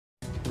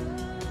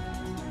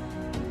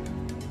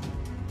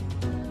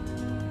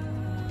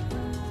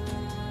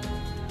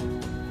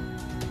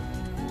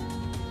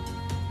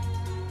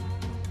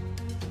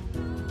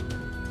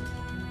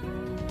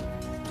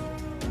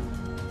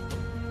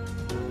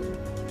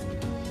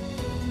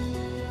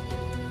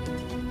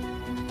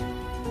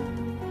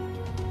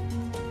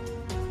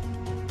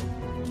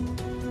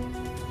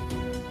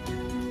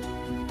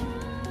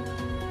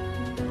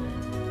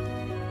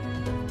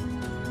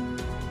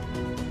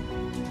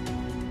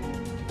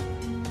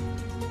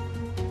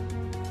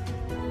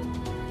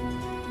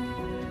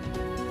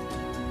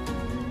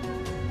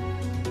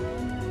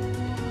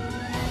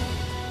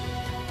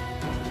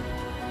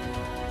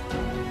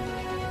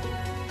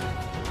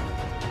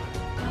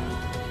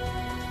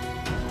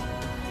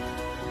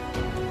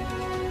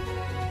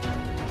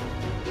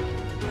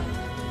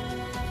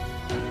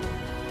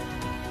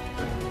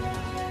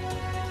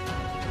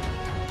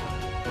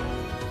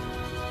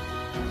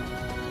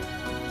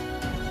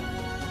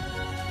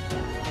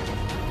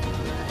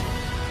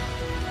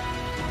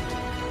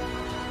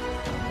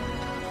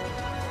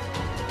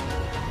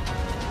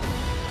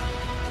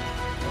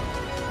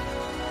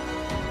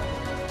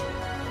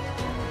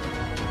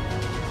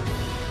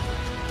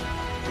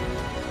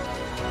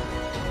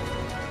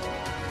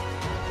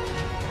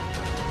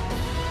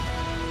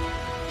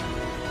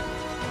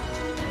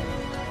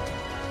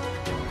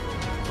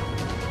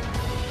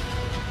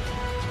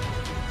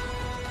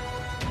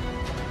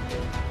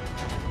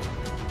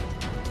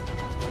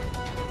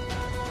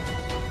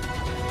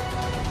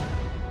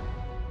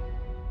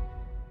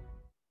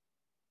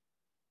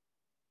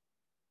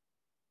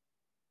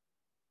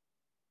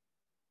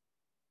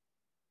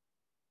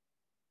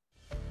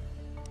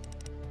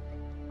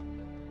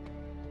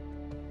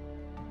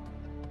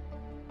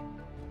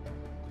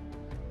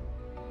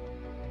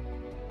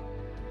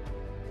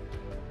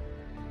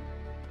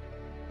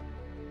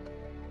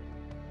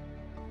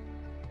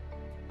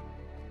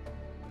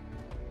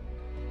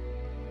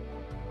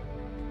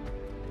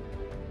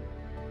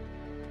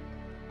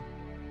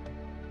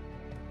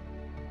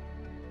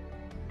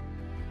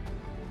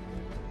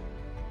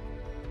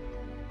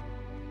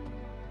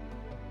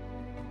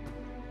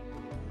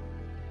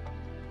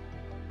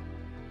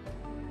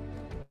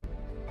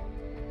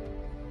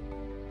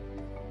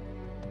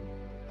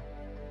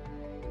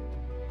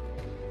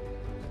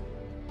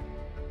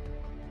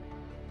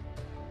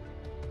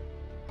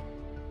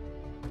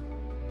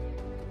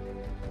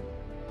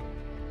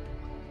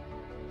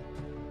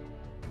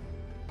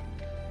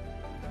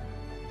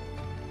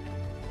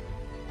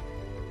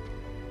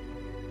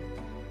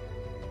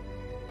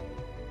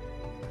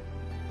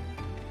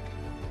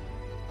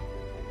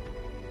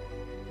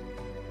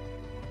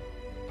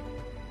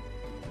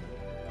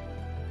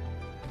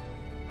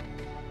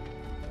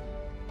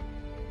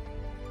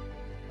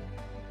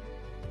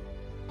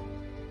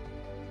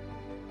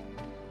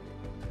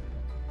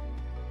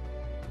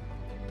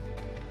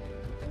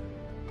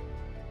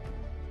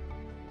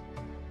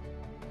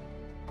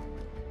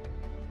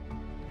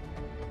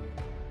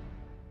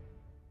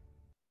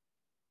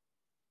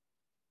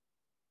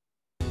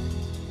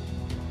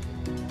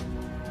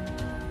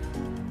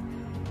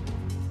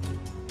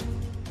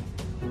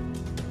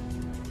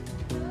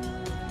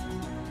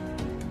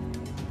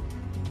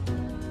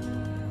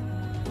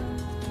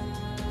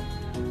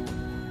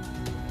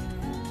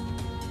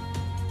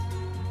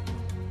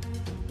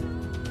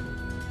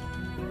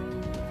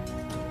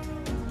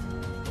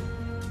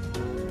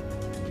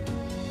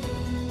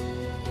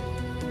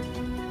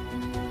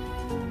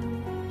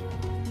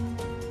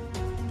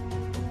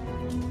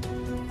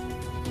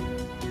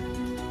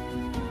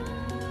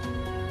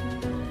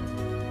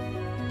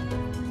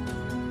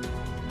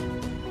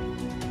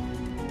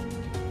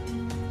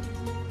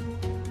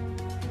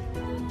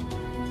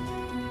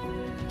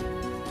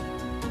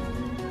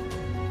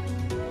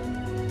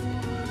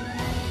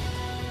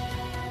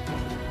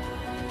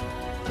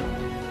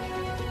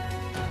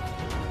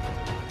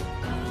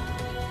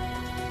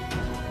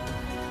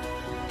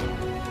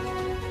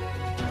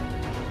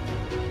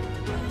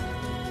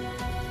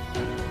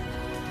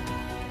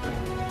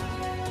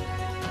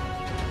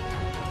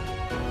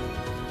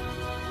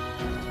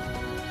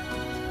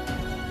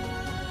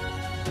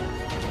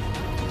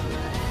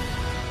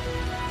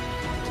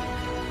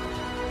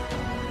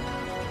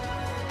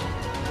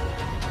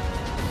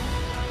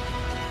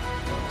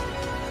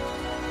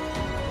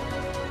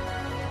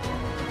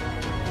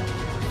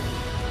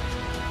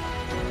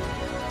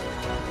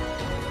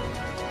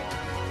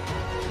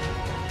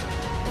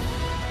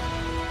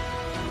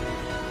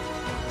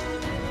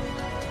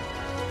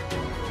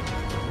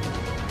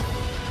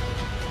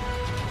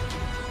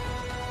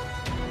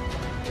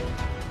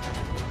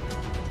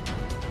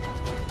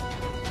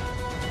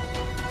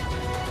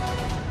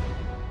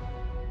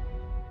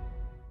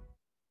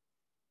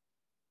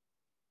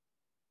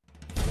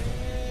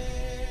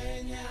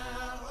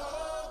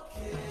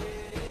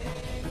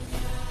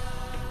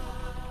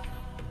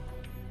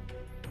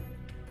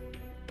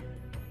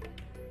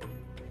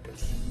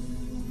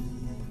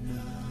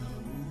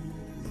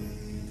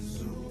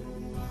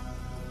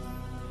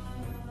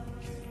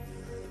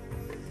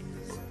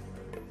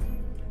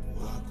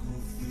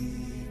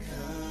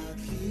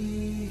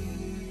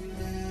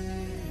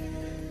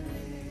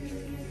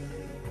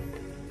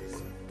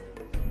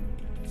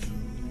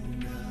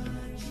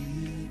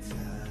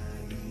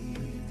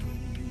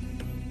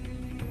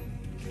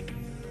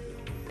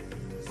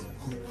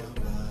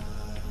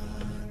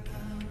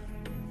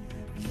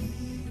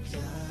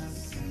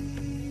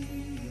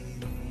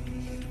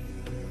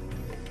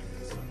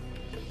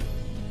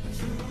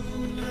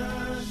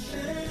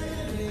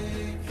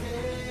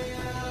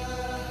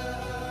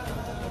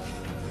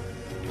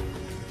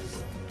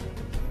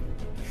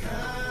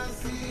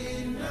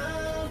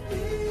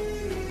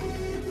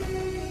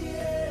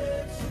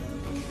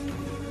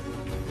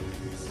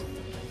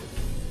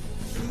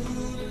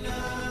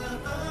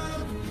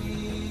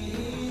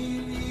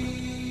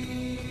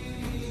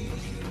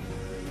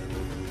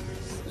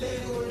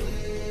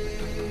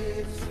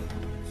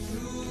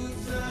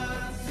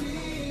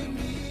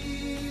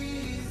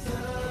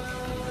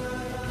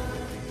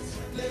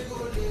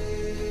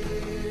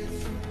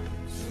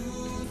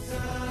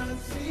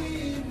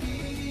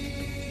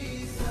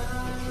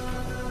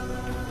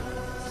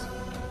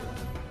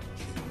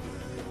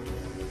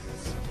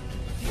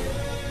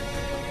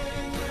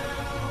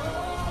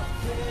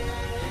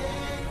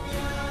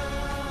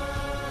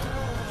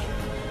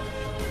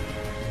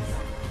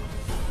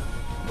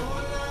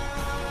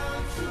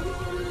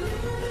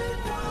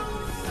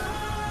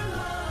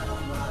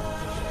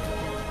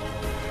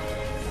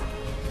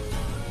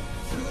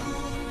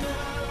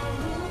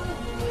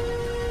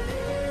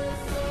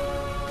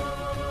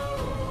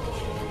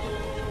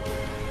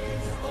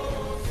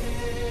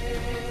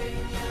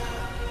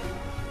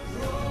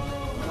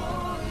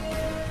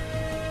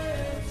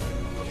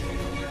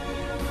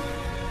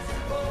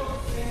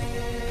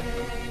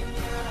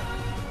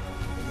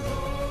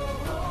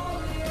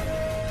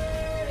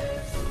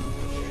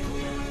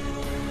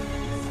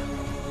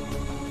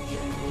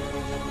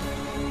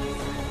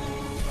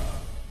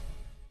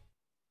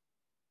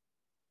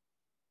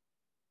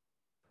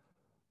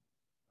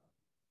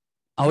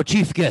Our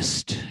chief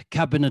guest,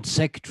 Cabinet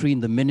Secretary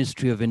in the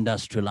Ministry of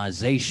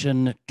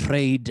Industrialization,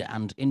 Trade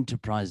and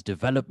Enterprise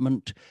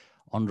Development,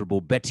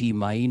 Honorable Betty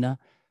Maina,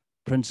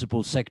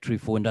 Principal Secretary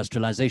for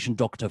Industrialization,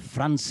 Dr.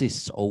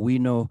 Francis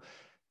Owino,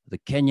 the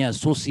Kenya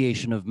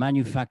Association of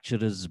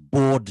Manufacturers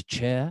Board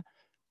Chair,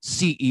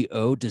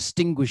 CEO,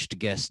 distinguished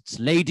guests,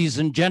 ladies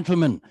and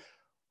gentlemen,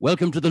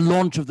 welcome to the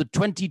launch of the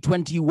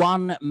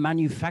 2021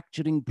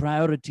 Manufacturing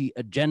Priority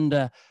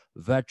Agenda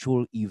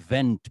virtual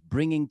event,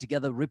 bringing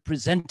together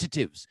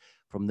representatives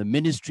from the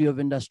Ministry of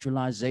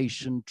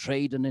Industrialization,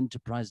 Trade and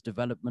Enterprise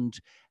Development,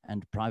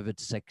 and private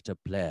sector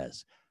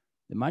players.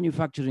 The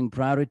Manufacturing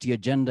Priority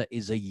Agenda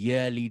is a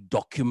yearly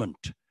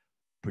document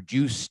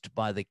produced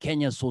by the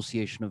Kenya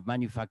Association of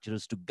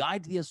Manufacturers to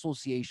guide the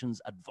association's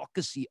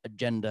advocacy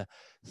agenda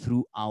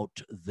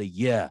throughout the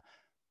year.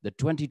 The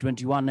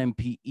 2021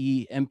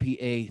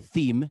 MPA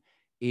theme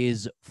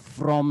is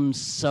From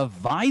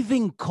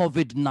Surviving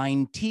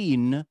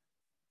COVID-19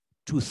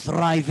 to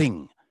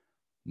Thriving,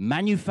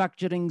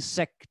 Manufacturing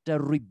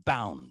Sector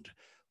Rebound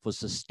for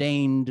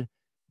Sustained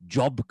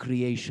Job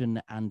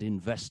Creation and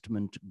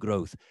Investment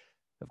Growth.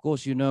 Of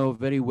course, you know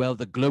very well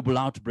the global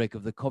outbreak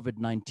of the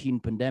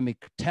COVID-19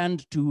 pandemic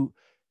turned to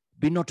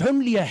be not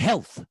only a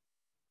health,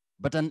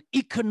 but an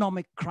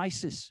economic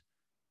crisis.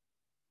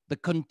 The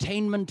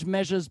containment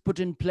measures put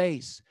in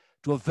place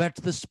to avert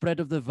the spread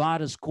of the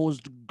virus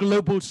caused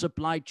global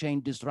supply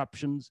chain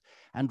disruptions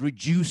and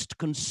reduced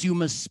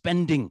consumer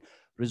spending,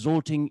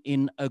 resulting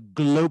in a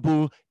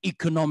global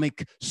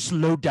economic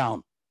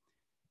slowdown.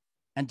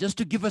 And just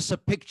to give us a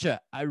picture,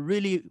 I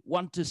really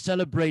want to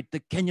celebrate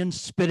the Kenyan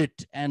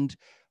spirit, and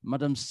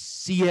Madam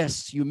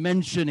CS, you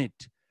mention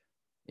it.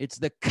 It's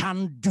the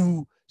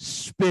can-do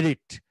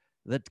spirit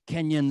that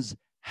Kenyans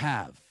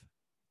have.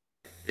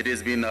 It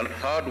has been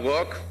hard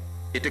work.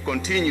 It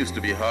continues to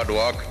be hard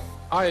work.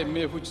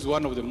 IMF, which is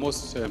one of the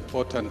most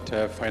important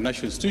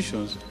financial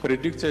institutions,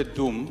 predicted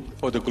doom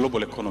for the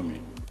global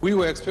economy. We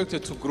were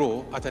expected to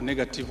grow at a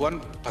negative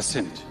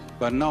 1%,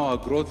 but now our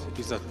growth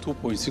is at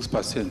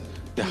 2.6%,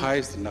 the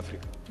highest in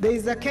Africa. There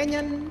is a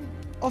Kenyan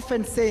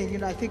often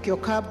saying, I think your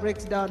car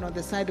breaks down on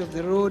the side of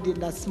the road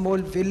in a small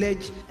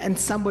village and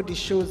somebody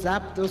shows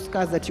up, those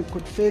cars that you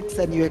could fix,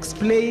 and you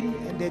explain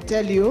and they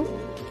tell you,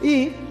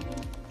 hii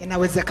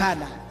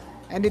inawezekana.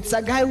 And it's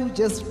a guy who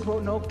just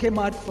came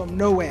out from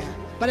nowhere.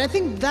 But I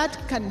think that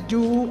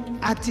can-do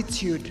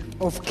attitude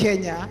of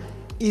Kenya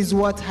is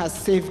what has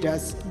saved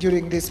us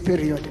during this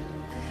period.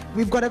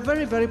 We've got a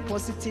very, very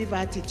positive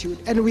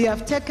attitude, and we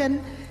have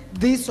taken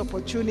this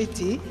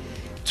opportunity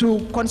to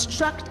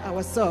construct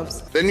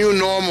ourselves. The new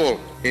normal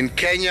in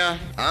Kenya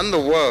and the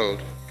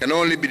world can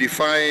only be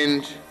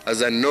defined as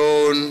a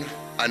known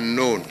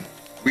unknown.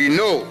 We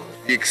know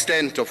the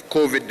extent of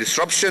COVID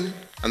disruption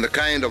and the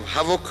kind of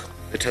havoc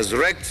it has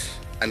wreaked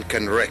and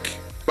can wreak.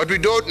 But we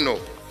don't know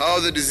how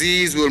the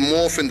disease will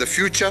morph in the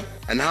future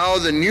and how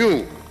the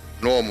new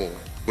normal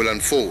will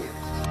unfold.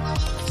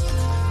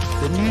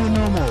 The new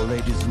normal,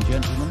 ladies and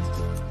gentlemen,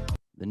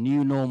 the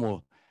new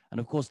normal.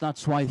 And of course,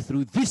 that's why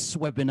through this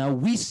webinar,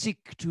 we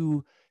seek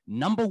to,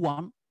 number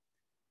one,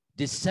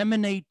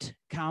 disseminate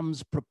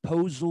CAM's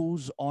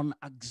proposals on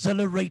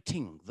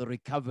accelerating the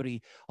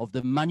recovery of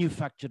the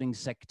manufacturing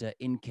sector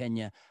in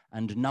Kenya.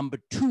 And number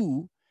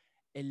two,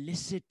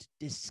 elicit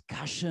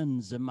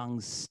discussions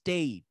among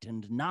state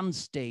and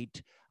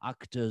non-state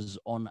actors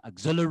on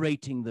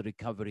accelerating the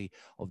recovery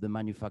of the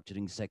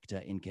manufacturing sector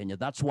in Kenya.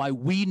 That's why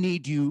we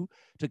need you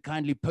to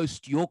kindly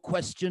post your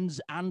questions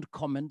and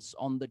comments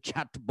on the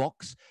chat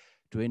box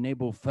to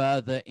enable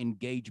further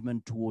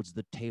engagement towards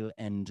the tail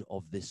end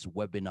of this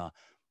webinar.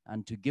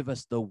 And to give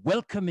us the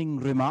welcoming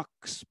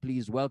remarks,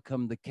 please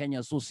welcome the Kenya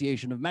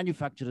Association of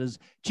Manufacturers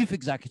Chief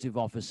Executive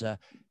Officer,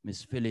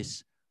 Ms.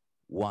 Phyllis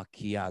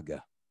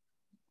Wakiaga.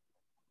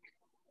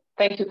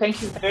 Thank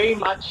you very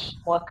much,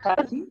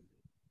 Mwakazi.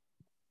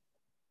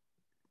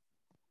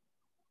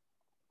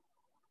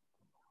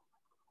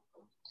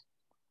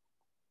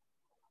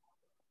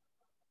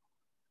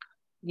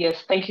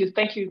 Yes, thank you,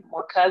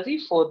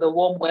 Mwakazi, for the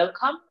warm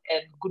welcome,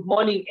 and good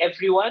morning,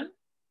 everyone.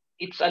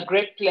 It's a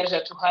great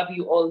pleasure to have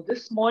you all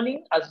this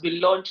morning as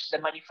we launch the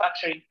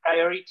Manufacturing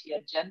Priority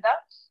Agenda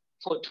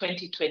for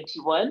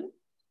 2021.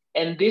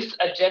 And this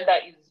agenda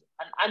is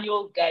an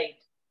annual guide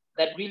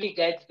that really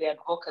guides the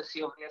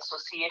advocacy of the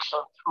association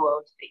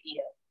throughout the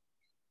year.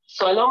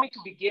 So allow me to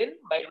begin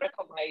by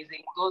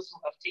recognizing those who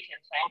have taken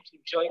time to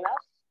join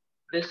us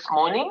this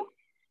morning.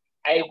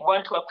 I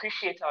want to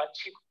appreciate our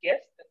chief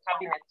guest, the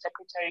Cabinet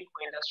Secretary for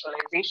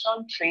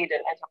Industrialization, Trade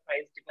and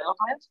Enterprise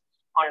Development,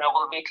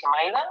 Honorable Betty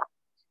Maina,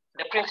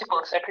 the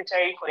Principal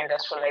Secretary for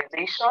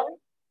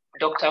Industrialization,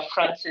 Dr.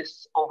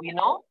 Francis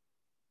Owino,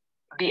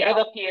 the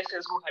other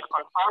PSs who had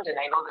confirmed, and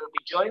I know they'll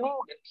be joining,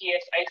 the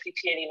PS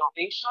ICT and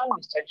Innovation,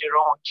 Mr.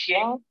 Jerome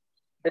Ochieng,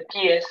 the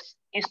PS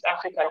East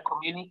African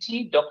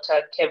Community,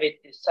 Dr. Kevin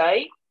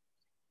Desai,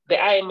 the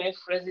IMF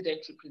Resident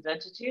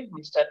Representative,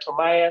 Mr.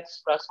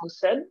 Tobias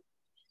Rasmussen.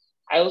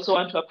 I also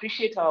want to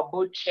appreciate our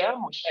board chair,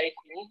 Mushai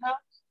Kuniha,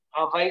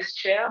 our vice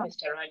chair,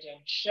 Mr. Rajan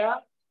Shah,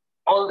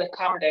 all the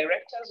CAM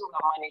directors who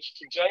have managed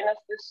to join us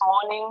this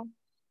morning,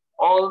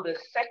 all the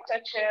sector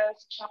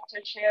chairs,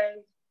 chapter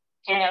chairs,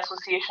 Kenya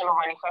Association of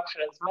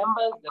Manufacturers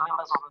members, the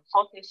members of the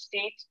fourth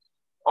estate,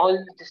 all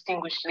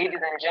distinguished ladies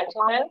and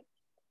gentlemen,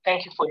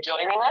 thank you for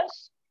joining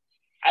us.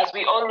 As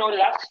we all know,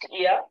 last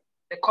year,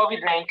 the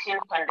COVID-19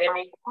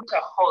 pandemic put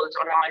a halt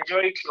on a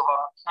majority of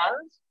our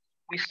plans.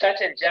 We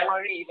started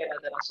January even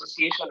as an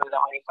association with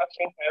our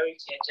manufacturing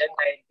priority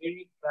agenda and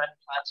very grand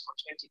plans for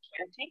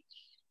 2020.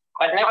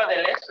 But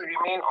nevertheless, we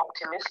remain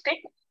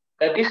optimistic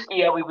that this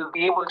year we will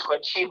be able to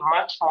achieve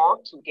much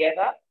more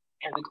together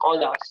and with all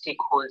our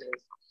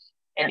stakeholders.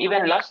 And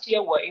even last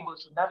year, we were able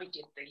to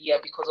navigate the year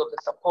because of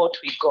the support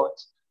we got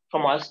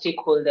from our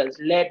stakeholders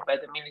led by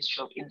the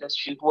Ministry of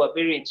Industry, who are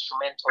very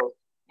instrumental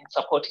in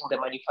supporting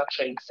the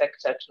manufacturing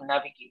sector to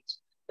navigate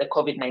the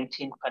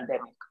COVID-19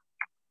 pandemic.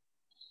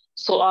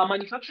 So our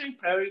manufacturing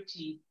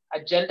priority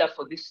agenda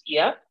for this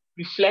year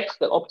reflects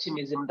the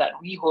optimism that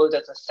we hold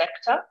as a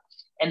sector.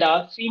 And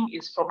our theme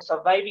is from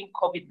surviving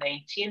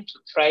COVID-19 to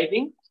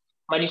thriving,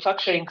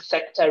 manufacturing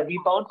sector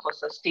rebound for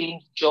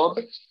sustained job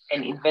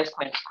and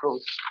investment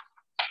growth.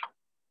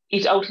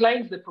 It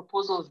outlines the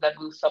proposals that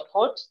will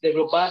support the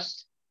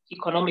robust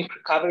economic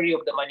recovery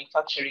of the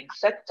manufacturing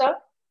sector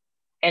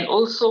and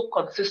also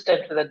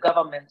consistent with the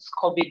government's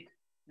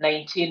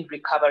COVID-19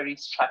 recovery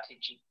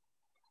strategy.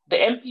 The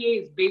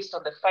MPA is based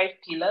on the 5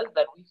 pillars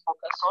that we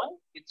focus on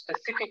with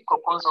specific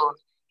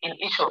proposals in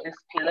each of these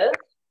pillars.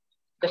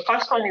 The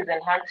first one is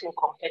enhancing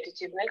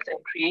competitiveness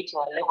and creating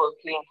a level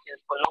playing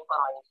field for local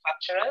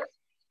manufacturers.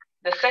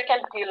 The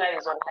second pillar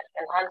is on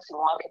enhancing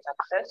market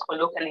access for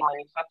locally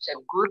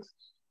manufactured goods,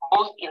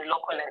 both in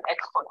local and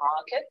export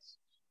markets.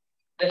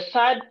 The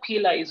third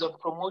pillar is on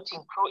promoting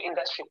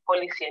pro-industry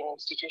policy and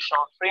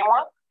institutional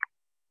framework.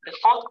 The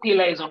fourth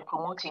pillar is on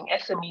promoting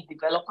SME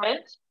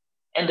development.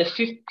 And the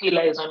fifth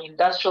pillar is on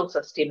industrial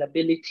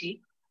sustainability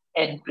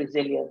and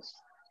resilience.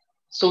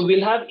 So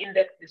we'll have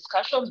in-depth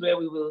discussions where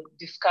we will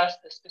discuss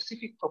the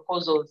specific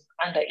proposals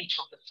under each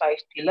of the 5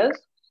 pillars.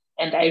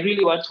 And I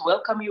really want to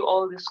welcome you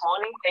all this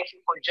morning. Thank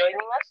you for joining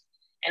us.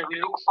 And we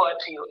look forward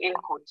to your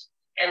input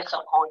and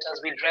support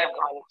as we drive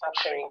the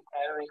manufacturing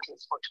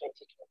priorities for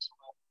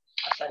 2021.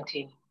 Asante.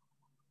 Thank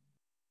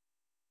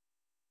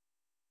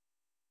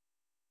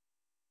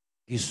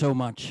you so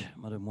much,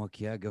 Madam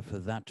Mwakiaga, for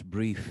that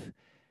brief.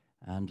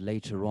 And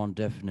later on,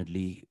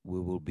 definitely, we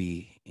will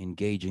be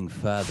engaging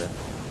further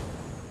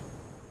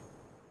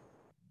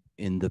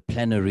in the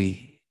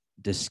plenary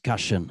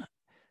discussion.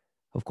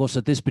 Of course,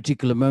 at this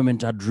particular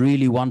moment, I'd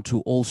really want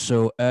to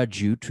also urge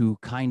you to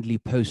kindly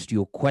post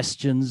your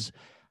questions,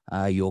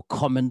 your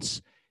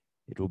comments.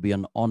 It will be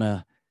an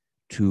honor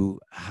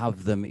to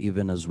have them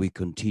even as we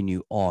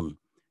continue on.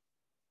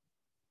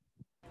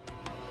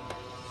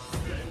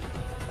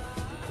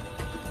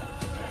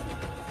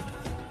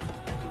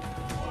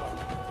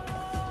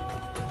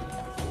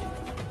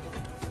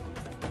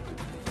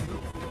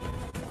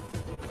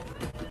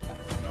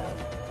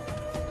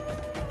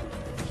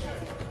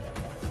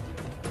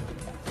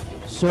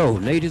 So,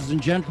 ladies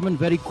and gentlemen,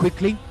 very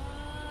quickly,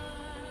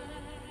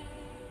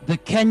 the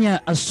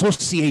Kenya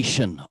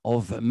Association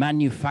of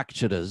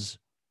Manufacturers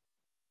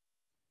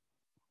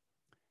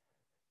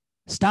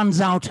stands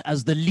out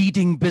as the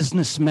leading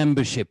business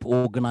membership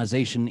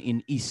organization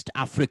in East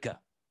Africa.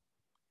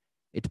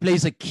 It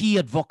plays a key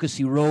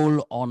advocacy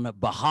role on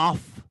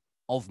behalf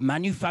of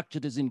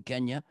manufacturers in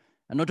Kenya,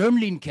 and not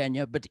only in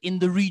Kenya, but in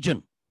the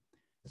region,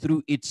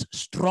 through its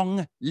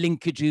strong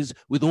linkages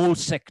with all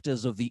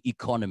sectors of the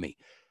economy.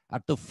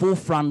 At the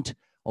forefront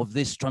of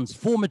this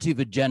transformative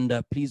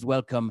agenda, please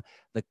welcome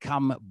the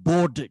CAM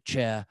Board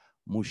Chair,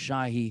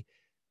 Mushai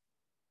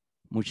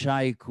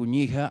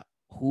Kunyiha,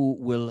 who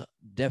will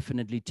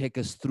definitely take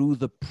us through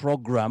the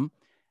program.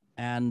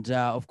 And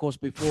of course,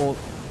 before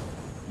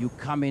you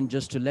come in,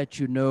 just to let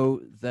you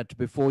know that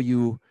before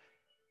you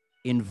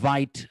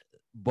invite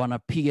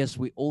Bwana PS,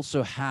 we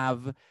also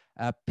have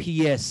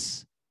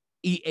PS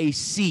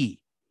EAC,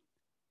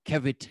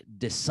 Kevit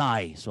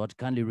Desai. So I'd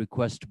kindly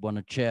request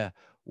Bwana Chair,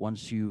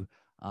 once you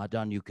are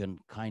done, you can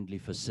kindly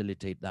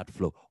facilitate that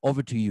flow.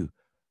 Over to you,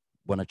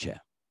 Bwana Chair.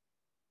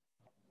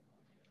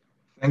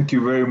 Thank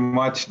you very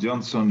much,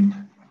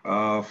 Johnson,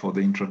 for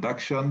the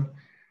introduction.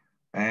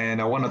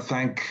 And I want to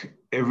thank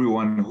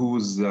everyone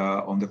who's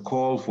on the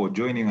call for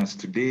joining us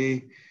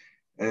today.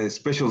 A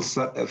special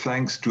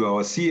thanks to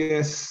our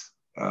CS,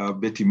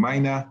 Betty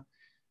Maina,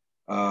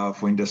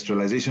 for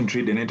Industrialization,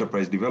 Trade and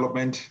Enterprise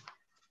Development,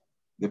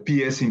 the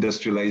PS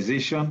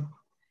Industrialization,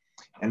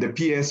 and the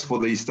PS for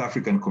the East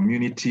African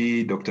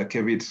community, Dr.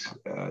 Kevit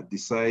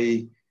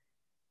Desai,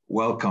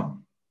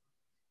 welcome.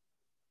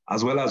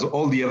 As well as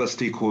all the other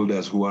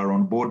stakeholders who are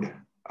on board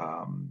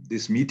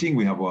this meeting.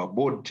 We have our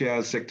board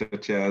chairs, sector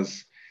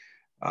chairs,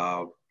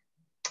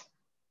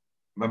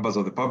 members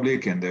of the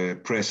public and the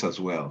press as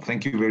well.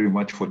 Thank you very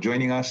much for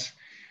joining us.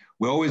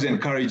 We're always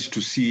encouraged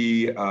to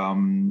see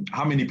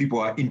how many people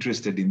are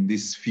interested in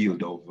this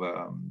field of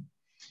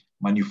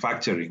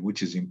manufacturing,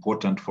 which is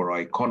important for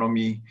our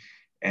economy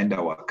and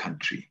our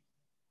country.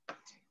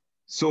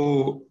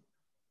 So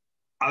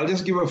I'll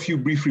just give a few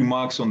brief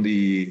remarks on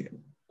the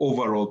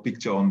overall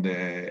picture on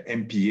the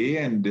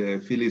MPA,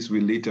 and Phyllis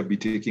will later be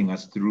taking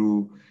us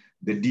through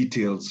the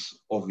details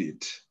of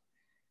it.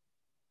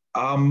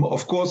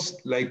 Of course,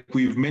 like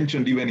we've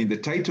mentioned even in the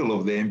title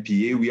of the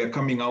MPA, we are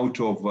coming out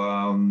of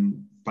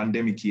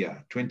pandemic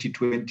year.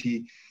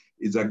 2020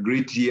 is a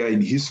great year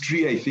in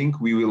history. I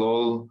think we will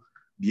all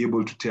be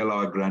able to tell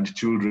our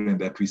grandchildren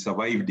that we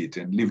survived it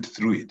and lived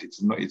through it.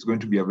 It's going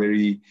to be a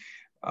very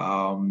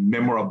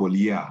memorable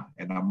year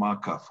and a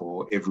marker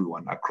for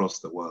everyone across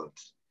the world.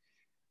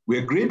 We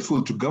are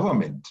grateful to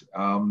government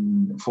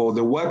for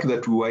the work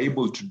that we were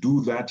able to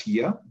do that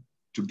year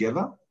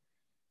together.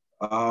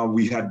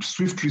 We had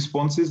swift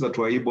responses that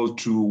were able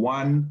to,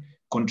 one,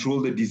 control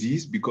the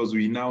disease, because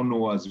we now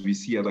know, as we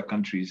see other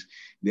countries,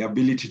 the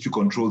ability to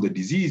control the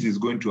disease is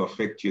going to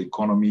affect your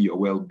economy, your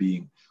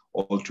well-being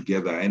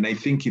altogether. And I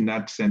think in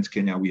that sense,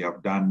 Kenya, we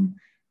have done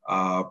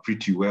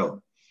pretty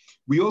well.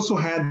 We also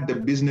had the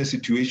business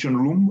situation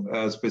room,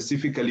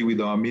 specifically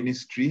with our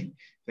ministry.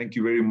 Thank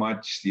you very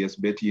much, CS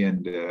Betty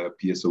and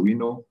PS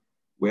Owino,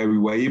 where we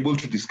were able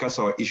to discuss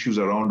our issues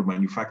around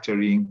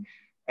manufacturing,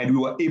 and we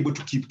were able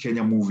to keep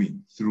Kenya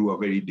moving through a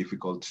very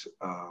difficult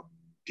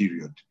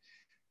period.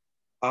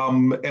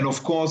 And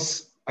of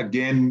course,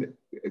 again,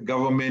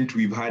 government,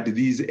 we've had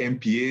these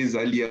MPAs.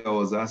 Earlier, I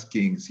was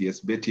asking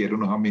CS Betty, I don't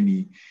know how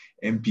many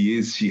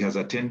MPAs she has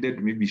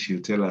attended. Maybe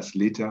she'll tell us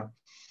later.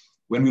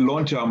 When we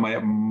launch our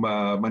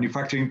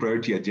manufacturing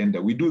priority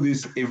agenda, we do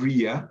this every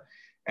year,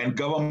 and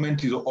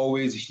government is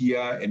always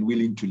here and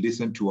willing to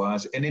listen to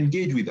us and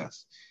engage with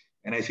us.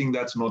 And I think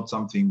that's not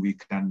something we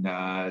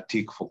can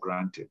take for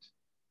granted.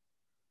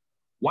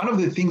 One of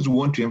the things we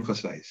want to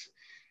emphasize,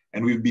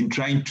 and we've been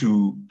trying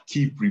to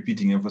keep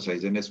repeating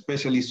emphasize, and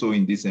especially so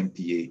in this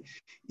MPA,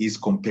 is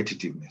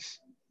competitiveness.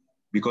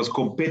 Because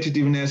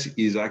competitiveness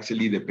is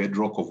actually the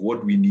bedrock of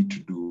what we need to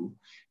do.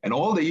 And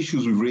all the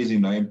issues we've raised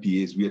in our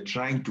MPAs, we are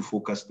trying to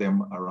focus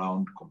them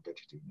around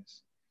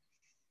competitiveness.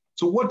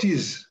 So what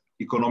is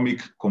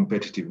economic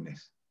competitiveness?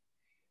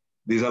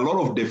 There's a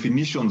lot of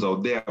definitions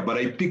out there, but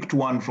I picked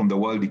one from the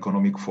World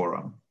Economic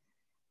Forum.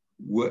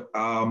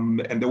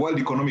 And the World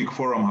Economic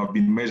Forum have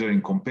been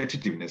measuring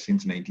competitiveness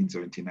since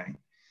 1979.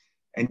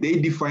 And they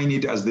define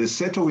it as the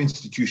set of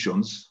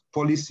institutions,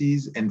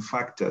 policies, and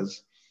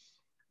factors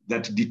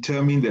that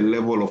determine the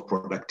level of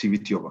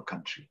productivity of a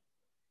country.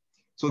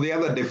 So there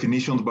are other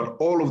definitions, but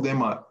all of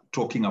them are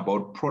talking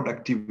about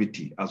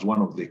productivity as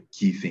one of the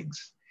key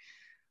things.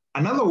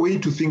 Another way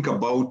to think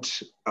about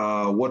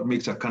what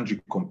makes a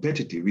country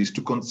competitive is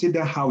to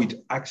consider how it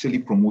actually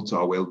promotes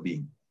our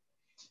well-being.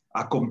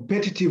 A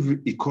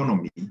competitive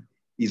economy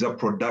is a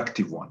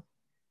productive one,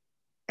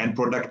 and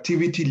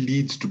productivity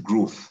leads to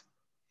growth,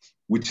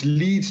 which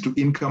leads to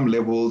income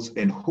levels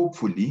and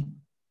hopefully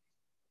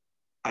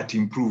at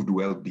improved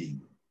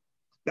well-being.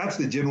 That's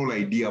the general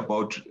idea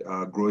about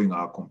growing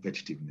our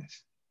competitiveness.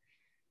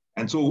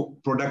 And so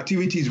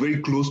productivity is very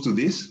close to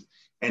this.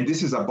 And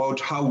this is about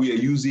how we are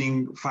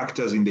using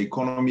factors in the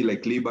economy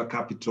like labor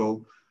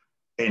capital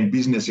and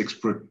business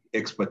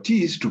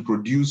expertise to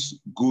produce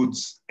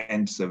goods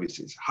and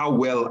services. How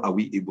well are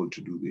we able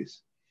to do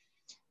this?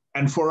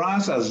 And for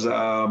us as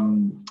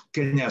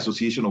Kenya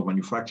Association of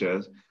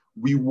Manufacturers,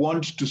 we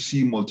want to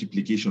see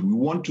multiplication. We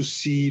want to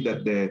see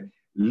that the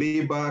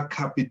labor,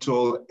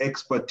 capital,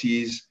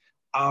 expertise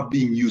are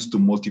being used to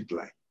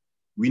multiply.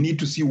 We need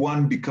to see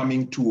one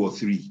becoming 2 or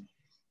 3.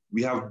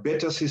 We have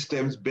better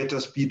systems, better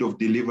speed of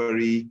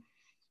delivery,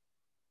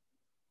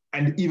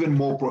 and even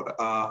more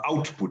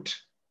output,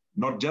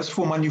 not just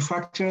for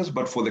manufacturers,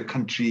 but for the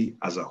country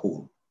as a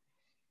whole.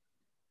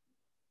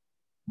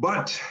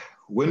 But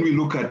when we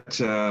look at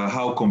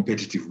how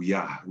competitive we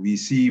are, we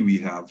see we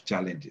have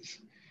challenges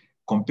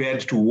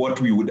compared to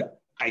what we would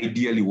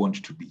ideally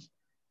want to be.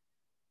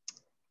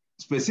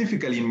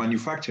 Specifically in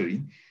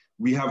manufacturing,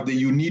 we have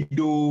the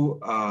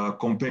UNIDO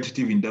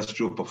Competitive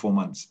Industrial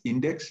Performance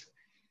Index.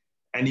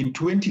 And in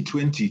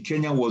 2020,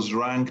 Kenya was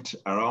ranked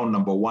around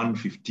number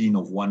 115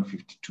 of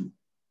 152.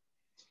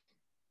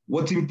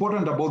 What's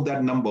important about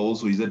that number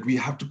also is that we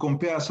have to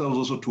compare ourselves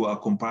also to our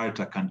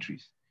comparator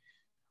countries.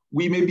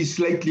 We may be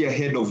slightly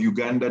ahead of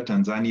Uganda,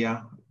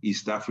 Tanzania,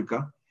 East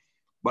Africa,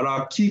 but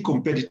our key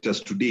competitors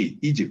today,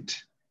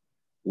 Egypt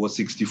was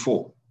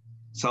 64,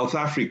 South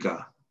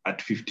Africa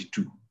at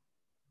 52.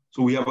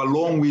 So we have a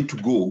long way to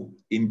go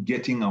in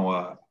getting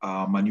our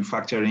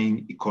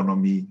manufacturing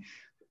economy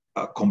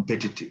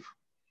competitive.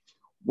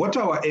 What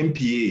our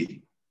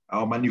MPA,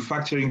 our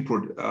manufacturing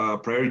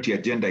priority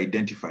agenda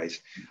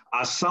identifies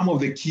are some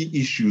of the key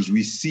issues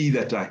we see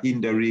that are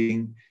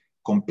hindering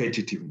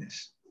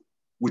competitiveness,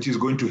 which is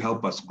going to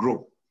help us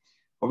grow.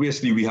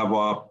 Obviously, we have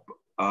our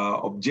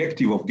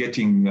objective of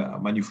getting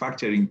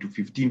manufacturing to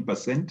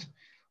 15%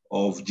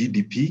 of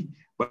GDP,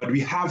 but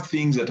we have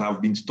things that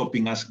have been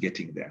stopping us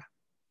getting there.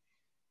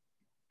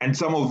 And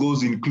some of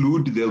those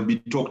include, they'll be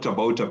talked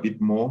about a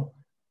bit more,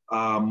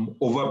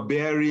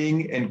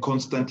 overbearing and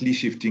constantly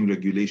shifting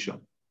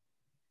regulation,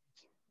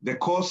 the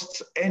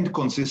costs and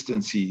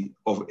consistency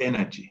of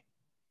energy,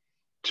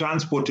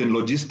 transport and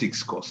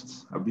logistics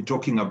costs. I'll be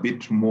talking a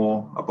bit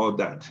more about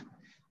that.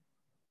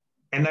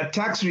 And a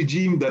tax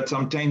regime that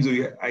sometimes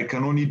I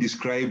can only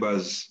describe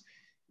as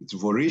it's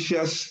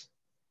voracious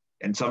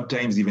and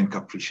sometimes even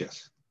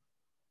capricious.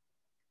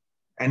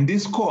 And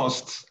these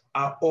costs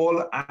are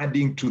all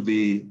adding to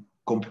the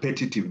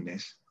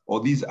competitiveness,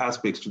 or these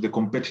aspects to the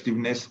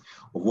competitiveness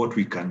of what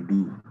we can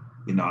do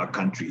in our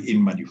country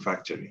in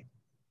manufacturing.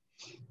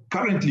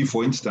 Currently,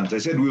 for instance, I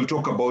said we'll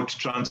talk about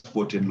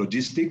transport and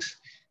logistics.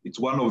 It's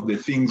one of the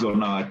things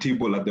on our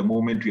table at the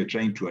moment we are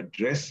trying to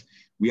address.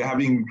 We are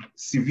having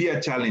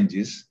severe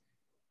challenges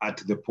at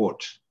the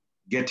port,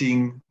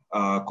 getting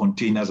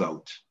containers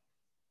out.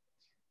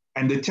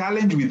 And the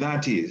challenge with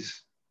that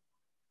is,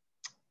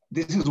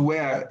 this is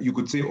where you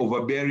could say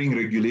overbearing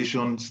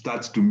regulation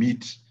starts to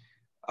meet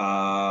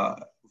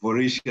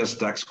voracious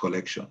tax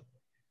collection.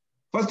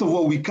 First of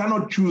all, we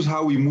cannot choose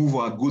how we move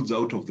our goods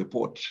out of the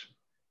port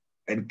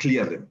and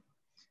clear them.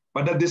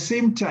 But at the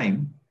same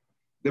time,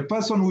 the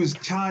person who is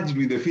charged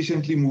with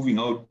efficiently moving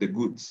out the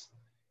goods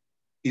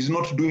is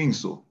not doing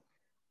so.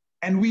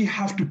 And we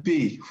have to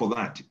pay for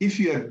that. If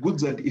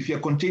your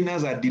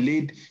containers are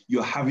delayed,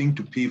 you're having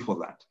to pay for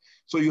that.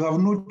 So you have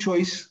no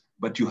choice,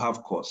 but you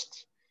have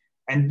costs.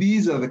 And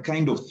these are the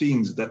kind of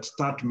things that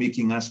start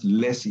making us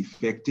less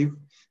effective,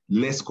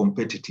 less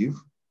competitive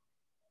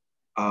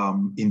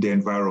in the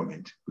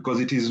environment, because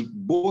it is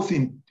both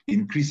in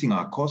increasing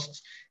our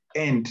costs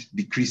and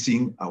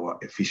decreasing our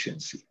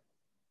efficiency.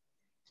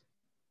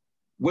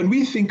 When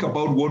we think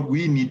about what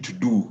we need to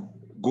do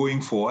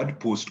going forward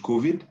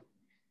post-COVID,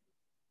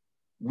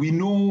 we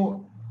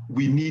know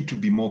we need to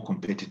be more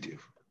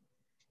competitive.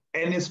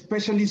 And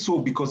especially so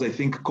because I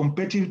think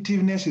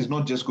competitiveness is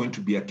not just going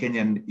to be a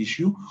Kenyan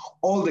issue.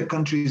 All the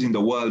countries in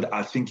the world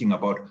are thinking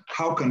about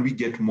how can we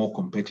get more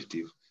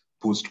competitive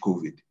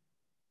post-COVID.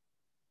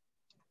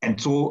 And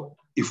so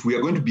if we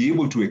are going to be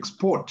able to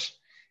export,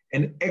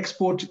 and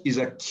export is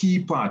a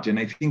key part, and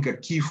I think a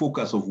key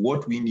focus of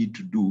what we need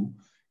to do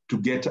to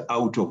get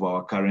out of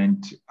our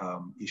current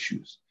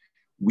issues.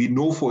 We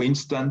know, for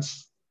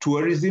instance,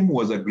 tourism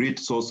was a great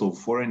source of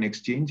foreign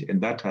exchange,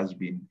 and that has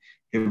been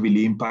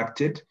heavily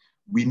impacted.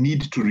 We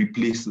need to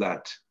replace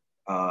that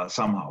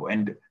somehow,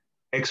 and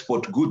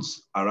export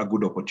goods are a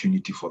good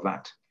opportunity for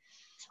that.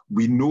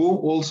 We know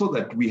also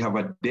that we have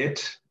a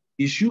debt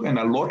issue, and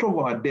a lot of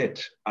our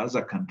debt as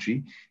a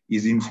country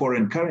is in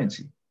foreign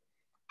currency.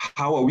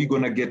 How are we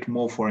going to get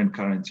more foreign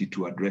currency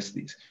to address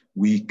this?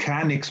 We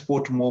can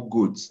export more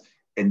goods,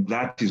 and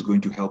that is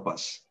going to help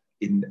us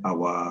in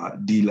our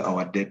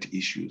debt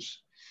issues.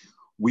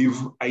 We've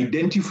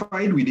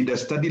identified, we did a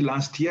study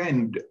last year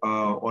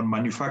on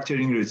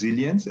manufacturing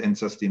resilience and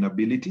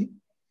sustainability.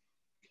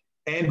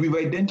 And we've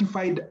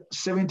identified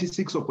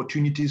 76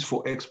 opportunities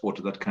for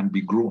export that can be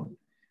grown,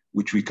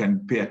 which we can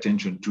pay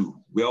attention to.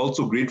 We're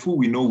also grateful,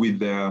 we know with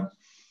the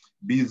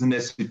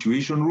business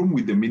situation room,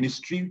 with the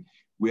ministry,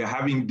 we are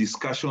having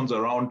discussions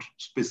around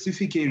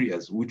specific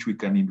areas which we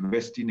can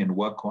invest in and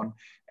work on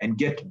and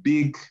get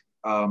big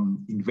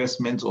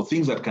investments or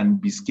things that can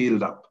be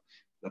scaled up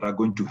that are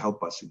going to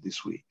help us in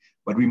this way.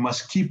 But we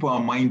must keep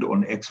our mind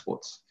on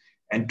exports.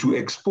 And to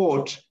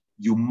export,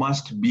 you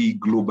must be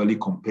globally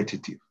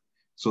competitive.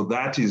 So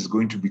that is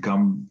going to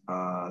become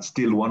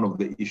still one of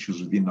the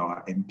issues within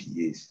our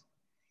MPAs.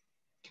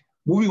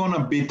 Moving on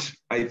a bit,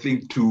 I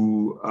think,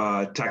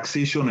 to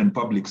taxation and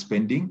public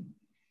spending.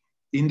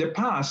 In the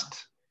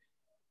past,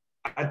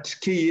 at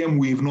KEM,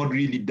 we've not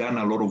really done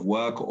a lot of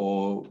work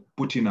or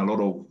put in a lot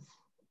of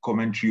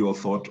commentary or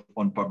thought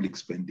on public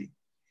spending.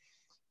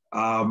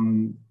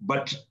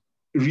 But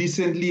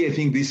recently, I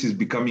think this is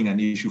becoming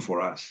an issue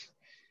for us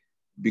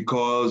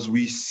because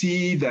we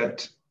see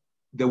that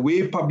the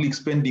way public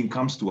spending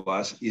comes to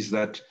us is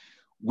that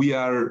we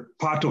are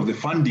part of the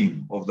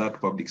funding of that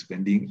public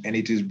spending, and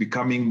it is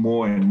becoming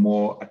more and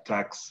more a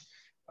tax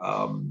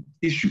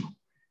issue.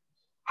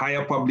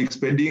 Higher public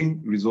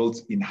spending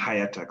results in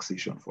higher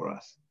taxation for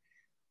us.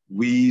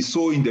 We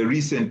saw in the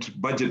recent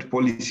budget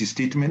policy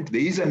statement,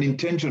 there is an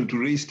intention to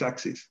raise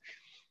taxes.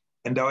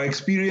 And our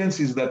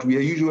experience is that we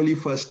are usually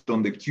first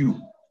on the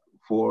queue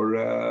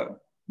for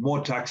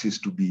more taxes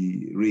to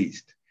be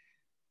raised.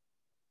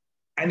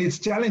 And it's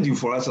challenging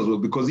for us as well,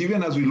 because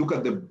even as we look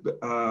at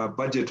the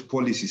budget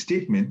policy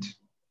statement,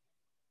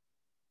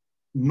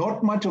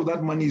 not much of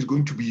that money is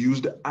going to be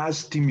used as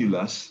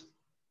stimulus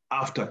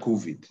after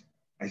COVID.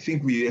 I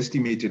think we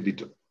estimated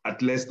it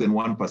at less than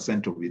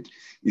 1% of it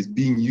is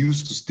being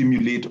used to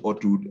stimulate or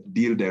to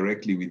deal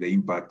directly with the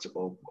impact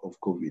of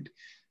COVID,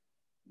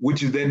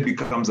 which then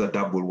becomes a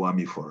double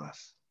whammy for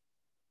us.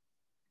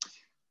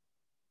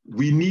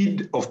 We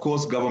need, of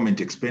course, government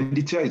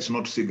expenditure. It's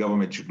not to say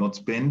government should not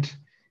spend,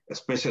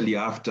 especially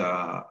after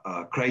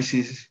a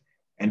crisis,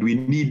 and we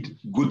need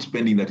good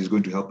spending that is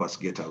going to help us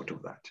get out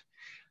of that.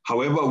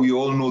 However, we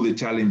all know the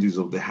challenges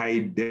of the high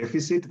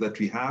deficit that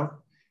we have,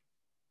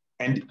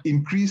 and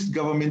increased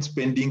government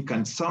spending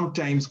can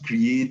sometimes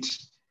create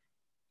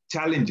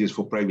challenges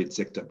for private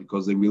sector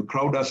because they will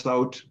crowd us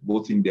out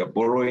both in their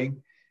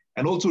borrowing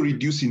and also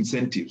reduce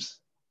incentives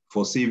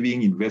for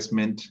saving,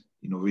 investment,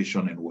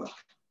 innovation, and work.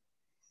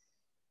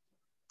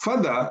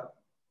 Further,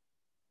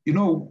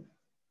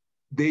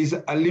 there is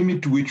a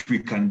limit to which we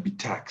can be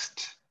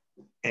taxed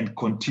and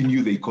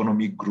continue the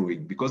economy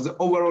growing, because the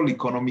overall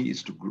economy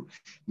is to grow.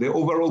 The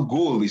overall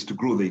goal is to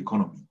grow the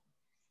economy.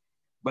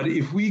 But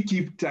if we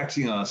keep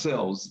taxing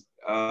ourselves,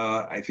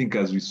 I think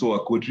as we saw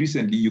a quote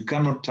recently, you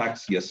cannot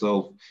tax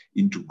yourself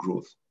into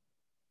growth.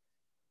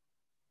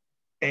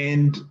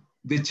 And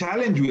the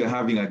challenge we are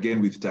having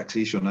again with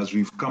taxation, as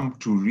we've come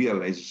to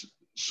realize,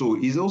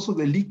 is also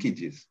the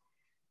leakages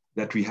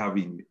that we have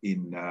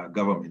in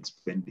government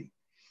spending.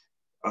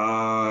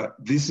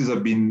 This has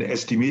been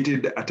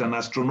estimated at an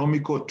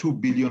astronomical 2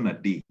 billion a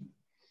day.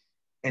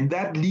 And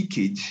that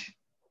leakage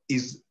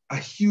is a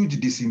huge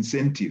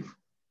disincentive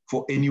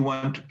for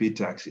anyone to pay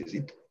taxes.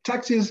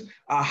 Taxes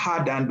are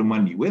hard-earned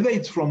money, whether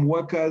it's from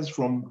workers,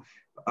 from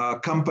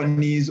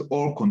companies,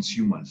 or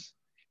consumers.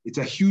 It's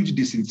a huge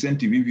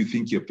disincentive if you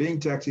think you're paying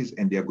taxes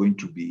and they're going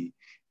to be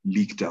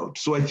leaked out.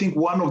 So I think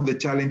one of the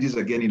challenges,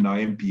 again, in our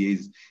MPA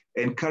is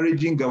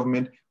encouraging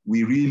government,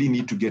 we really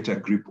need to get a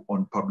grip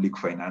on public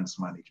finance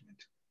management,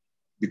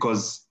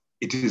 because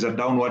it is a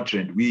downward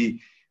trend.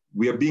 We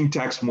are being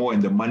taxed more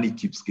and the money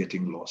keeps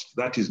getting lost.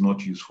 That is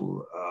not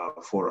useful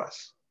for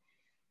us.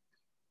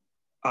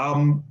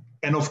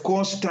 And of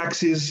course,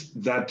 taxes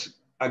that,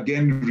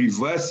 again,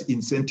 reverse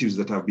incentives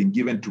that have been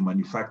given to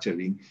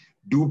manufacturing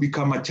do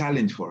become a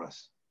challenge for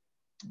us,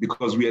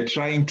 because we are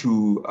trying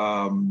to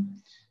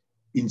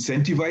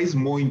incentivize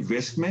more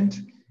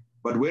investment.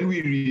 But when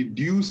we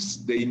reduce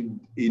the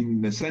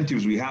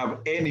incentives we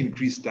have and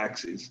increase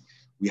taxes,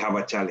 we have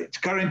a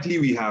challenge. Currently,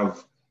 we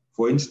have,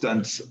 for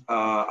instance,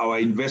 our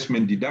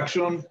investment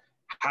deduction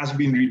has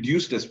been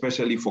reduced,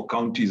 especially for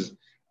counties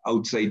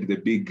outside the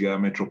big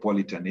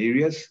metropolitan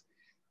areas.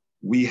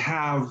 We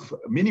have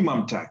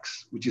minimum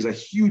tax, which is a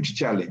huge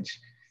challenge,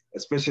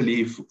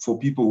 especially for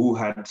people who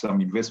had some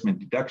investment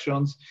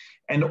deductions,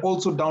 and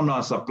also down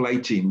our supply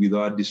chain with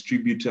our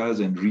distributors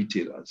and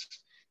retailers,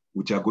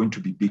 which are going to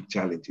be big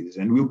challenges.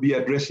 And we'll be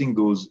addressing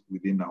those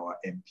within our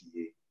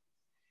MPA.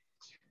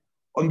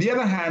 On the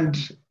other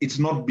hand, it's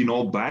not been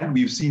all bad.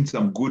 We've seen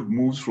some good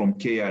moves from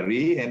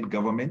KRA and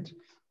government.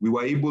 We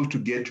were able to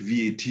get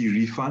VAT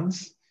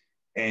refunds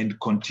and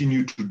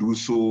continue to do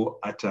so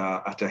at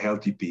a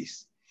healthy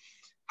pace.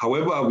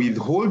 However,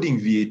 withholding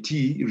VAT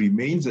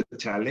remains a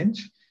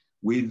challenge,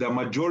 with the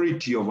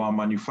majority of our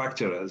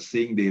manufacturers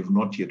saying they have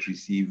not yet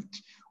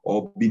received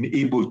or been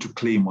able to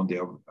claim on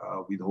their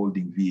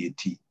withholding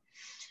VAT.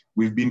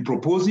 We've been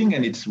proposing,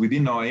 and it's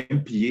within our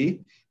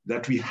MPA,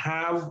 that we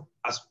have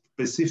a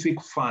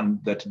specific fund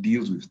that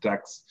deals with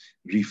tax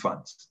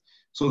refunds,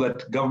 so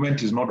that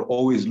government is not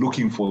always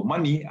looking for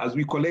money. As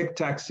we collect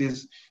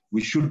taxes,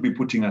 we should be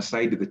putting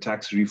aside the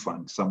tax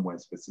refund somewhere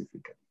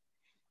specifically,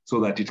 so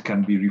that it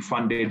can be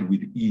refunded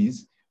with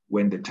ease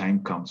when the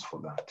time comes for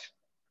that.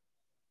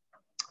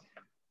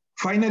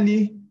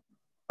 Finally,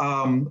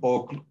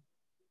 or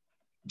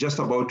just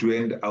about to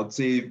end, I would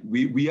say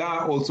we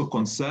are also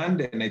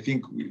concerned, and I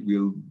think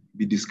we'll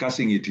be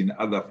discussing it in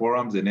other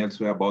forums and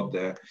elsewhere, about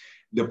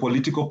the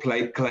political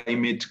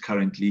climate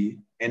currently,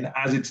 and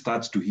as it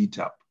starts to heat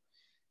up.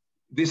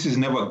 This is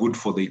never good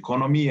for the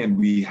economy, and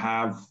we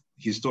have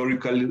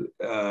historical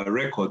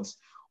records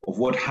of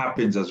what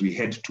happens as we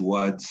head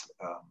towards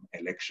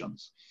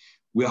elections.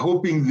 We're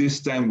hoping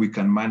this time we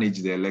can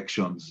manage the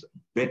elections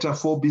better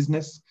for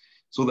business,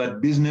 so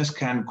that business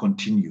can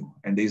continue,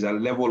 and there's a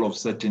level of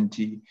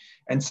certainty.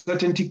 And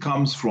certainty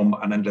comes from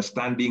an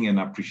understanding and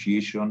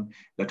appreciation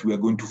that we are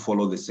going to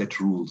follow the set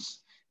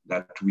rules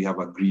that we have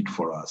agreed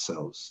for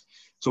ourselves.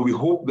 So we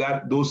hope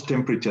that those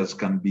temperatures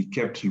can be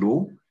kept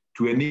low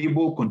to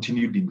enable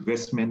continued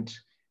investment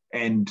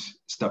and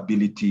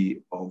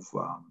stability of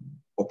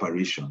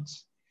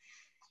operations.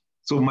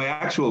 So my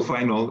actual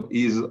final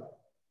is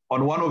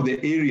on one of the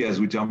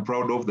areas which I'm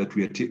proud of that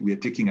we are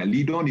taking a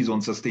lead on, is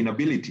on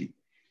sustainability.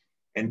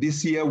 And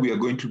this year, we are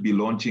going to be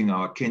launching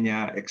our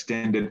Kenya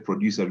Extended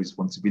Producer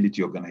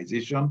Responsibility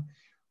Organization.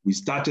 We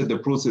started the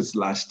process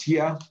last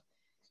year,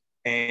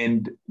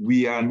 and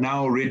we are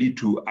now ready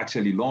to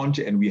actually launch,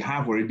 and we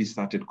have already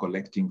started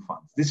collecting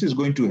funds. This is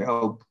going to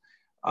help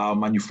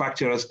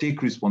manufacturers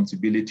take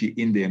responsibility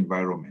in the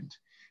environment.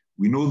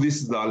 We know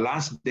this is our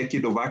last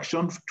decade of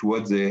action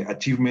towards the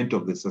achievement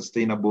of the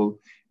Sustainable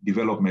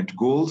Development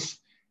Goals,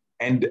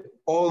 and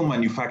all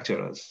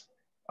manufacturers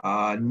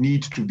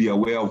need to be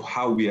aware of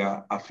how we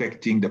are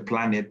affecting the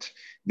planet,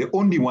 the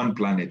only one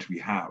planet we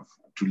have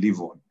to live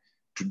on,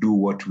 to do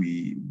what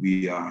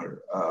we are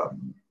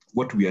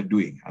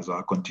doing as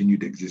our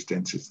continued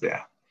existence is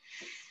there.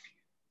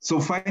 So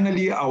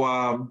finally,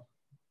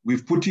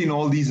 we've put in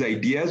all these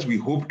ideas. We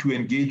hope to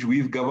engage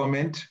with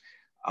government,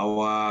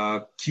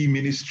 our key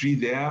ministry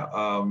there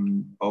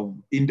of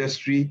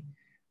industry,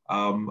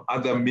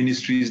 other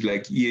ministries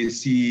like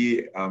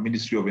EAC,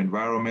 Ministry of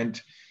Environment,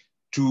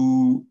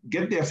 to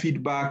get their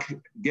feedback,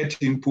 get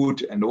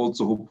input, and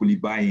also hopefully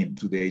buy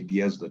into the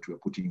ideas that we're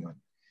putting on.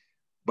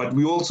 But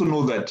we also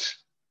know that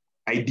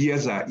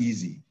ideas are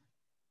easy.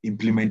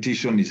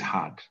 implementation is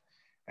hard.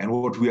 And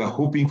what we are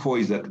hoping for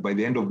is that by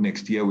the end of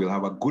next year, we'll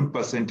have a good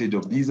percentage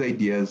of these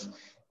ideas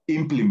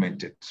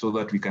implemented so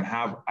that we can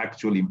have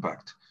actual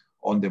impact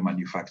on the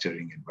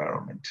manufacturing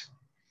environment.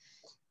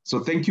 So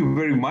thank you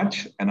very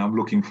much, and I'm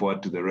looking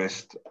forward to the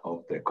rest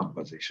of the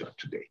conversation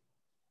today.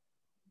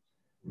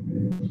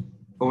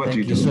 Over to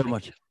you. Thank you so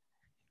much.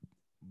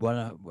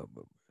 Bwana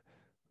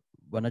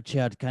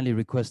Chair, I'd kindly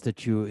request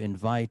that you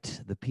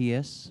invite the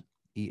PS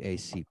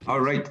EAC, please.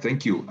 All right,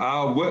 thank you.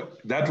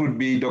 That would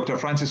be Dr.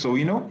 Francis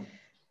Owino.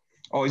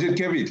 Oh, is it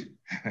Kevin?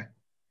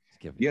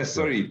 Kevin. Yes,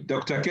 sorry,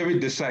 Dr. Kevin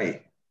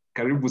Desai.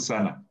 Karibu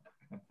sana.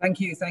 Thank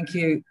you,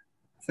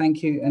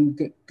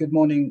 and good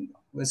morning,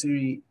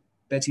 Waziri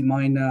Betty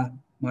Maina,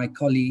 my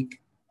colleague,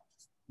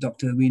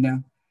 Dr.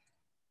 Owino,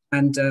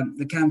 and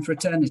the CAM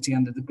fraternity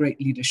under the great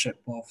leadership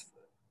of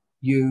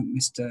you,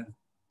 Mr.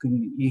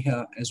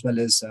 Kunyiha, as well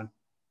as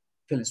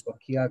Phyllis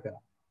Wakiaga.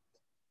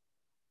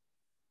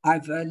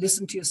 I've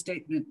listened to your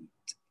statement,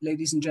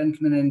 ladies and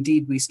gentlemen, and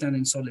indeed we stand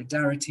in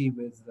solidarity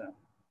with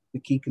the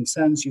key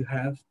concerns you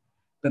have,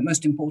 but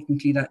most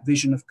importantly, that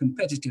vision of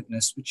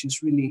competitiveness, which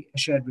is really a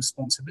shared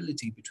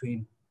responsibility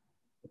between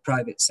the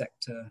private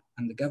sector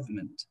and the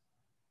government.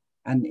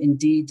 And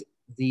indeed,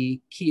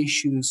 the key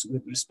issues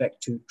with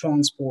respect to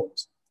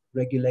transport,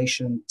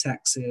 regulation,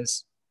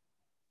 taxes,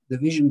 the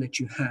vision that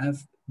you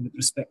have with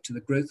respect to the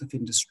growth of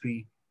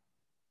industry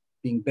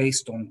being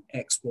based on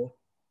export,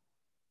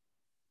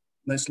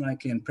 most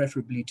likely and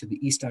preferably to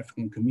the East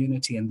African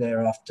community and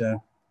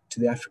thereafter to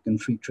the African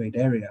Free Trade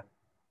Area.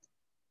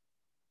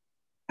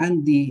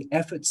 And the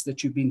efforts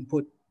that have been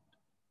put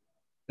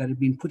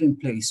in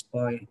place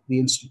by the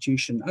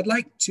institution. I'd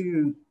like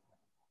to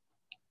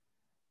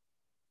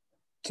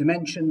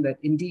mention that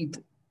indeed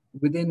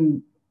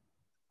within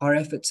our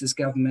efforts as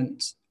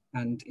government,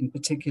 and in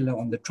particular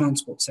on the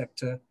transport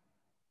sector,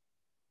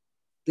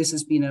 this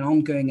has been an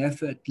ongoing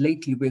effort.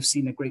 Lately, we've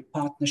seen a great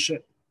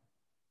partnership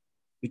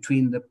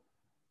between the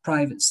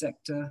private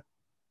sector,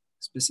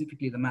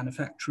 specifically the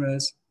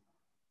manufacturers,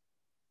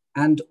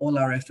 and all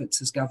our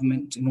efforts as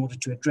government in order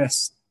to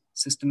address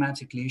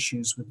systematically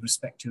issues with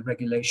respect to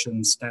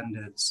regulations,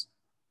 standards,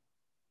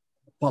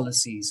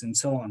 policies, and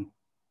so on,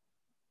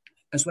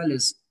 as well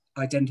as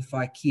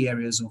identify key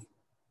areas of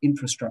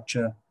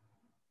infrastructure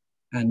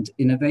and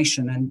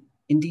innovation. And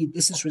indeed,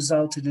 this has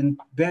resulted in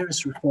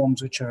various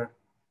reforms which are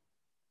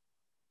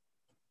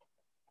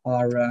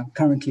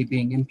currently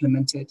being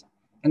implemented.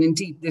 And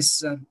indeed,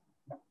 this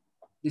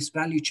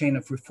value chain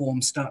of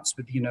reform starts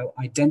with,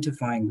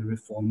 identifying the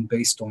reform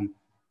based on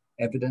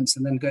evidence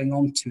and then going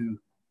on to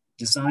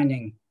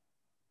designing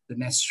the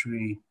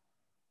necessary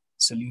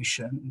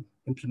solution,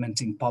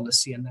 implementing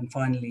policy, and then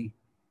finally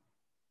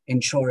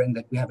ensuring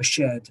that we have a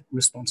shared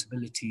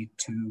responsibility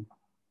to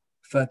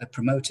further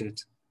promote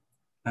it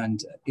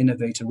and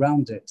innovate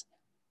around it.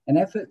 And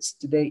efforts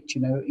to date,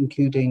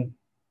 including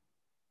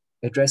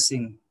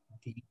addressing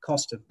the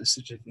cost of the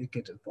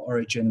certificate of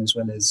origin, as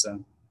well as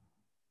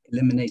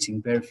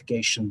eliminating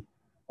verification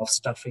of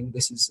stuffing.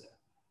 This is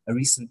a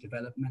recent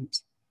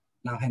development.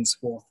 Now,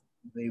 henceforth,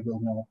 there will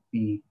not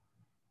be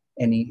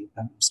any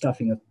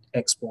stuffing of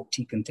export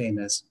tea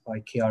containers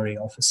by KRA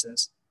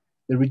officers.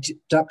 The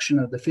reduction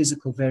of the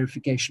physical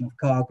verification of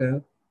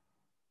cargo,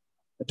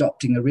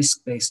 adopting a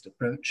risk-based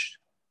approach,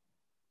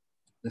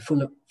 the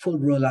full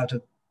rollout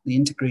of the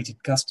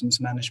integrated customs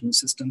management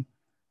system.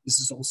 This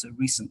is also a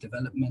recent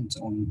development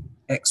on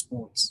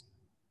exports.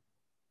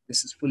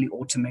 This is fully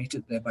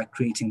automated, thereby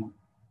creating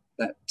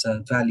that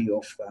value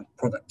of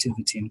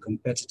productivity and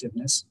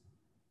competitiveness.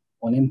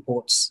 On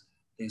imports,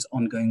 there's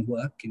ongoing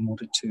work in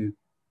order to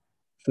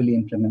fully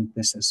implement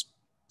this as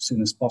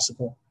soon as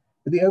possible.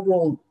 But the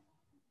overall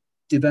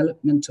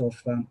development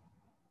of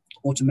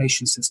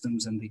automation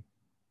systems and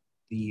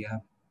the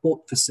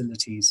port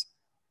facilities,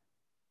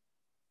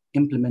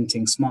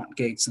 implementing smart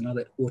gates and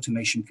other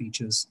automation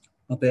features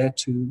are there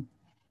to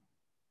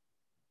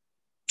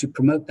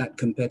promote that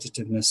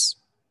competitiveness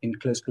in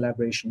close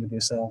collaboration with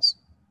yourselves.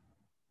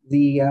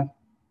 The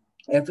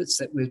efforts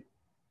that we've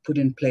put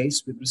in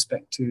place with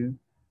respect to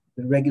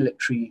the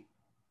regulatory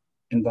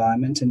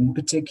environment, and in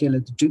particular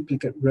the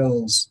duplicate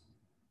roles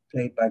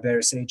played by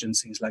various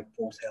agencies like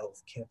Port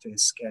Health,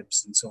 KEFIS,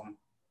 KEBS, and so on,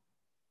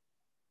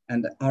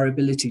 and our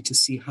ability to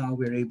see how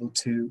we're able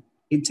to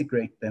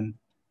integrate them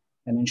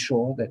and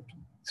ensure that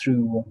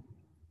through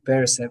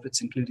various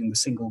efforts, including the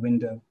single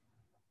window,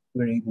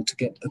 we're able to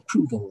get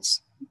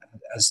approvals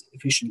as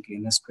efficiently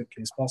and as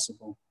quickly as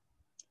possible.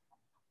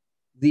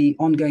 The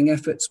ongoing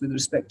efforts with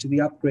respect to the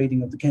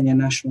upgrading of the Kenya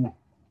National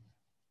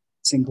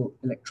Single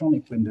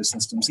Electronic Window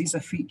Systems, these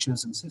are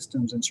features and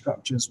systems and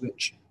structures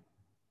which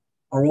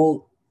are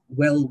all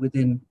well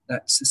within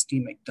that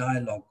systemic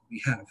dialogue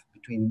we have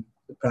between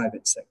the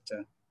private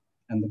sector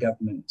and the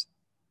government.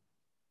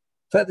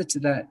 Further to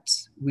that,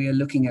 we are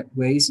looking at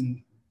ways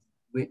in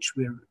which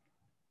we're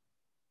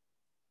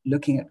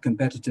looking at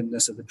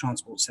competitiveness of the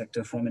transport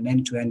sector from an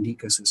end-to-end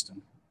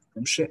ecosystem,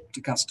 from ship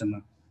to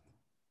customer,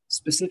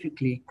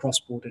 specifically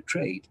cross-border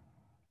trade,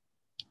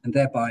 and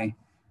thereby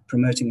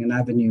promoting an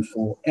avenue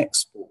for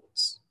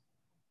exports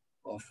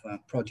of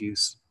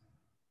produce.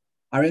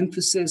 Our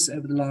emphasis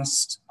over the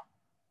last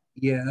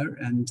year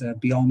and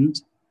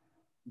beyond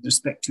with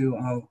respect to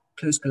our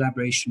close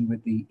collaboration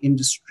with the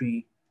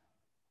industry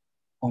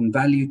on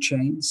value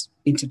chains,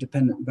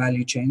 interdependent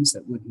value chains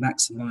that would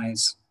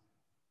maximize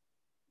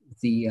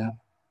the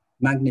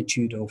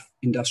magnitude of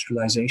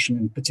industrialization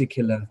in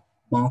particular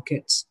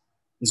markets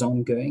is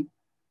ongoing.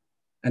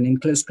 And in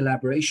close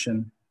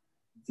collaboration,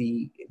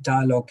 the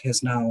dialogue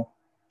has now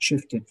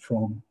shifted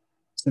from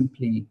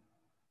simply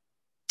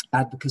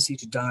advocacy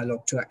to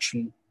dialogue to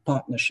actually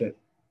partnership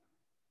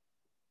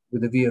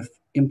with a view of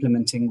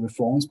implementing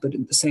reforms, but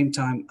at the same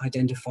time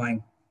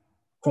identifying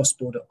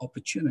cross-border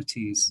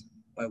opportunities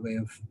by way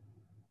of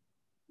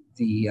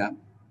the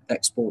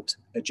export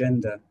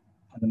agenda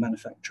and the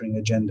manufacturing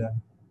agenda.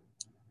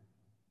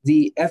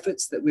 The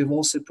efforts that we've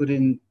also put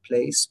in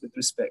place with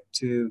respect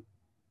to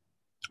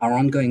our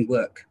ongoing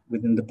work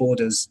within the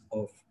borders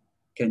of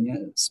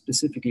Kenya,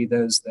 specifically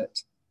those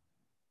that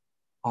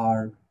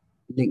are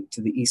linked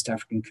to the East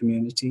African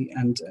community,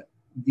 and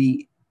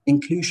the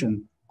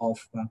inclusion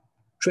of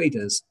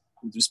traders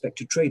with respect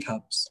to trade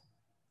hubs,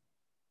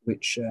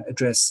 which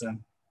address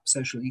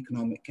social,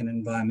 economic, and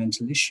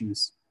environmental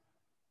issues.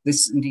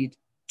 This indeed,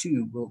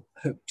 too, will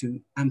hope to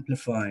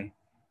amplify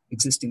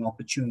existing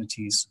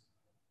opportunities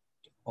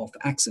of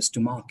access to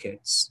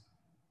markets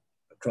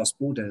across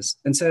borders.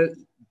 And so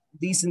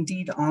these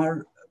indeed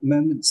are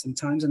moments and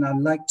times, and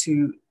I'd like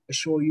to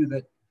assure you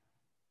that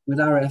with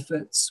our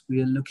efforts,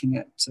 we are looking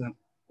at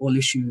all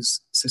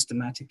issues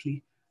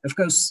systematically. Of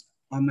course,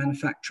 our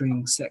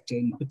manufacturing sector,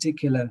 in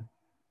particular,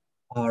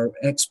 our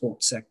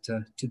export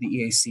sector to the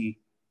EAC,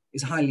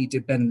 is highly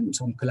dependent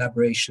on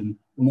collaboration.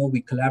 The more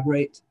we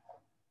collaborate,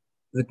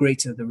 the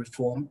greater the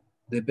reform,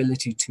 the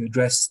ability to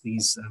address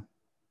these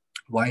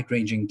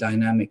wide-ranging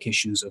dynamic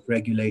issues of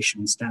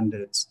regulation,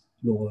 standards,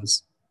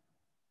 laws,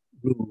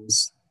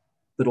 rules,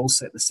 but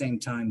also at the same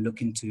time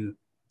look into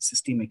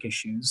systemic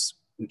issues,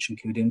 which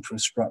include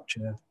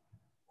infrastructure,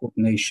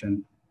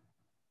 coordination,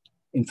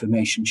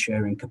 information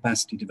sharing,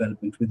 capacity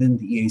development within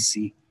the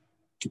EAC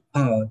to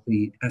power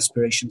the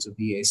aspirations of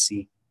the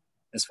EAC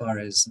as far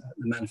as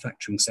the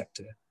manufacturing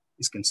sector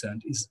is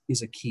concerned,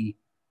 is a key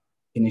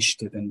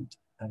initiative and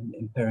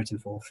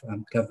imperative of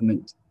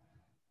government.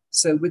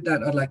 So with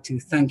that, I'd like to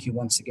thank you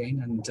once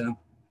again and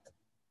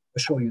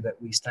assure you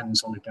that we stand in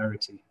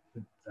solidarity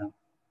with the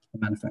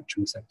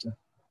manufacturing sector.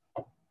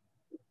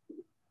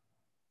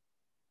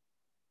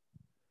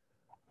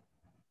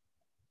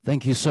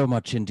 Thank you so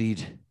much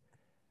indeed.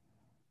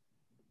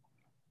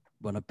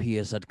 Bwana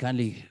PS, I'd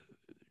kindly,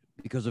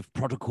 because of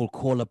protocol,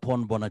 call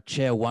upon Bwana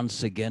Chair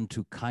once again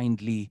to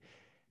kindly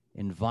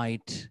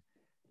invite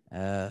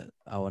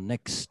our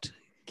next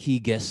key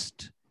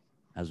guest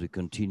as we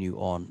continue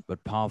on.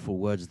 But powerful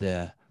words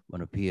there,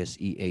 Bwana PS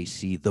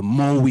EAC. The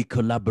more we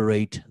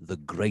collaborate, the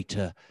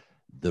greater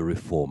the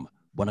reform.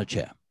 Bwana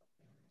Chair.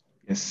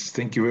 Yes,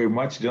 thank you very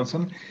much,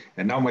 Johnson.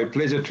 And now my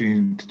pleasure to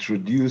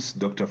introduce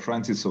Dr.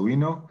 Francis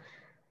Owino,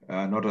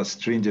 not a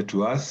stranger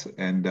to us,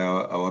 and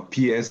our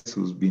PS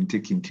who's been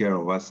taking care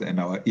of us and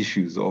our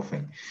issues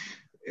often.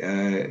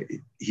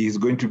 He's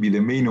going to be the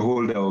main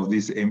holder of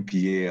this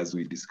MPA as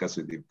we discuss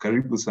with him.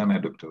 Karibu sana,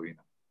 Dr. Owino.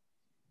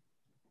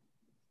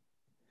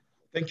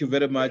 Thank you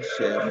very much,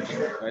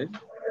 Mr.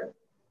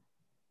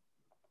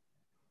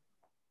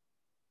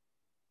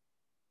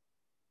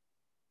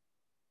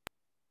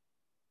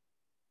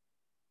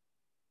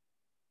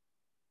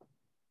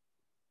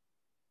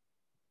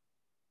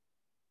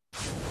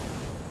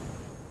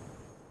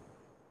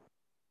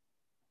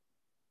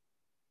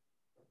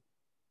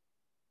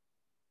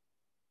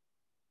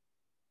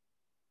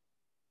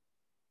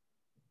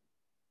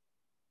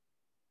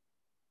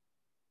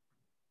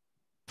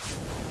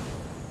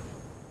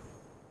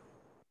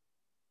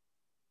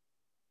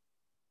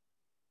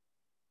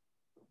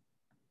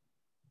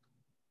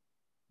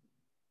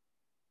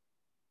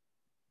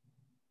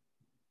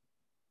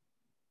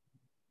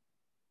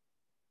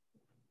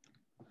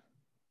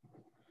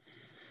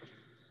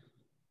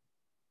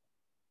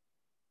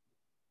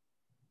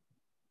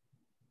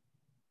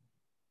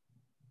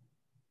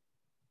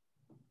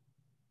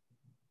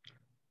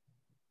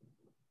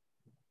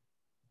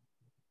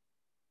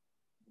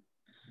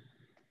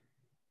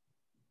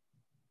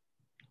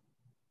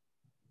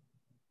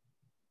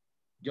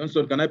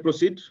 Johnson, can I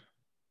proceed?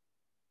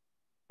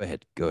 Go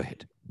ahead, go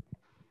ahead.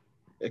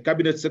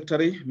 Cabinet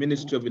Secretary,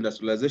 Ministry of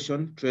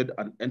Industrialization, Trade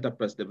and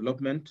Enterprise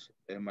Development,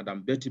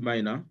 Madam Betty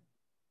Maina.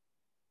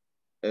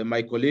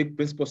 My colleague,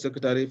 Principal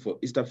Secretary for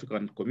East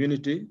African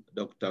Community,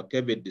 Dr.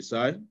 Kevin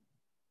Desai.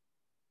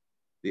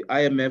 The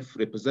IMF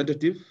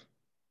representative,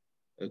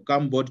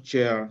 CAM Board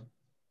Chair,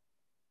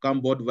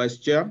 CAM Board Vice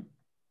Chair,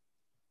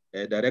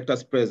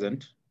 Directors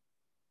present,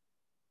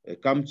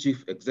 CAM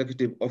Chief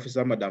Executive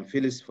Officer, Madam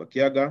Phyllis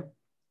Fakiaga,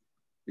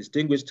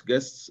 distinguished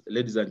guests,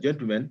 ladies and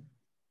gentlemen,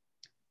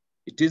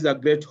 it is a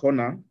great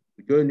honor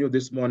to join you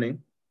this morning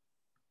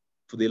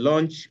for the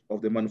launch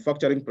of the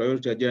Manufacturing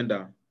Priority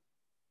Agenda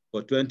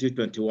for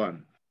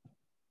 2021.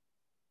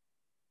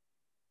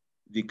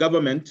 the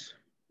government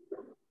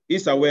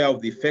is aware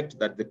of the effect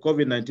that the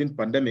COVID-19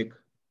 pandemic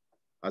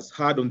has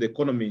had on the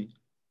economy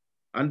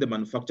and the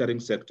manufacturing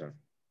sector.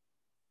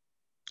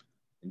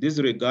 In this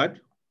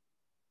regard,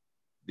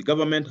 the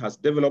government has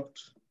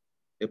developed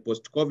a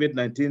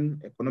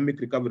post-COVID-19 economic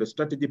recovery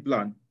strategy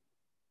plan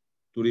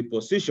to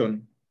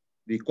reposition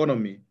the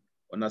economy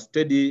on a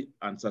steady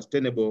and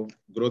sustainable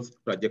growth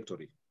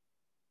trajectory.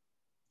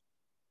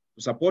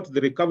 To support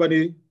the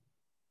recovery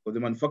of the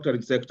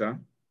manufacturing sector,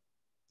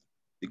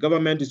 the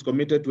government is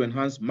committed to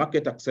enhance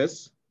market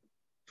access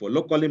for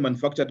locally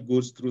manufactured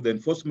goods through the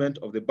enforcement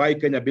of the Buy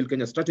Kenya, Build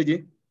Kenya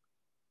strategy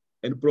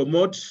and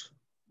promote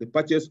the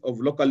purchase of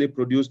locally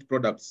produced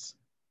products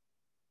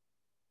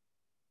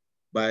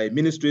by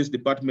ministries,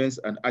 departments,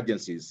 and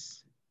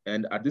agencies.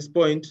 And at this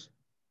point,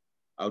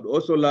 I would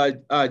also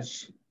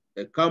urge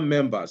CAM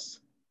members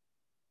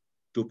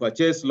to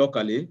purchase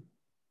locally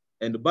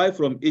and buy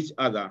from each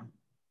other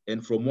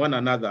and from one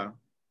another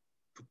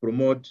to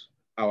promote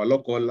our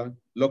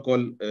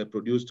local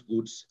produced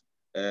goods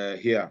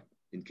here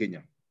in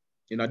Kenya.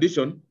 In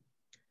addition,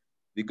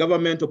 the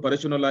government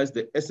operationalized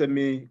the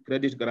SME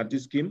Credit Guarantee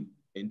Scheme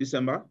in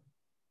December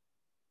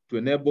to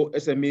enable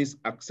SMEs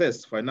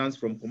access finance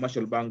from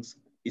commercial banks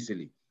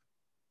easily.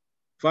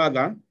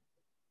 Further,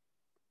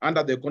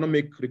 under the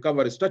economic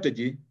recovery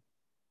strategy,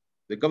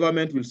 the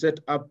government will set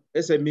up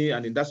SME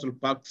and industrial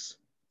parks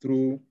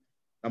through,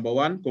 number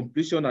one,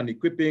 completion and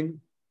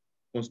equipping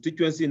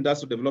constituency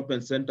industrial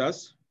development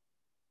centers.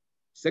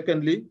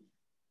 Secondly,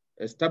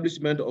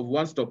 establishment of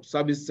one-stop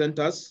service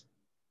centers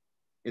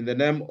in the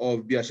name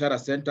of Biashara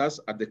centers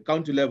at the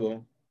county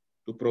level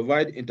to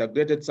provide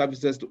integrated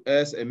services to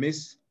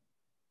SMEs.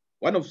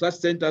 One of such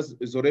centers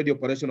is already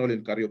operational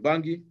in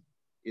Kariobangi,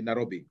 in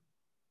Nairobi.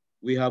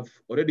 We have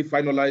already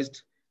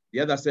finalized the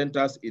other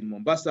centers in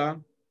Mombasa,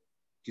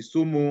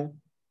 Kisumu,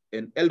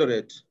 and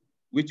Eldoret,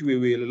 which we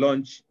will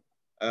launch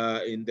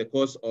in the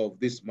course of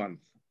this month.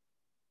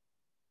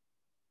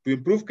 To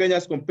improve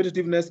Kenya's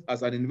competitiveness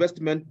as an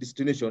investment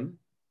destination,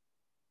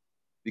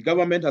 the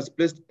government has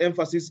placed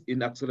emphasis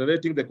in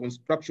accelerating the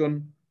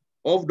construction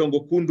of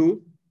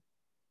Dongokundu,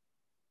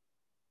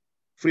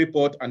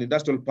 Freeport and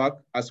Industrial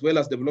Park, as well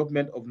as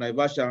development of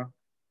Naivasha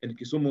and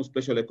Kisumu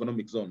special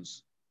economic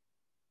zones.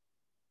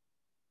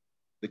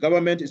 The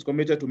government is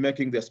committed to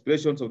making the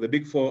aspirations of the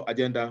Big Four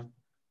agenda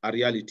a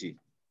reality.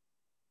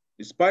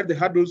 Despite the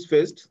hurdles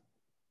faced,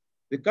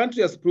 the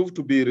country has proved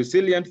to be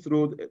resilient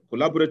through the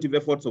collaborative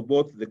efforts of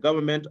both the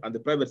government and the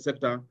private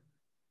sector,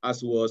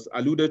 as was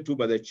alluded to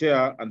by the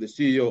chair and the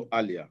CEO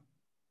earlier.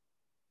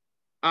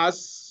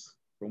 Us,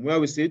 from where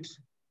we sit,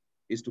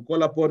 is to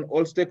call upon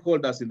all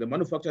stakeholders in the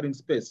manufacturing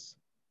space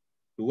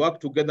to work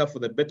together for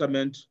the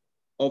betterment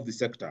of the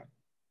sector.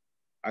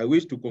 I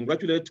wish to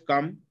congratulate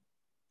CAM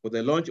for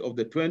the launch of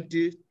the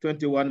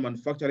 2021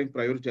 Manufacturing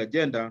Priority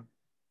Agenda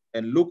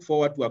and look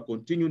forward to a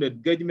continued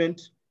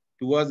engagement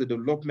towards the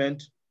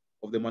development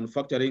of the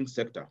manufacturing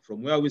sector.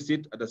 From where we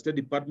sit at the State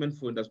Department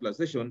for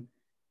Industrialization,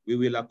 we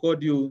will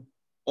accord you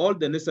all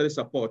the necessary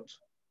support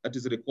that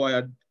is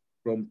required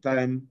from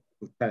time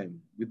to time.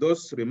 With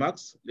those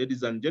remarks,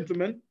 ladies and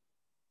gentlemen,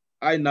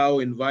 I now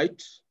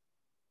invite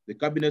the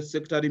Cabinet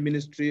Secretary,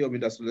 Ministry of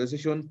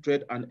Industrialization,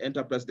 Trade and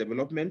Enterprise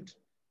Development,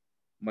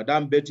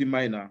 Madam Betty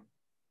Maina,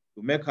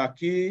 to make her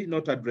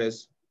keynote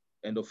address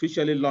and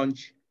officially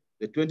launch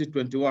the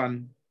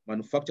 2021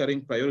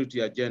 Manufacturing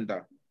Priority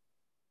Agenda.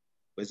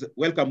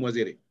 Welcome,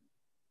 Waziri.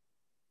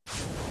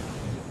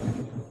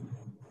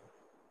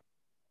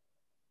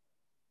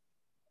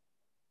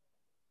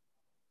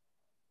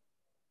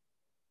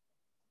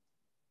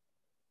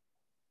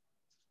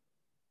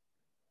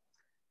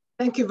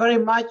 Thank you very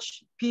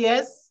much,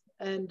 PS,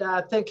 and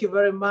thank you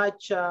very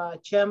much,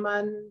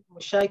 Chairman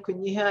Mushai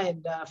Kunyiha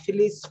and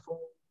Phyllis for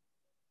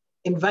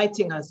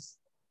inviting us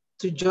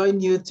to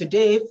join you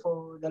today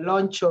for the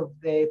launch of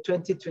the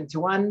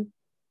 2021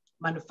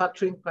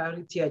 Manufacturing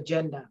Priority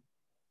Agenda.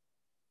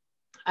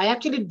 I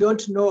actually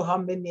don't know how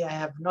many I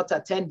have not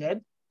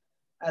attended,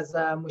 as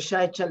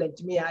Mushai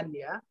challenged me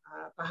earlier,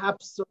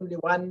 perhaps only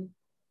one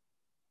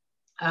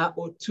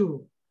or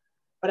two.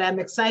 But I'm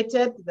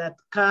excited that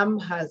CAM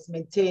has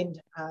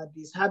maintained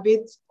this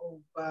habit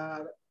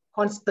of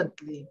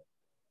constantly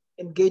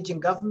engaging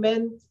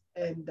government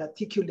and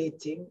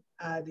articulating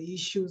the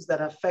issues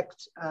that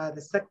affect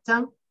the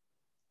sector.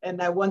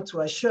 And I want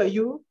to assure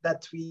you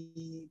that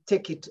we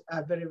take it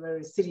very,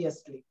 very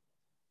seriously.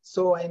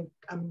 So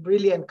I'm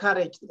really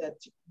encouraged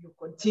that you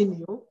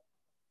continue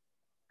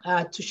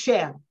to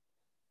share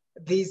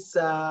this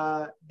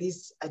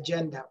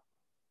agenda.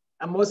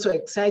 I'm also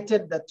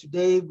excited that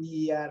today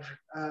we are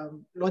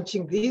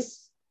launching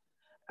this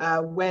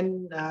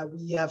when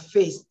we have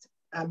faced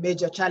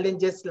major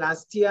challenges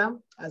last year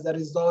as a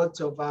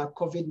result of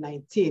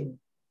COVID-19.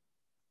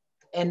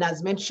 And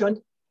as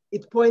mentioned,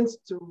 it points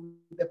to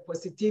the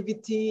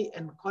positivity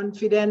and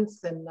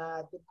confidence and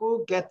the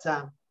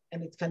go-getter,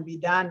 and it can be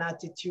done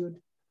attitude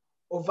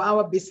of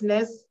our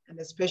business, and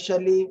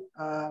especially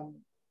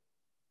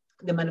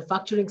the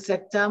manufacturing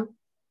sector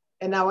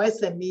and our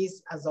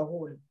SMEs as a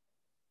whole.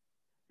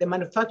 The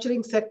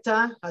manufacturing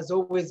sector has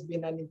always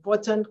been an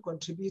important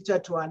contributor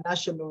to our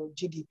national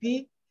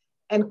GDP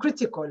and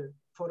critical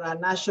for our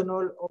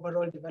national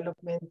overall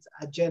development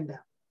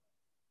agenda.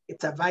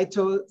 It's a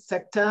vital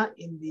sector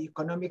in the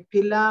economic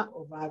pillar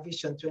of our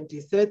Vision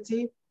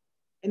 2030,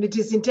 and it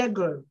is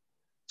integral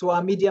to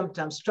our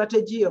medium-term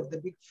strategy of the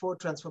Big Four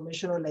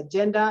transformational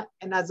agenda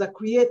and as a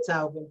creator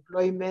of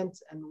employment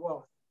and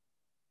wealth.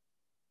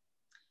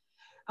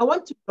 I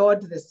want to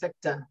laud the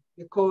sector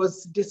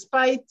because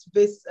despite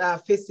this,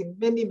 facing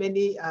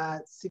many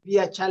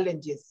severe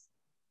challenges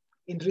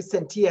in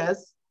recent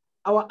years,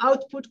 our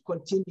output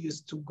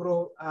continues to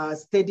grow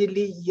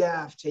steadily year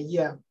after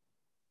year.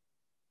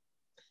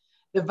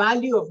 The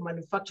value of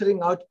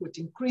manufacturing output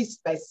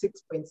increased by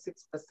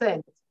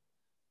 6.6%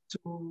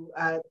 to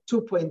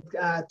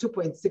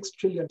 2.6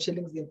 trillion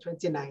shillings in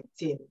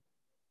 2019.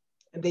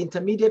 And the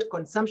intermediate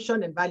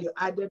consumption and value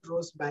added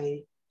rose by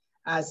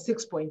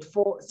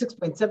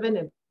 6.7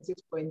 and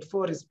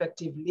 6.4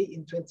 respectively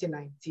in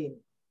 2019.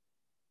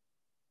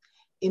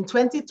 In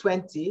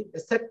 2020, the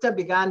sector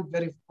began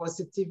very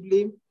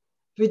positively,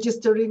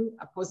 registering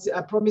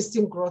a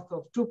promising growth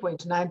of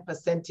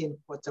 2.9% in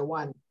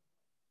Q1.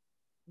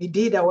 We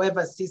did,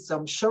 however, see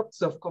some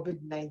shocks of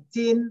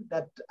COVID-19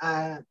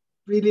 that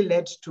really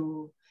led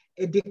to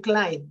a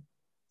decline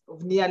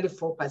of nearly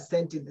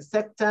 4% in the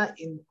sector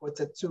in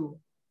Q2.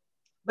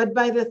 But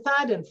by the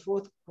third and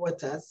fourth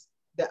quarters,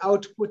 the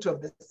output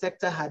of the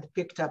sector had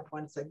picked up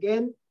once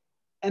again,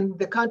 and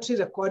the country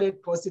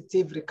recorded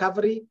positive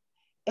recovery,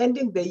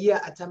 ending the year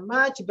at a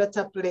much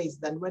better place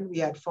than when we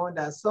had found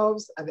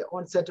ourselves at the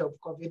onset of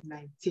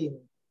COVID-19.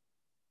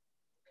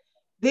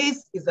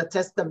 This is a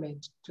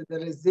testament to the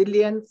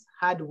resilience,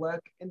 hard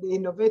work, and the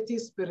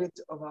innovative spirit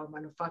of our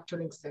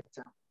manufacturing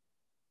sector.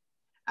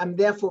 I'm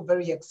therefore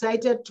very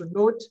excited to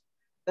note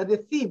that the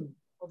theme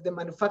of the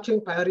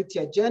manufacturing priority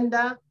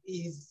agenda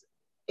is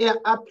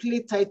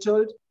aptly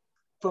titled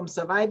From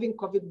Surviving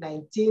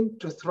COVID-19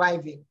 to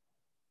Thriving,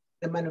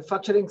 the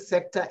manufacturing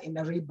sector in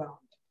a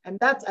rebound. And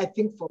that, I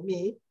think, for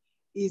me,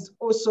 is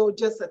also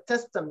just a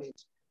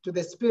testament to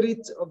the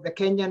spirit of the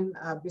Kenyan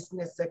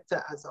business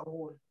sector as a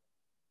whole.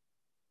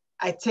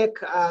 I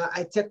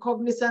take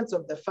cognizance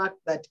of the fact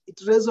that it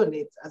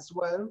resonates as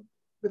well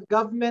with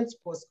government's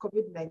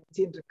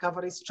post-COVID-19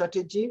 recovery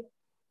strategy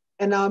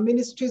and our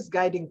ministry's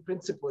guiding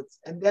principles,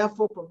 and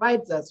therefore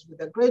provides us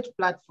with a great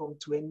platform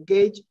to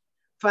engage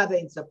further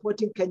in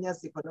supporting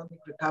Kenya's economic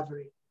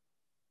recovery.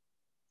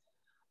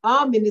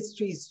 Our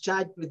ministry is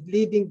charged with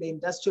leading the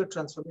industrial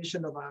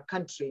transformation of our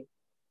country,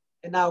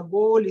 and our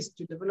goal is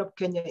to develop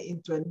Kenya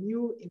into a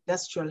new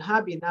industrial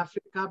hub in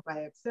Africa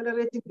by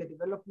accelerating the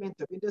development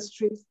of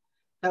industries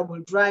that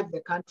will drive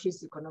the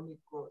country's economic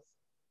growth.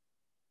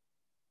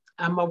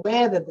 I'm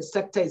aware that the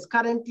sector is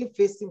currently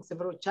facing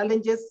several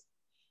challenges,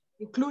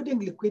 including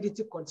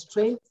liquidity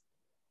constraints,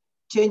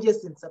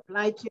 changes in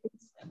supply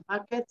chains and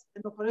markets,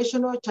 and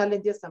operational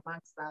challenges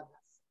amongst others.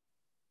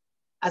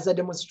 As a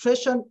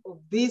demonstration of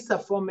this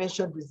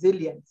aforementioned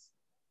resilience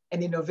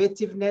and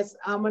innovativeness,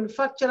 our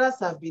manufacturers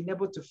have been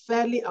able to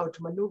fairly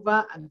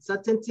outmaneuver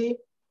uncertainty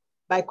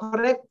by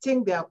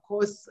correcting their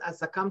course as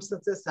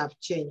circumstances have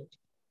changed.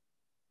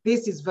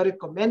 This is very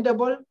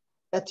commendable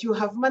that you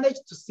have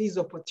managed to seize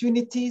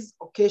opportunities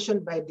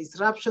occasioned by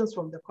disruptions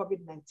from the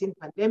COVID-19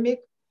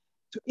 pandemic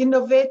to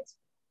innovate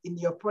in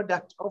your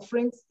product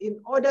offerings in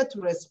order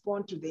to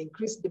respond to the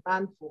increased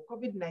demand for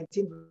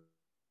COVID-19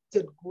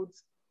 related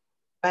goods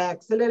by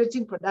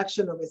accelerating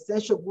production of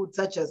essential goods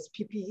such as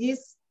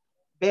PPEs,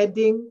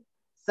 bedding,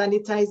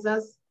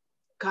 sanitizers,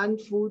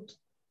 canned food,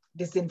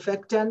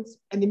 disinfectants,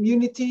 and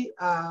immunity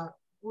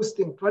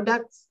boosting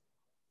products,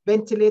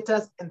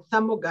 ventilators, and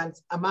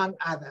thermoguns, among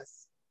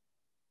others.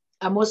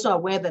 I'm also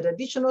aware that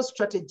additional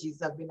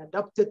strategies have been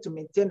adopted to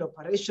maintain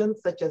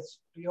operations, such as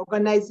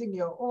reorganizing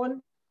your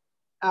own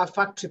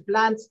factory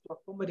plants to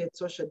accommodate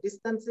social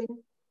distancing,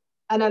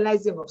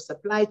 analyzing of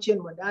supply chain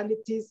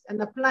modalities,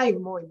 and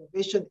applying more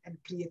innovation and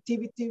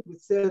creativity with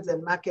sales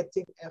and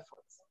marketing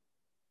efforts.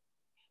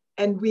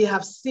 And we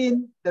have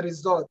seen the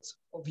results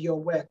of your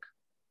work.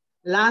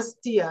 Last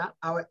year,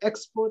 our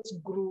exports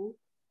grew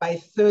by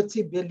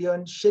 30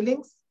 billion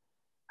shillings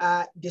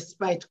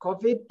despite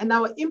COVID, and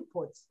our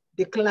imports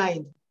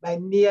declined by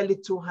nearly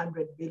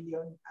 200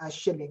 billion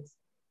shillings.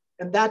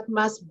 And that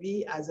must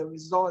be as a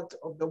result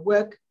of the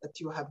work that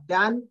you have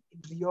done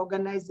in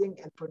reorganizing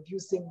and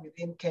producing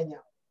within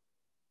Kenya.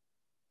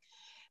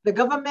 The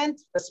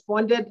government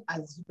responded,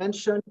 as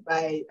mentioned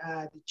by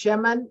the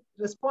chairman,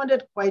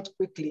 responded quite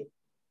quickly.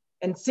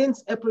 And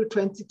since April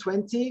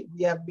 2020,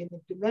 we have been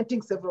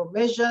implementing several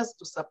measures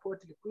to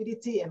support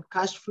liquidity and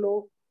cash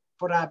flow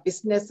for our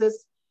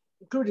businesses,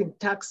 including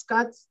tax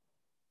cuts,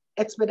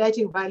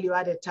 expediting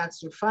value-added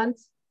tax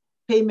refunds,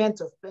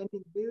 payment of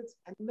pending bills,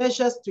 and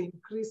measures to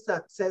increase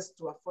access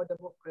to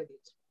affordable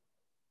credit.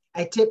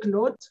 I take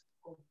note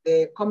of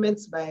the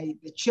comments by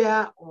the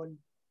chair on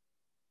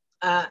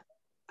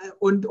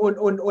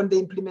the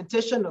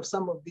implementation of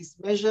some of these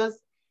measures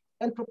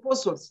and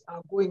proposals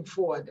going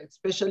forward,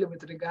 especially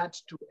with regard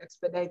to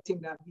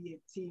expediting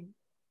VAT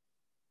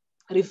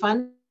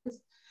refunds,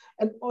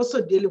 and also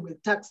dealing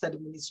with tax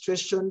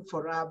administration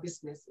for our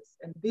businesses.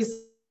 And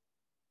these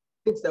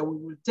things that we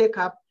will take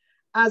up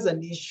as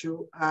an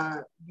issue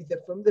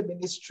from the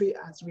ministry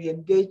as we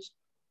engage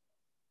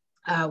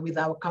with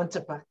our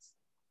counterparts.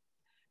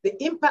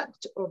 The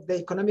impact of the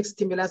economic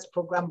stimulus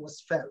program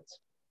was felt,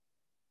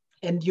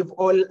 and you've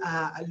all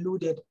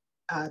alluded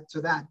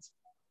to that.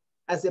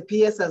 As the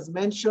PS has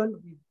mentioned,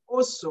 we've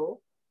also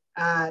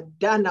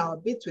done our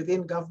bit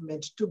within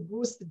government to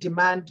boost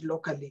demand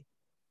locally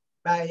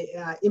by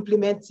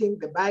implementing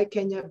the Buy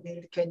Kenya,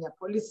 Build Kenya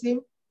policy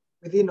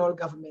within all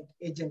government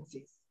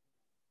agencies.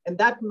 And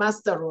that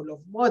master role of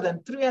more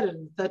than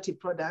 330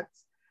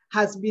 products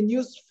has been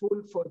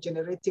useful for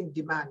generating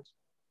demand.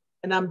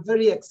 And I'm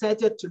very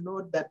excited to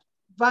note that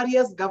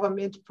various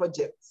government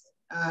projects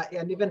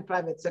and even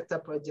private sector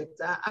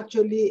projects are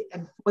actually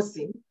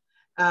enforcing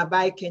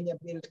Buy Kenya,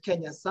 Build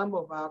Kenya. Some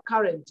of our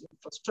current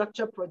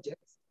infrastructure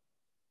projects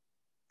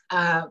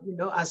are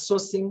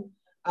sourcing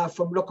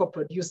from local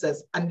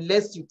producers,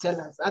 unless you tell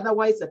us.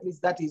 Otherwise, at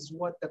least that is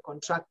what the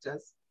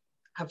contractors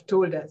have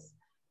told us.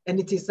 And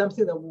it is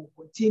something that we'll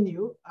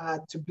continue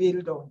to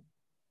build on.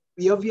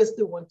 We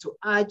obviously want to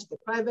urge the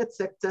private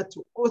sector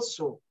to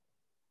also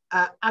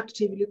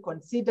actively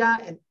consider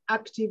and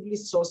actively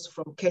source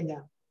from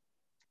Kenya.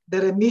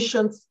 The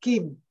remission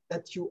scheme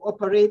that you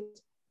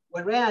operate,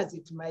 whereas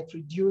it might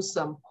reduce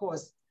some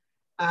costs,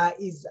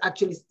 is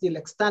actually still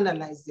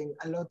externalizing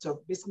a lot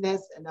of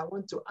business. And I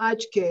want to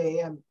urge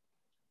KAM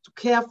to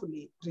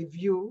carefully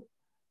review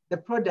the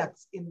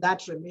products in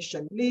that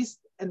remission list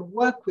and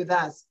work with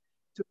us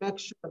to make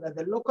sure that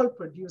the local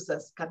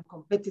producers can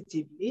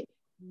competitively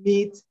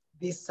meet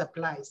these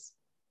supplies.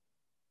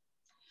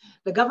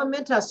 The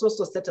government has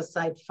also set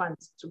aside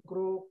funds to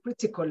grow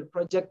critical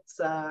projects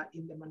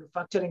in the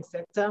manufacturing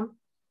sector,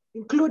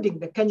 including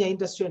the Kenya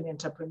Industry and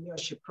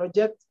Entrepreneurship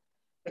Project,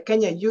 the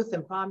Kenya Youth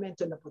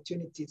Empowerment and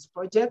Opportunities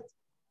Project,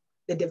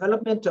 the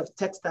development of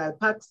textile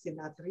parks in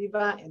Athi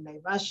River and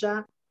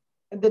Naivasha,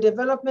 and the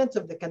development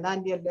of the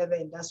Canadian Leather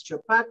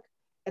Industrial Park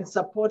and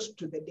support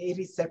to the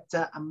dairy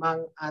sector,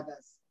 among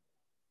others.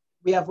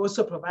 We have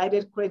also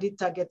provided credit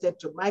targeted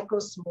to micro,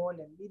 small,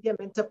 and medium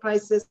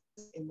enterprises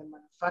in the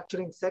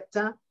manufacturing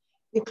sector,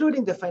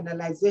 including the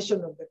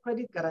finalization of the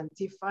Credit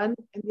Guarantee Fund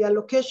and the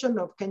allocation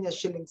of Kenya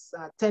shillings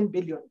 10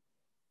 billion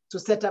to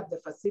set up the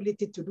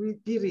facility to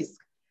de-risk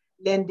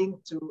lending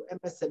to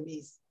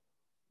MSMEs.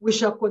 We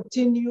shall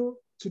continue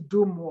to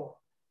do more.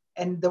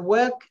 And the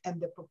work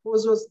and the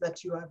proposals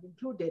that you have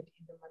included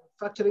in the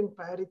manufacturing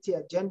priority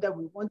agenda,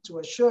 we want to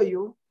assure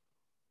you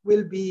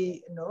will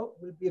be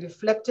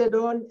reflected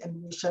on,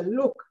 and we shall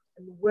look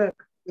and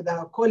work with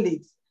our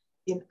colleagues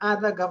in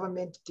other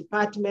government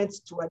departments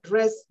to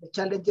address the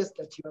challenges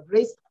that you have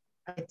raised.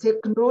 I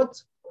take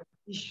note of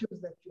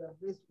issues that you have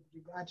raised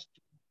with regard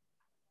to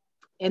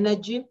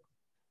energy.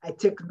 I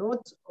take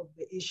note of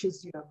the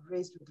issues you have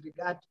raised with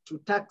regard to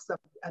tax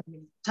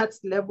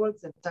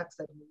levels and tax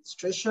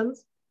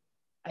administrations.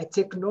 I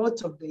take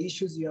note of the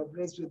issues you have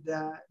raised with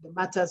the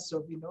matters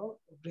of, of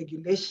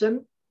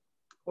regulation,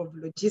 of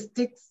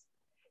logistics,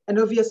 and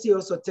obviously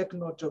also take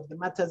note of the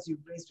matters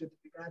you've raised with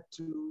regard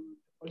to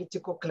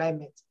political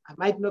climate. I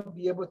might not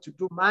be able to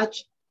do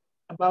much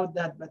about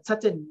that, but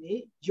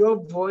certainly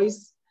your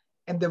voice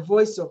and the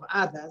voice of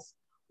others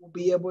will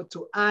be able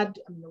to add,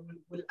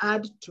 will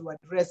add to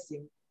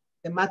addressing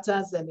the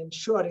matters and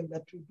ensuring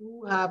that we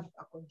do have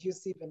a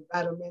conducive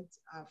environment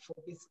for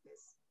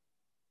business.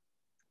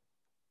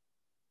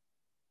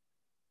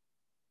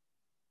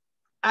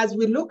 As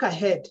we look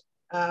ahead,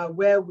 as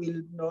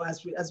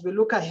we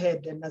look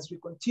ahead and as we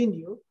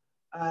continue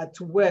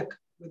to work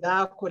with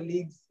our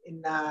colleagues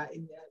in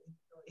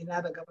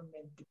other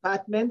government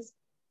departments,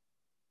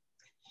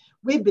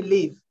 we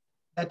believe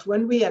that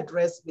when we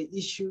address the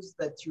issues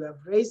that you have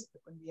raised,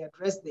 when we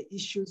address the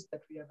issues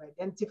that we have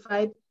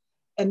identified,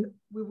 and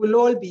we will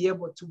all be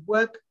able to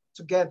work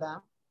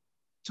together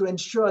to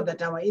ensure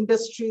that our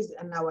industries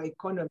and our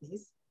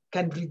economies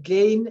can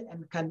regain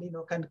and can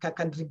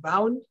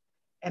rebound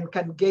and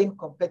can gain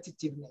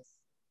competitiveness.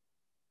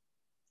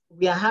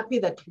 We are happy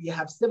that we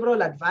have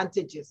several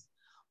advantages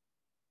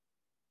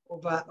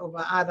over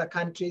other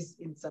countries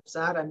in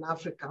sub-Saharan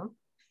Africa.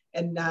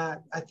 And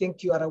I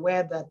think you are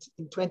aware that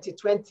in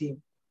 2020,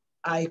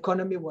 our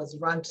economy was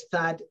ranked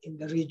 3rd in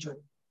the region.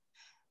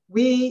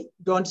 We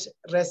don't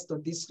rest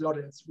on these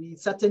laurels. We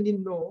certainly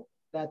know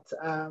that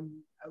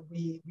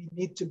we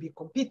need to be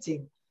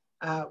competing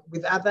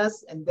with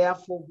others, and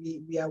therefore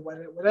we are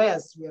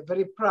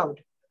very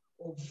proud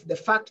of the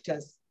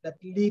factors that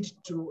lead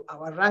to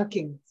our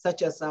ranking,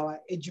 such as our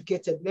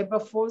educated labor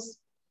force,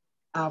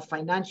 our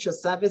financial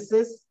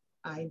services,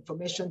 our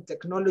information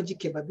technology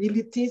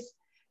capabilities.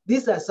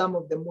 These are some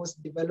of the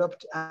most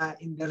developed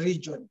in the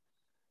region.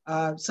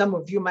 Some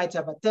of you might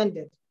have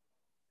attended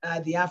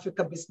the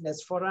Africa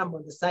Business Forum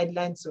on the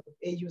sidelines of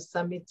AU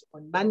Summit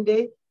on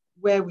Monday,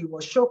 where we were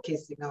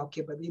showcasing our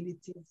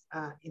capabilities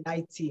in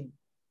IT.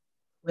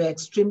 We're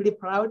extremely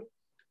proud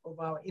of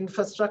our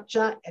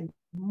infrastructure, and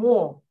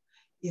more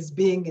is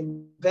being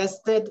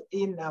invested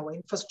in our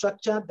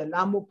infrastructure. The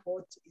Lamu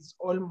port is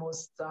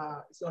almost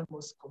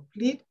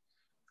complete,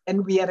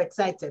 and we are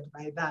excited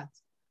by that.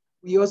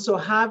 We also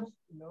have,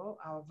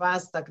 our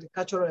vast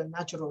agricultural and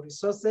natural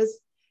resources,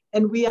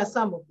 and we are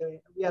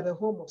the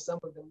home of some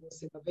of the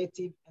most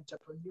innovative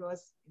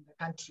entrepreneurs in the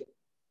country.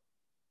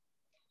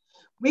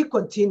 We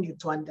continue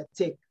to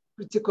undertake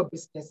critical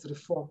business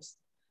reforms,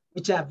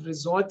 which have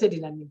resulted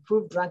in an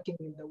improved ranking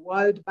in the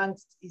World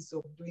Bank's Ease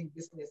of Doing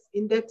Business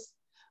Index,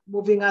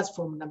 moving us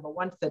from number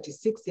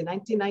 136 in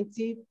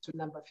 1990 to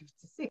number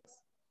 56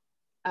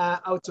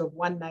 out of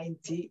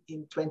 190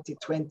 in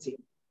 2020.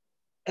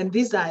 And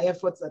these are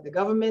efforts that the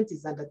government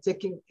is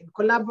undertaking in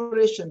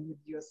collaboration with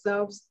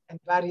yourselves and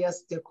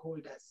various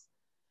stakeholders.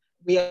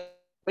 We are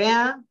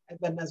aware,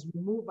 even as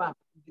we move up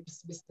in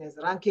this business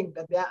ranking,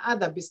 that there are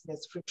other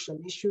business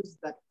friction issues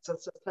that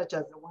such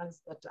as the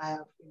ones that I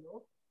have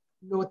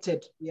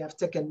noted, we have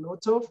taken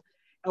note of,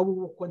 and we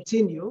will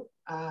continue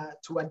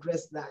to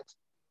address that.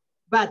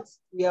 But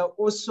we are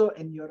also,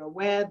 and you're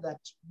aware that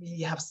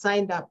we have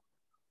signed up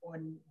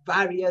on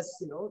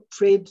various,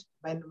 trade,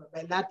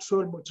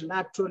 bilateral,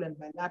 multilateral, and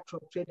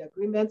bilateral trade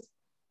agreements,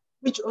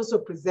 which also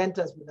present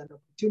us with an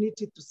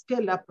opportunity to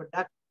scale up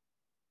production,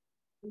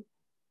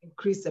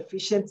 increase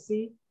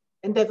efficiency,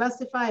 and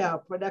diversify our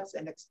products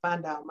and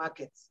expand our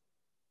markets.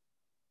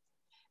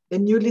 The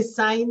newly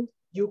signed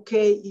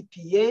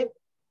UK-EPA,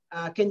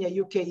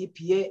 Kenya-UK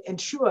EPA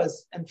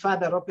ensures and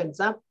further opens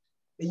up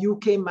the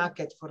UK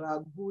market for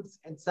our goods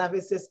and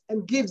services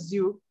and gives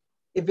you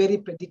a very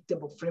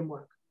predictable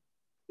framework.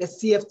 The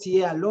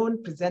CFTA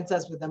alone presents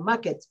us with a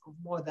market of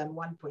more than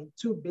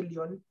 1.2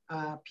 billion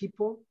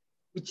people,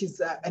 which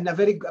is and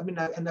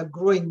a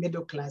growing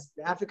middle class.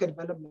 The African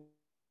Development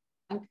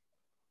Bank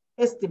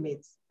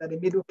estimates that the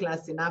middle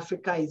class in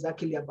Africa is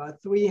actually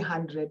about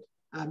 300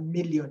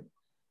 million,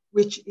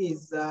 which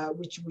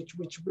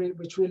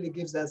really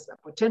gives us a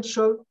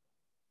potential,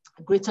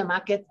 a greater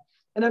market,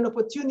 and an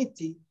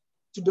opportunity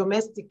to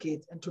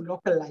domesticate and to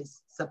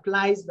localize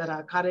supplies that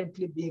are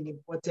currently being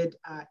imported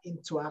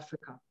into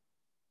Africa.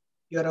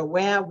 You're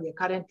aware we are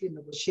currently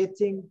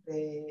negotiating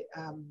the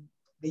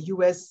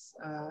US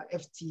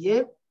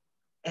FTA,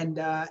 and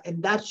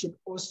that should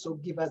also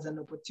give us an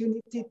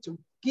opportunity to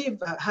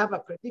have a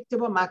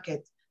predictable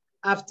market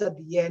after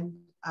the end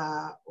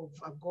of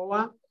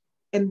AGOA,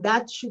 and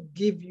that should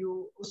give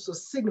you also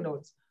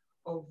signals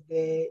of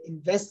the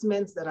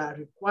investments that are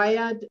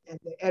required and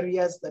the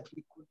areas that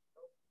we could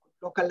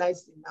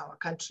localize in our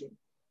country.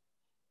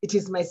 It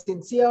is my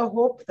sincere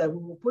hope that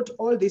we will put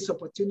all these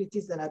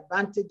opportunities and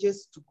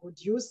advantages to good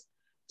use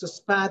to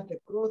spur the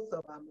growth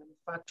of our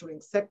manufacturing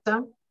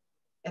sector.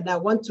 And I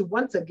want to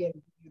once again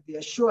give you the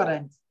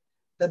assurance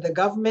that the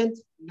government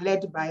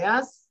led by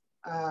us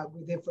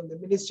from the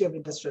Ministry of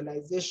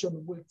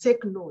Industrialization will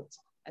take note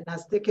and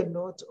has taken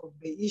note of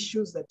the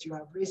issues that you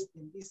have raised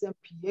in this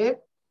MPA.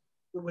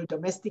 We will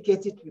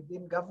domesticate it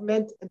within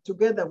government, and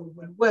together we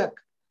will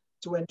work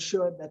to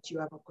ensure that you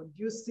have a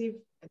conducive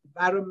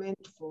environment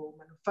for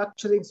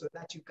manufacturing so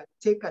that you can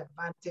take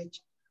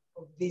advantage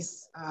of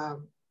these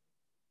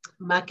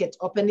market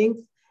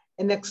openings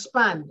and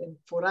expand, and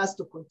for us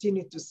to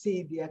continue to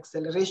see the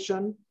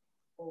acceleration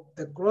of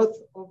the growth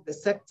of the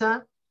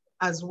sector,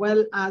 as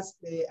well as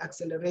the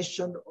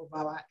acceleration of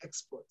our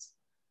exports.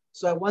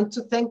 So I want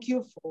to thank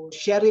you for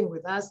sharing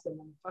with us the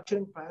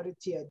manufacturing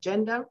priority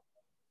agenda,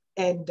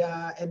 and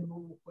we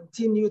will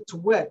continue to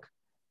work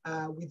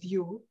with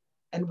you.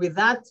 And with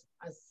that,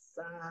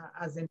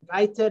 as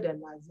invited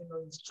and as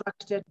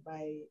instructed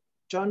by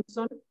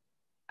Johnson,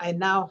 I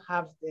now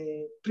have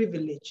the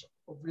privilege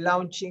of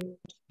launching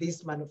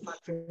this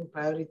manufacturing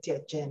priority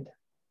agenda.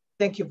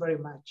 Thank you very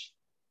much.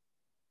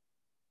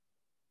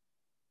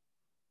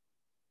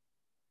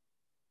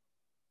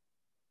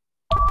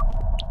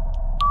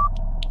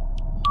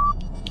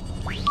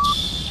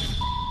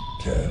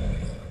 Ten,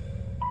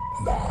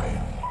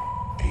 9,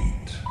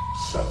 8,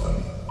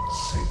 7,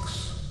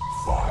 6,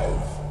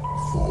 5,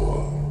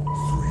 4,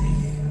 3,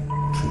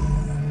 2,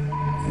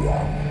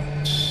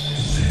 1,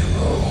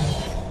 0.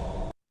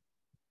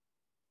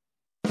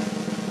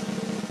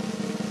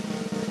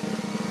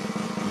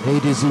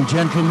 Ladies and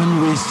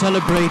gentlemen, we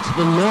celebrate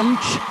the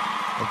launch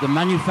of the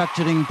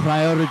Manufacturing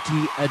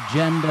Priority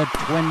Agenda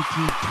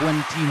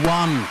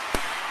 2021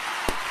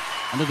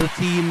 under the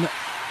theme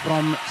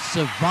From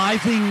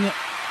Surviving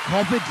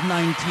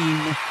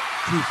COVID-19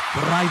 to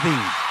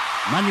Thriving,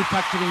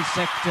 Manufacturing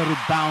Sector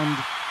Rebound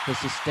for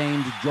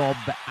Sustained Job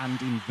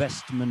and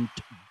Investment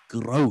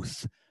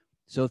Growth.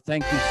 So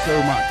thank you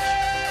so much.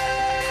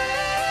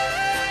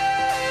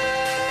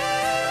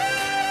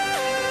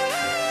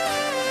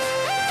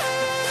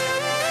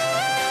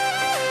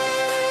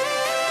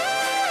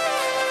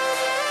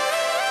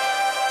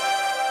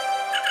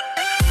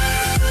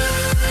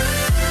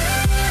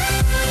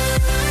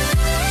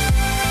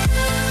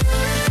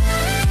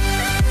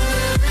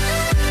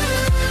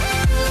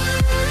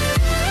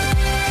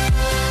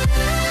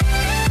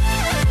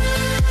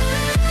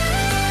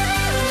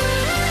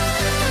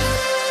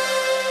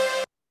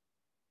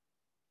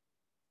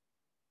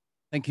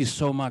 Thank you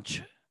so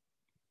much,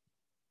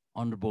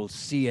 Honorable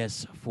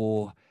CS,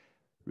 for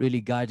really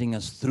guiding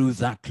us through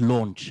that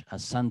launch.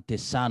 Asante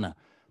sana.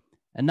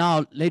 And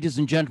now, ladies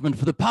and gentlemen,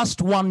 for the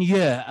past 1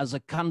 year as a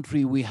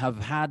country, we have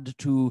had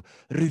to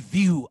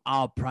review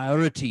our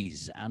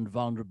priorities and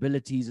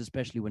vulnerabilities,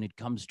 especially when it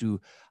comes to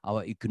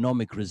our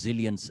economic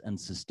resilience and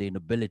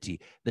sustainability.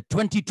 The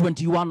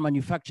 2021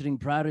 Manufacturing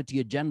Priority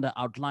Agenda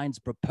outlines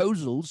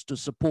proposals to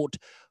support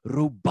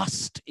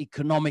robust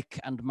economic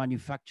and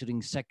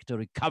manufacturing sector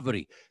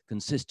recovery,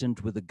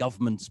 consistent with the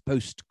government's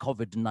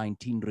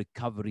post-COVID-19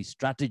 recovery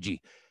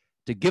strategy.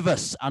 To give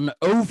us an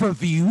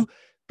overview,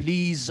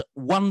 please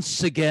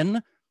once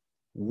again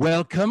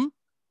welcome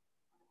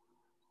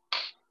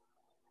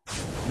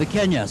the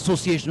Kenya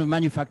Association of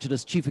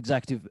Manufacturers Chief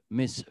Executive,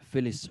 Ms.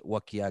 Phyllis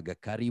Wakiaga.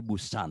 Karibu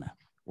sana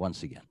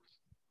once again.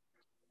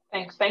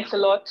 Thanks a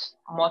lot,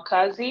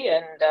 Mwakazi,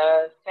 and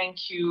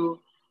thank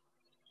you,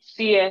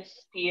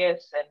 CS,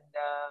 PS, and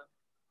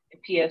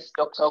PS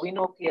Dr.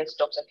 Wino, PS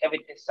Dr.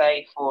 Kevin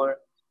Desai for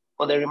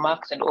the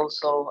remarks, and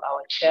also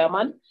our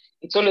chairman.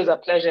 It's always a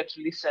pleasure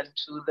to listen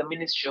to the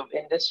Ministry of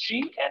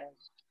Industry and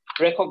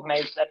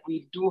recognize that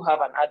we do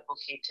have an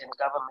advocate in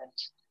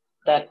government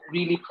that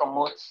really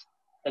promotes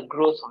the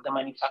growth of the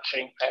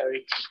manufacturing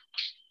priority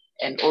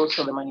and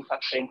also the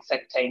manufacturing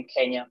sector in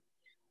Kenya.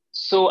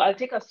 So I'll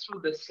take us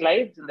through the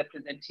slides in the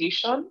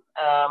presentation.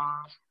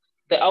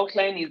 The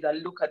outline is a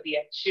look at the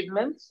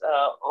achievements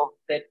of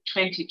the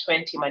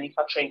 2020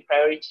 Manufacturing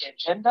Priority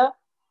Agenda,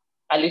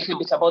 a little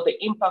bit about the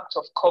impact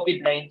of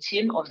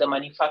COVID-19 on the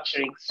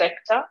manufacturing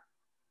sector.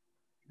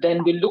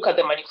 Then we'll look at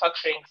the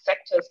manufacturing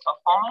sector's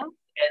performance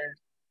and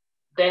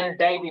then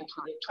dive into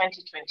the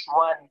 2021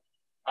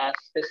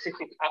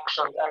 specific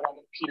actions under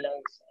the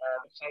pillars,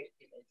 the 5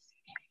 pillars.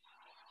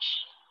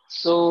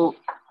 So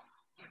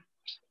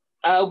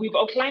we've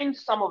outlined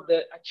some of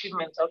the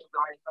achievements out of the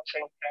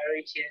manufacturing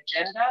priority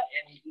agenda,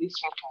 and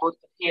listening to both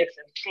the PS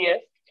and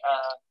CS,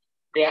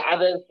 there are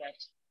others that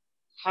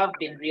have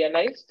been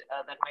realized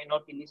that might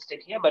not be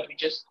listed here, but we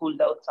just pulled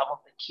out some of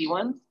the key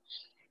ones.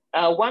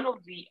 One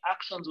of the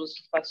actions was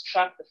to fast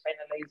track the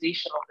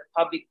finalization of the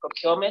Public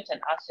Procurement and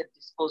Asset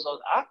Disposal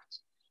Act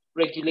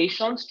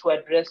regulations to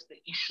address the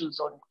issues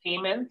on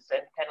payments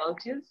and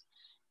penalties.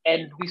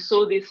 And we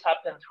saw this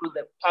happen through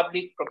the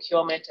Public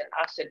Procurement and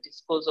Asset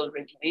Disposal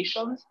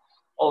Regulations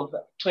of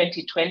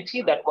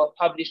 2020 that were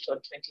published on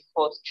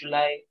 24th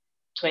July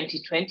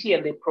 2020,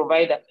 and they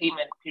provide a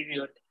payment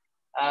period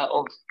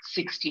of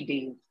 60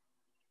 days.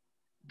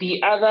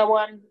 The other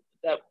one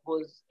that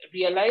was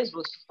realized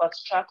was to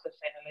fast track the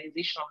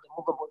finalization of the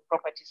Movable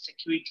Property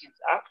Securities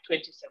Act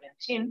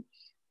 2017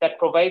 that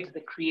provides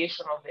the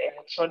creation of the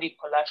Electronic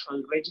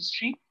Collateral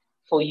Registry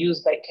for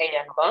use by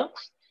Kenyan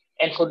banks.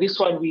 And for this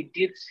one, we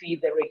did see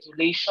the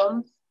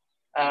regulations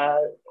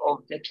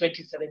of the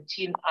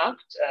 2017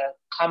 Act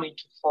come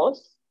into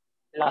force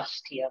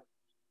last year.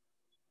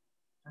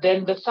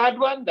 Then the third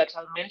one that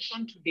I'll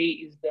mention today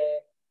is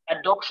the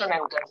adoption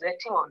and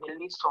gazetting of the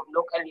list of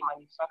locally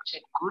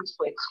manufactured goods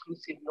for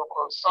exclusive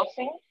local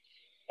sourcing.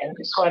 And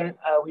this one,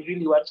 we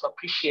really want to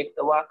appreciate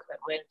the work that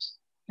went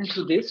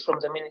into this from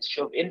the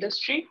Ministry of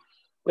Industry,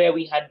 where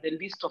we had the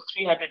list of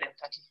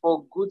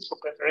 334 goods for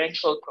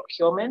preferential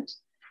procurement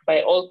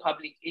by all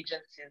public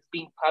agencies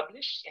being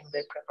published in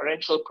the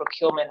Preferential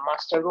Procurement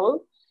Master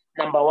Roll,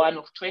 #1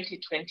 of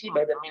 2020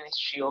 by the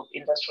Ministry of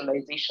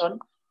Industrialization,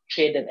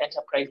 Trade and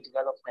Enterprise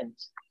Development.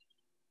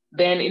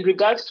 Then in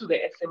regards to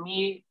the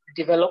SME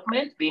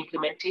development, the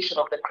implementation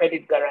of the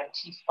Credit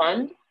Guarantee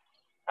Fund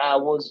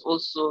was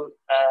also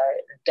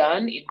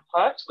done in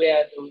part,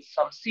 where there was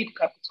some seed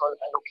capital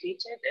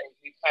allocated, and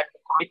we've had the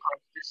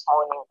commitment this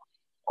morning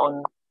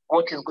on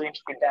what is going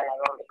to be done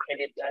around the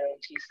Credit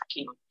Guarantee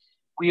Scheme.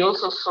 We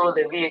also saw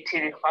the VAT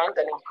refunds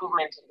and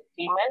improvement in the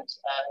payment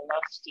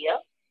last year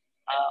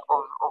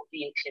of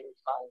VAT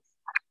refunds.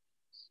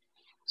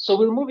 So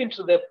we'll move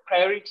into the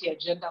priority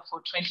agenda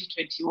for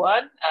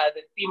 2021.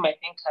 The theme, I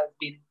think, has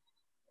been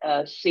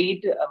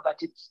said, but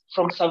it's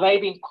from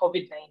surviving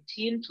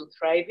COVID-19 to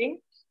thriving,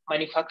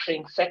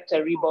 manufacturing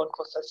sector rebound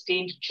for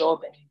sustained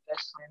job and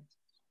investment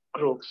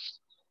growth.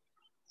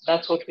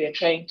 That's what we are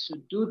trying to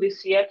do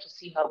this year to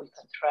see how we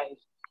can thrive.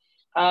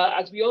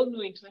 As we all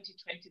know, in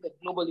 2020, the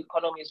global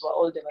economies were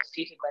all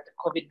devastated by the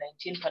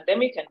COVID-19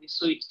 pandemic, and we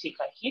saw it take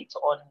a hit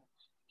on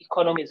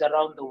economies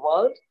around the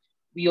world.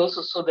 We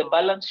also saw the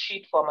balance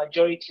sheet for a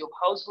majority of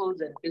households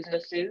and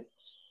businesses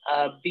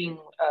being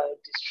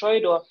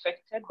destroyed or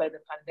affected by the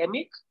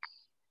pandemic.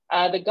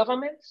 The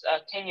governments,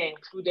 Kenya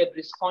included,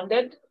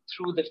 responded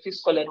through the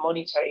fiscal and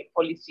monetary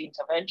policy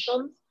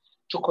interventions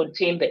to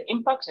contain the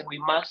impact, and we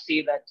must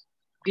say that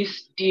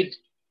this did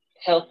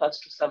help us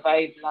to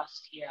survive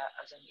last year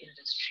as an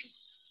industry.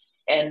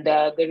 And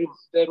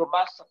the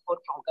robust support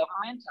from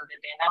government and the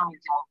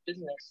dynamism of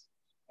business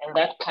and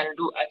that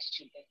can-do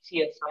attitude that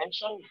CS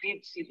mentioned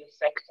did see the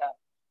sector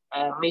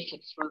make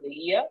it through the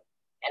year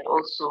and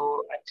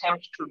also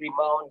attempt to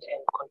rebound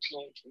and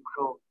continue to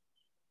grow.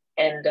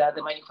 And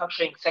the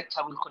manufacturing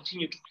sector will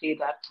continue to play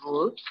that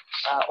role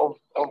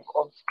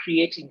of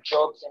creating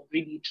jobs and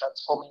really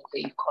transforming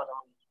the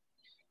economy.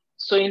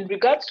 So in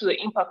regards to the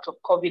impact of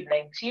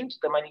COVID-19 to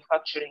the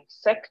manufacturing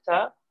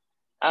sector,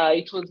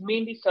 it was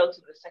mainly felt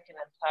in the second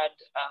and third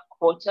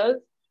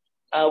quarters,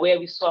 where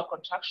we saw a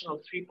contraction of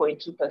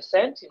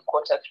 3.2% in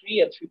quarter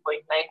 3 and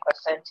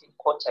 3.9% in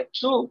quarter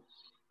 2,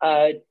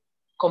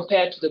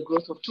 compared to the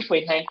growth of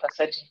 2.9%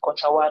 in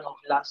quarter 1 of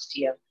last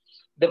year.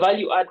 The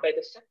value add by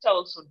the sector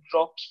also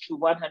dropped to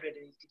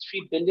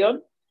 183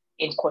 billion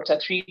in quarter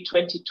 3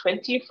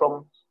 2020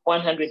 from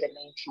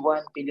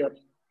 191 billion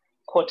in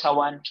quarter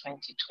 1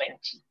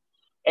 2020.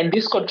 And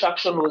this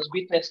contraction was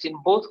witnessed in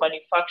both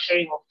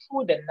manufacturing of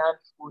food and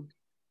non-food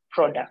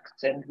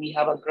products. And we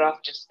have a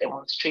graph just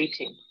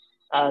demonstrating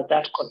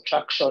that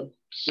contraction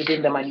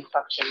within the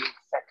manufacturing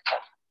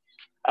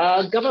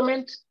sector.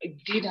 Government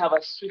did have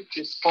a swift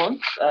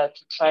response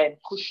to try and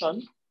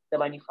cushion the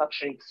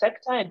manufacturing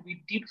sector, and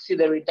we did see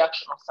the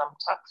reduction of some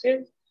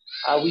taxes,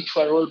 which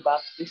were rolled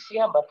back this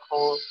year, but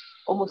for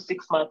almost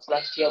 6 months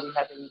last year, we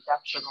had a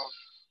reduction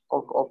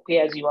of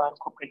pay-as-you-earn,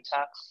 corporate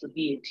tax,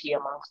 VAT,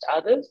 amongst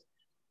others.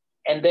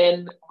 And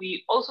then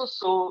we also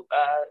saw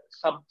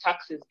some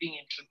taxes being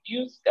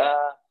introduced,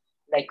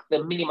 like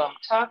the minimum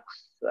tax,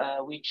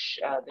 which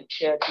the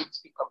chair did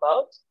speak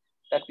about,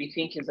 that we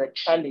think is a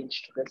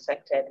challenge to the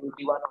sector and will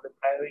be one of the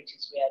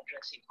priorities we are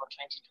addressing for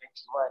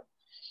 2021.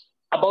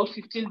 About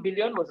 15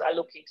 billion was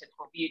allocated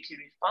for VAT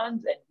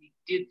refunds, and we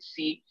did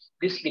see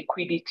this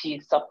liquidity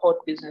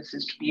support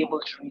businesses to be able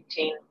to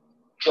retain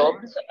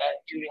jobs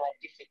during a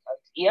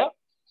difficult year.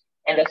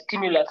 And a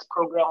stimulus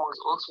program was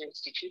also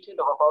instituted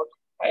of about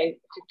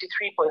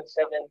 53.7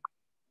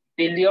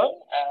 billion.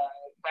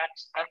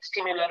 That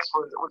stimulus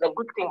was a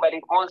good thing, but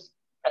it was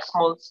a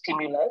small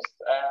stimulus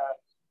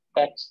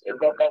that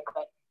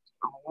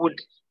would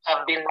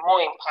have been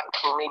more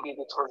impactful maybe if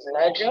it was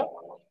larger.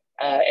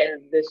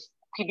 And this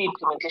PD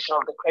implementation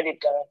of the credit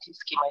guarantee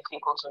scheme, I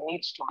think, also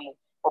needs to be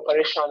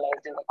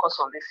operationalized in the course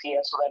of this year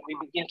so that we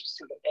begin to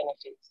see the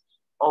benefits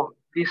of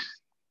this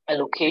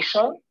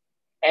allocation.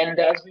 And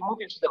as we move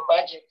into the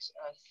budget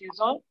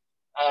season,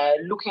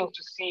 looking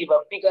to see if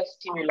a bigger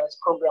stimulus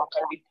program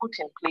can be put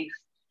in place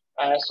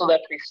so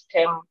that we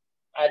stem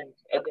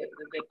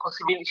the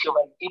possibility of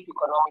a deep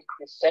economic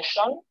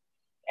recession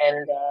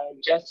and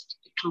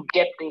just to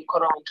get the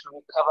economy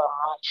to recover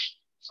much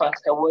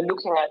faster. We're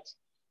looking at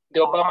the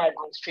Obama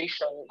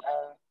administration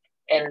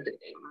and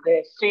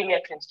the failure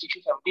to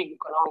institute a big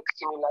economic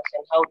stimulus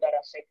and how that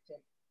affected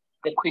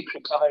the quick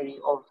recovery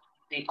of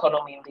the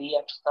economy in the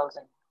year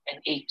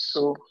 2008.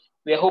 So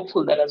we are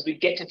hopeful that as we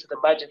get into the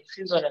budget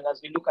season and as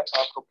we look at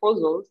our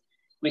proposals,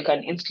 we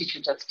can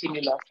institute a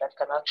stimulus that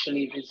can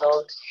actually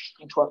result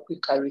into a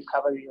quicker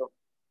recovery of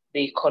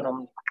the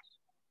economy.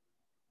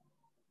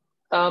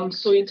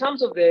 So in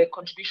terms of the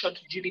contribution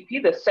to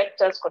GDP, the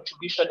sector's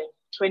contribution in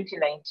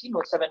 2019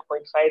 was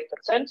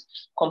 7.5%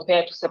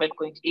 compared to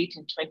 7.8%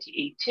 in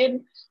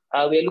 2018.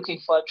 We're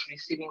looking forward to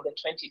receiving the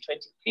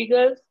 2020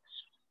 figures.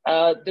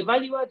 The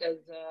value add,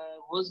 as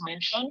was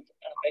mentioned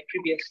by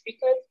previous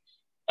speakers,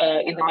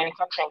 in the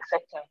manufacturing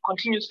sector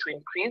continues to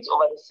increase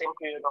over the same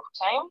period of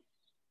time.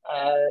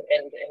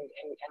 And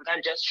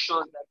that just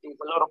shows that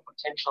there's a lot of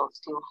potential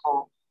still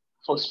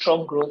for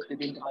strong growth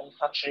within the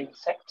manufacturing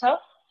sector.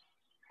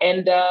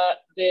 And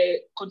the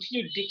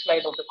continued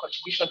decline of the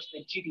contribution to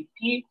the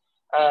GDP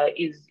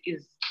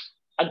is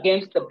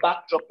against the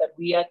backdrop that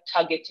we are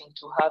targeting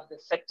to have the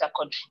sector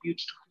contribute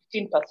to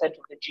 15%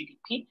 of the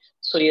GDP.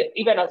 So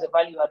even as the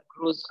value add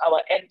grows,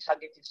 our end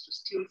target is to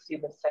still see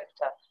the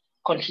sector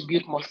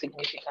contribute more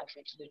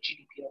significantly to the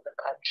GDP of the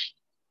country.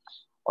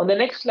 On the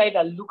next slide,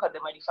 I'll look at the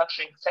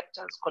manufacturing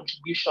sector's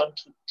contribution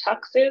to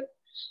taxes.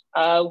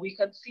 We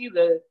can see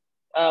the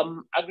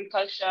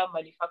agriculture,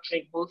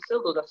 manufacturing,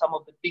 wholesale, those are some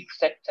of the big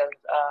sectors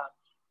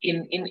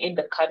in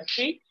the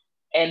country.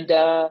 And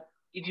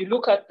if you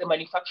look at the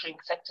manufacturing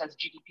sector's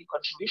GDP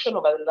contribution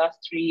over the last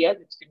 3 years,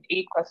 it's been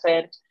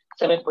 8%,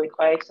 7.5,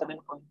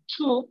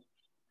 7.2.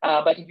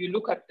 But if you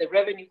look at the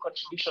revenue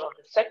contribution of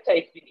the sector,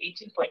 it's been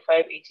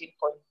 18.5,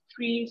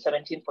 18.3,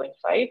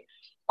 17.5,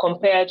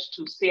 compared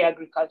to, say,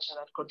 agriculture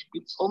that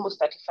contributes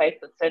almost 35%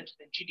 to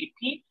the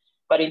GDP.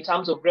 But in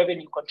terms of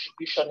revenue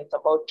contribution, it's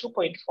about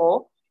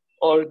 2.4,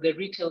 or the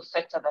retail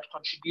sector that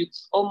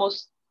contributes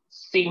almost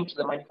same to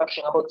the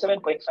manufacturing, about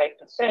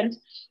 7.5%,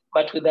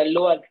 but with a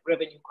lower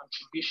revenue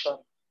contribution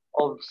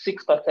of 6%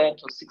 or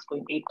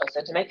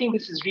 6.8%. And I think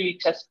this is really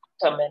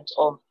testament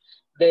of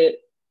the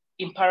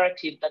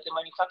imperative that the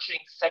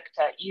manufacturing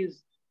sector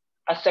is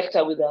a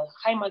sector with a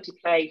high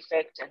multiplier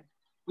effect and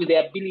with the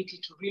ability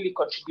to really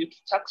contribute to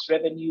tax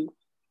revenue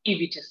if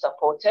it is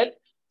supported.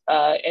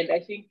 And I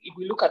think if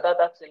we look at that,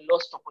 that's a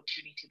lost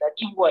opportunity, that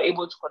if we're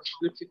able to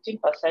contribute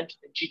 15% to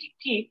the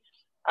GDP,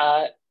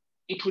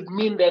 it would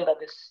mean then that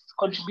this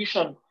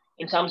contribution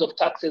in terms of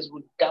taxes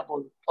would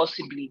double,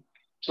 possibly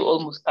to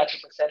almost 30%,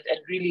 and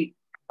really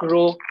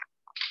grow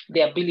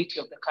the ability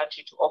of the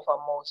country to offer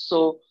more.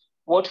 So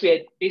what we are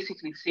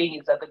basically saying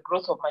is that the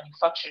growth of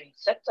manufacturing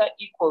sector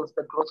equals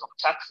the growth of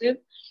taxes,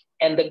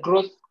 and the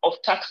growth of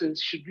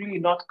taxes should really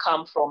not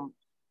come from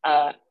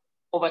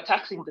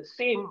overtaxing the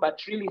same, but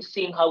really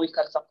seeing how we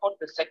can support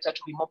the sector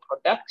to be more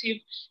productive,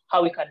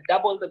 how we can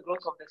double the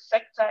growth of the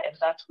sector, and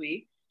that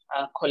way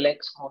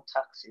collect more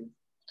taxes.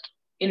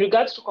 In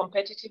regards to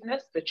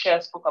competitiveness, the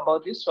chair spoke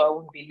about this, so I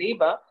won't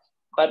belabor,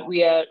 but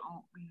we are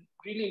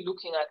really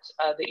looking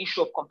at the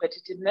issue of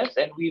competitiveness,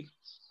 and we've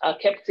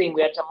kept saying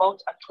we're at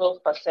about a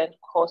 12%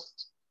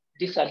 cost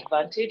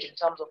disadvantage in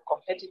terms of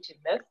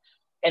competitiveness,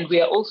 and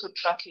we are also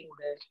tracking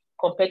the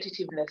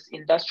Competitiveness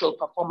Industrial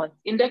Performance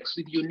Index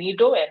with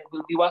UNIDO, and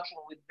we'll be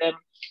working with them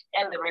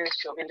and the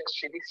Ministry of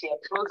Industry this year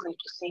closely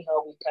to see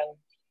how we can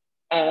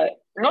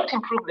not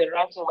improve the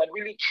ranking, but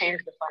really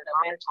change the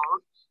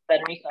fundamentals that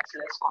make us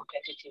less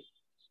competitive.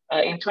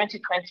 In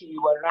 2020, we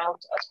were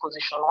ranked as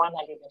position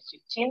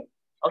 115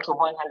 out of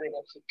 152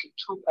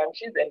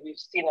 countries, and we've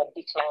seen a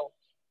decline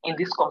in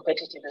this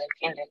competitiveness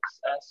index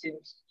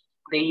since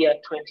the year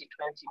 2010,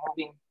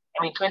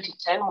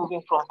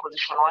 moving from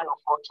position 104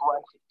 to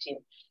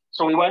 115.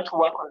 So we want to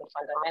work on the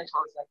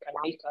fundamentals that can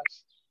make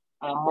us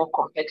more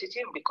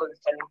competitive, because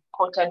it's an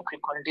important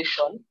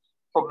precondition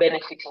for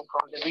benefiting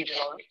from the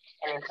regional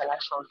and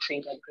international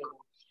trade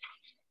agreements.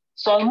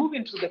 So I'll move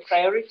into the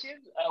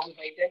priorities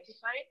we've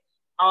identified.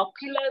 Our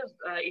pillars,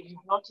 if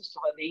you've noticed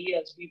over the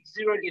years, we've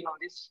zeroed in on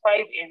these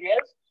 5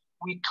 areas.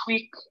 We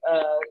tweak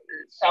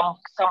some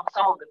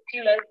of the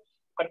pillars,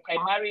 but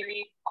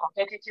primarily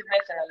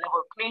competitiveness and a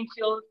level playing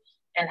field,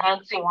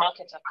 enhancing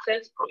market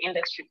access,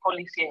 pro-industry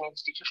policy and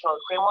institutional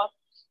framework,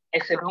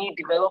 SME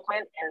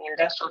development, and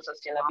industrial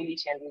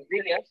sustainability and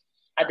resilience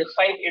are the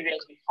 5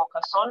 areas we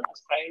focus on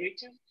as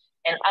priorities.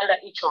 And under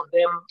each of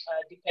them,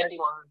 depending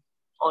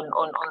on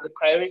the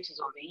priorities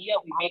of the year,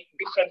 we make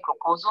different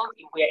proposals.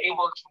 If we are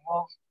able to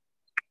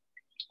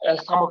move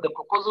some of the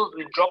proposals,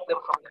 we drop them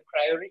from the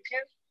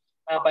priorities,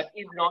 but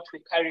if not, we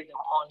carry them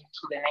on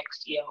to the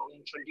next year or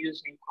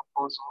introduce new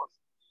proposals.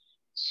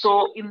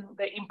 So in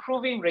the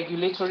improving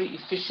regulatory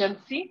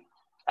efficiency,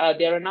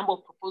 there are a number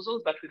of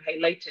proposals, but we've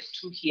highlighted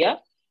 2 here.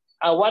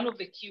 One of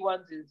the key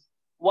ones is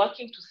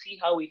working to see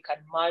how we can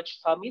merge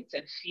permits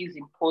and fees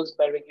imposed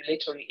by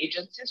regulatory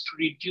agencies to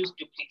reduce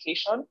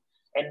duplication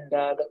and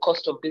the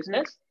cost of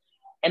business.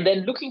 And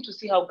then looking to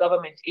see how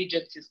government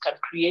agencies can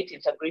create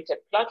integrated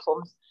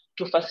platforms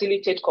to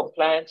facilitate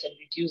compliance and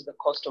reduce the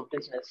cost of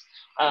business.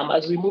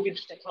 As we move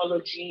into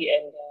technology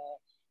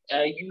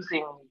and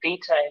using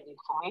data and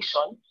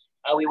information,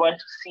 we want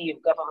to see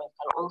if government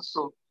can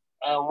also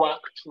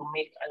work to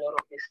make a lot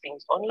of these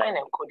things online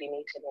and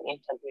coordinated and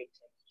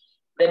integrated.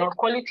 Then on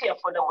quality,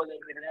 affordable, and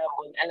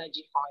reliable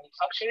energy for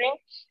manufacturing,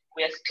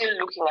 we are still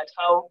looking at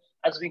how,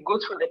 as we go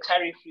through the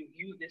tariff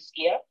review this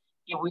year,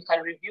 if we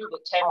can review the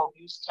time of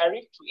use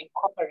tariff to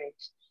incorporate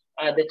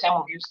the time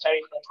of use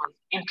tariff that was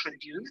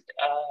introduced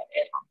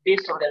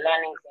based on the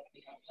learnings that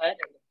we have had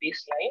and the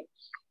baseline,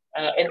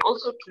 and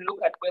also to look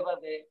at whether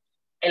the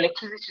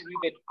electricity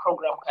rebate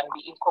program can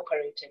be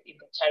incorporated in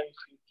the tariff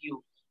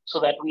review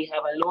so that we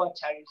have a lower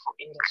tariff for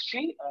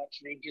industry to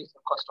reduce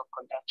the cost of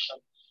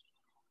production.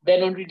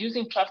 Then on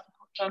reducing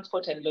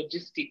transport and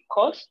logistic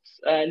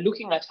costs,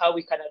 looking at how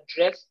we can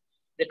address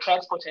the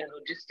transport and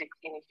logistics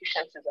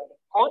inefficiencies at the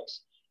port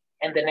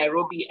and the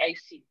Nairobi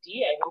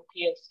ICD. I know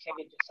PS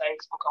Kevin Desai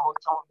spoke about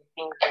some of the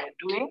things they're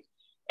doing,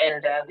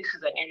 and this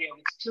is an area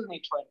we still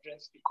need to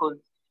address because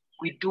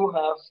we do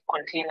have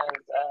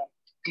containers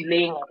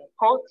delaying at the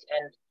ports,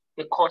 and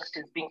the cost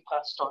is being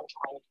passed on to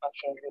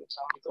manufacturers in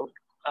terms of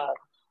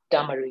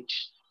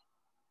demurrage.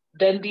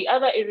 Then the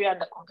other area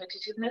under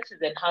competitiveness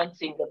is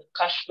enhancing the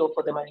cash flow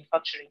for the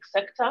manufacturing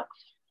sector.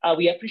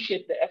 We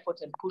appreciate the effort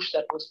and push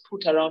that was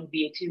put around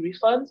VAT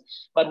refunds,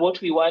 but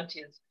what we want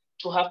is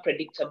to have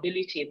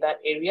predictability in that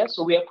area.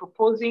 So we are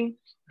proposing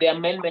the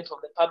amendment of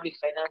the Public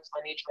Finance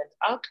Management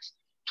Act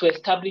to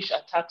establish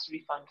a tax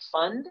refund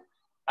fund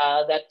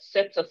that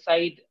sets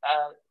aside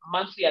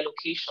monthly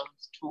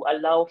allocations to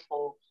allow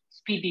for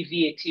speedy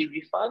VAT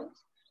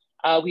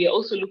refunds. We are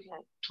also looking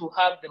to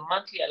have the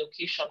monthly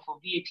allocation for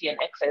VAT and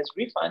excise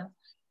refunds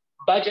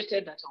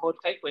budgeted at about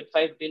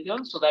 5.5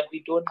 billion so that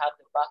we don't have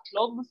the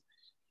backlogs.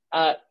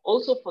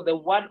 Also for the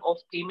one-off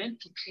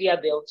payment to clear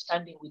the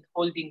outstanding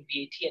withholding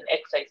VAT and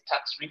excise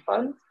tax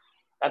refunds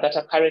that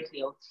are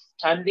currently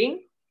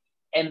outstanding.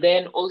 And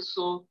then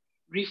also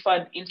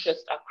refund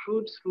interest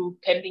accrued through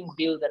pending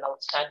bills and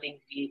outstanding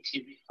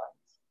VAT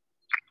refunds.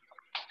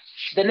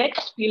 The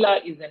next pillar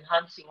is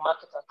enhancing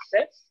market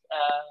access.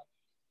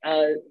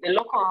 The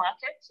local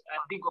market, a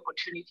big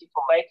opportunity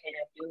for Buy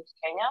Kenya, Build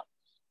Kenya,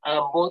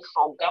 both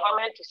for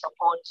government to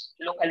support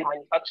locally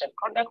manufactured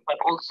products, but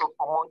also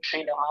for more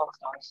trade amongst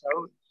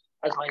ourselves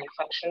as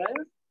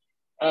manufacturers.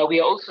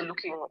 We are also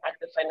looking at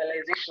the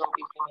finalization of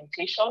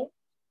implementation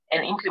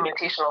and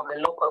implementation of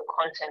the local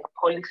content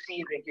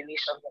policy,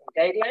 regulations, and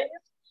guidelines.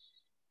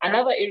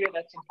 Another area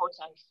that's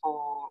important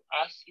for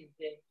us is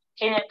the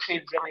Kenya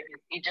Trade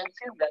Remedies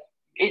agencies that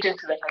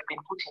have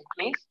been put in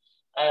place,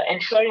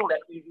 ensuring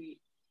that we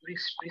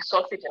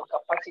resource it and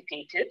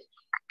capacitate it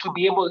to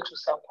be able to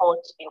support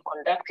in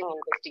conducting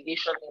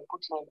investigations and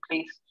putting in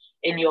place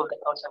any of the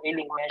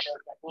countervailing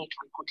measures that need to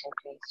be put in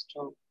place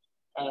to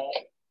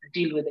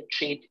deal with the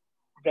trade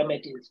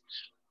remedies.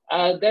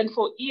 Then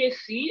for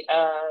EAC,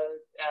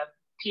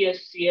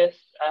 PSCS,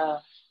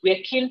 we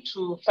are keen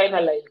to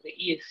finalize the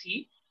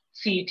EAC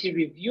CET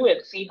review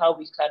and see how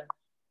we can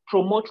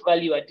promote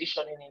value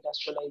addition in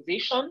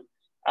industrialization.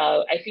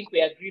 I think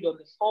we agreed on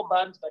the 4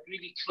 bands, but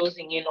really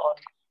closing in on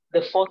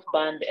the 4th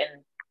band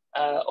and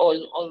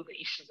all the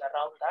issues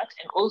around that.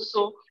 And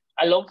also,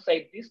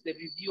 alongside this, the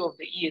review of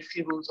the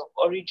EAC rules of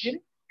origin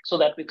so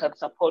that we can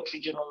support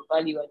regional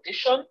value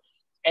addition,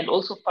 and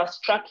also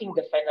fast-tracking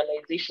the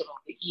finalization of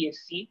the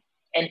EAC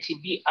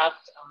NTB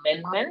Act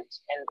amendment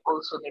and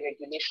also the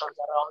regulations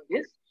around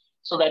this,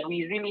 so that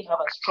we really have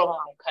a stronger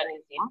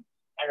mechanism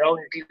around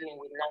dealing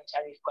with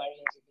non-tariff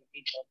barriers in the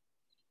region.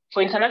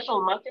 For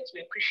international markets,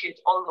 we appreciate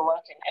all the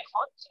work and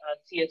effort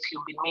CS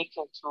you've been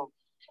making to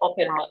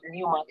open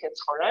new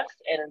markets for us.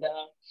 And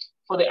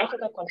for the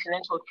Africa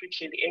Continental Free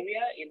Trade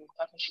Area, in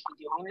partnership with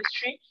your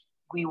ministry,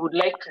 we would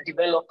like to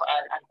develop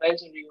an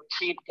advisory or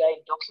trade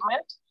guide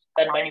document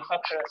that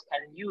manufacturers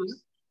can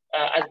use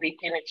as they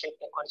penetrate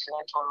the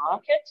continental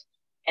market,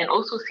 and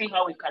also see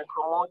how we can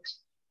promote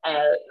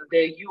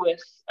the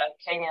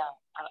US-Kenya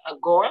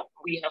AGOA.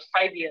 We have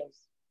 5 years,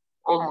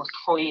 almost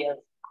 4 years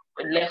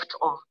left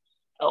of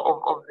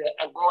the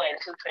AGOA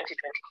until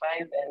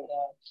 2025, and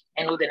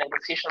I know the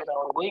negotiations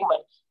are ongoing,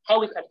 but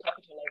how we can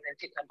capitalize and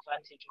take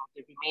advantage of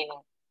the remaining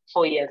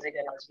 4 years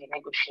even as we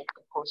negotiate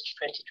the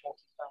post-2025.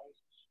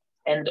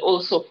 And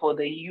also for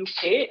the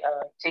UK,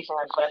 taking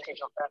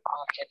advantage of that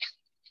market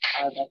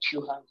that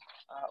you have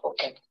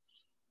opened.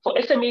 For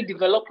SME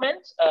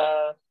development,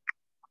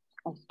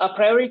 our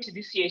priority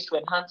this year is to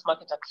enhance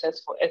market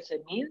access for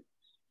SMEs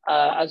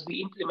as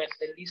we implement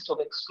the list of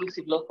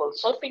exclusive local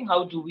sourcing.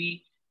 How do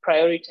we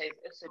prioritize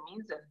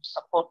SMEs and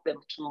support them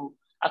to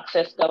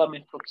access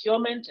government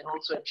procurement and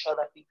also ensure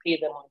that we pay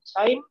them on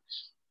time?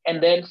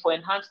 And then for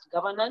enhanced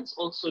governance,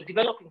 also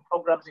developing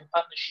programs in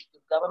partnership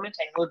with government.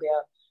 I know there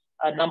are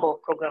a number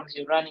of programs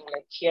you're running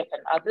like KIEP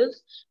and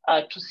others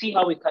to see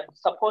how we can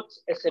support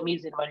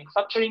SMEs in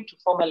manufacturing to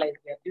formalize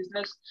their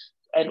business,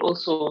 and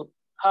also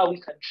how we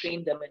can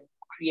train them and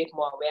create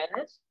more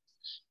awareness.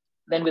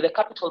 Then with the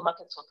Capital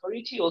Markets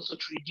Authority, also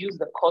to reduce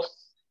the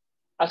costs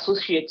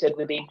associated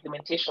with the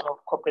implementation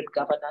of corporate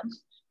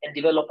governance and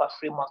develop a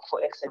framework for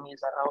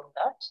SMEs around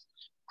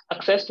that.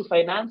 Access to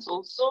finance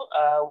also,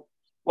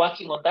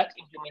 working on that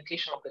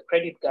implementation of the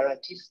credit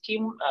guarantee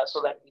scheme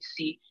so that we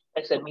see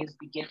SMEs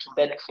begin to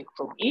benefit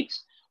from it,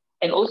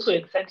 and also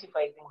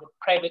incentivizing the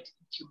private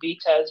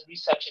incubators,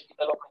 research and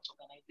development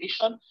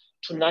organization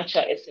to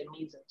nurture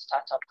SMEs and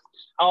startups.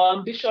 Our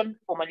ambition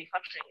for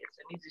manufacturing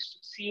SMEs is to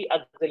see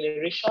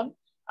acceleration.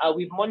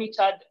 We've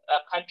monitored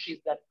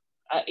countries that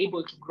are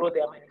able to grow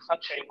their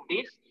manufacturing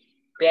base.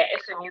 Their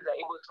SMEs are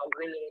able to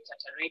accelerate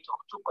at a rate of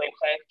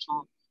 2.5 to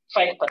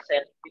 5%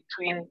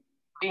 between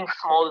being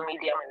small,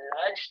 medium, and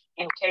large.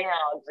 In Kenya,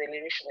 our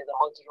acceleration is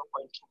about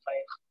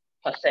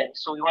 0.25%.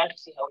 So we want to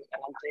see how we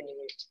can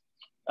accelerate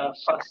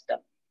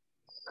faster.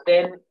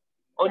 Then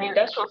on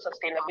industrial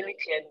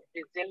sustainability and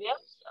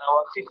resilience,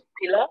 our 5th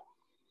pillar,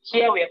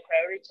 here we are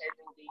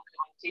prioritizing the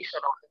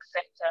implementation of the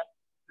sector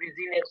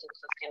resilience and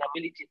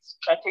sustainability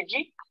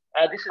strategy.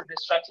 This is the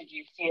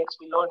strategy CS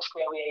we launched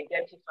where we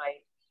identify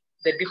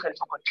the different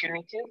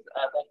opportunities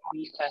that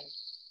we can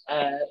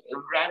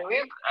run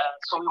with.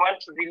 So we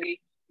want to really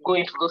go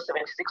into those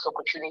 76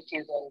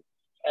 opportunities and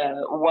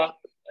work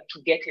to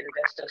get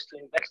investors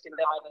to invest in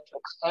them, either to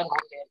expand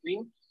what they're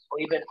doing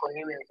or even for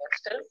new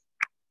investors.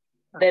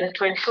 Then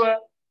to ensure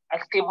a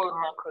stable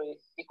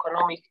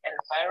macroeconomic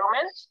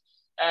environment,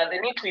 the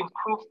need to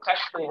improve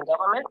cash flow in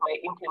government by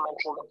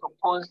implementing the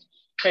proposed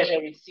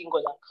treasury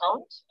single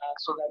account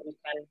so that we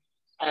can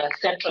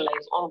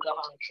centralize all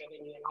government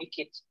revenue and make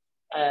it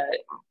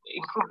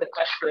improve the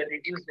cash flow and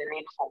reduce the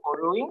need for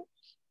borrowing.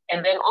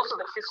 And then also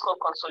the fiscal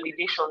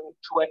consolidation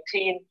to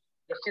attain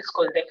the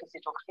fiscal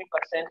deficit of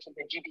 3% to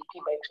the GDP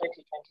by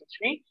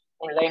 2023,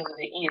 in line with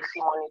the EAC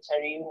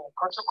Monetary Union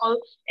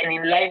Protocol, and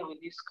in line with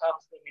this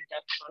comes the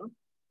reduction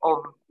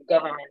of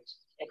government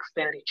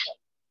expenditure.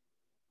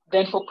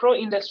 Then for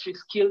pro-industry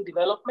skill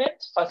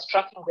development,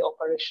 fast-tracking the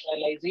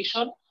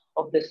operationalization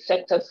of the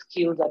sector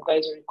skills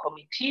advisory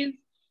committees,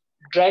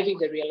 driving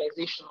the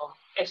realization of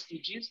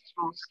SDGs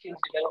through skills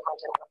development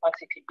and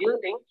capacity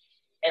building,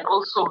 and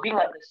also being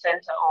at the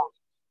center of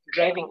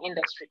driving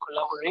industry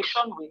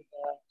collaboration with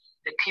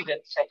the TVET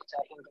sector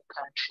in the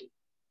country.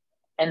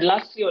 And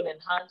lastly, on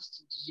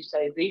enhanced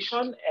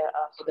digitization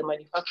for the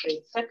manufacturing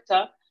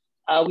sector,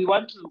 we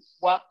want to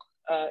work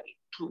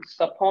to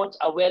support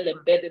a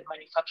well-embedded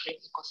manufacturing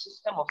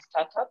ecosystem of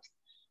startups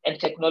and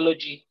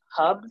technology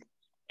hubs,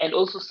 and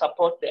also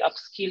support the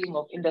upskilling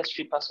of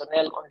industry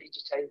personnel on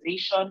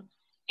digitization,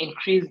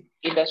 increase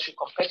industry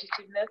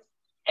competitiveness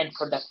and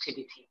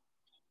productivity.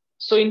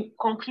 So in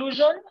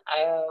conclusion,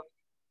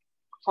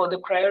 For the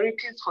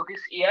priorities for this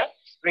year,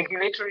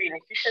 regulatory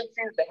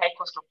inefficiencies, the high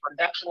cost of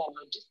production and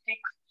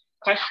logistics,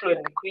 cash flow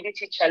and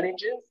liquidity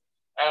challenges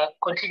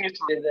continue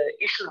to be the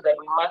issues that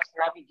we must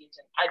navigate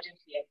and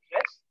urgently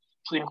address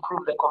to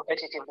improve the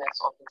competitiveness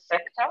of the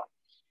sector.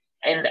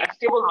 And a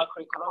stable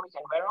macroeconomic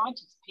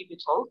environment is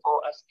pivotal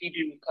for a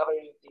speedy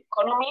recovery of the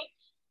economy.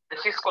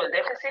 The fiscal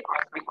deficit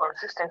must be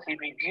consistently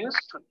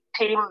reduced to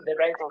tame the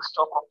rising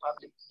stock of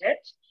public debt.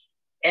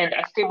 And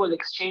a stable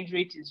exchange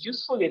rate is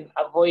useful in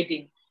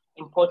avoiding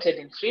imported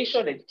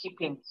inflation and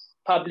keeping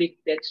public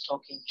debt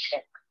stock in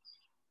check.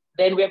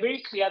 Then we are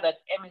very clear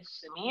that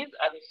MSMEs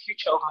are the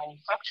future of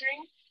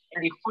manufacturing,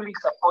 and if fully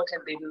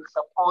supported, they will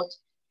support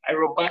a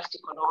robust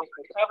economic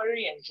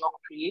recovery and job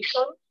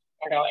creation.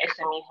 And our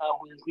SME Hub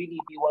will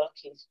really be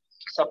working to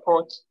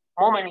support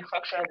more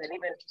manufacturers and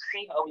even to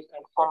see how we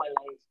can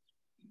formalize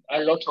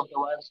a lot of the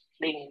ones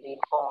playing in the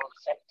informal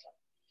sector.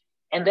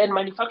 And then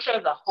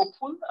manufacturers are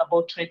hopeful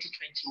about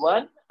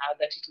 2021,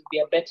 that it will be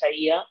a better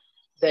year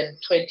than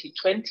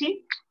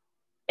 2020.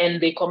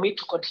 And they commit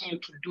to continue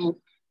to do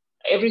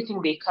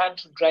everything they can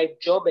to drive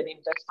job and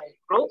investment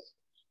growth.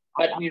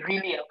 But we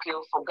really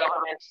appeal for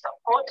government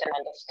support and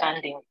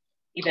understanding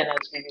even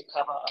as we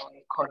recover our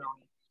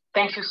economy.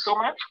 Thank you so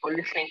much for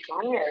listening to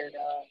me, and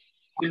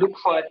we look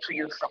forward to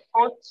your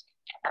support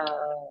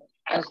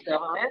as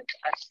government,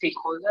 as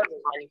stakeholders,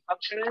 as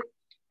manufacturers,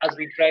 as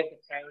we drive the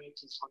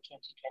priorities for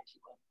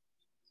 2021.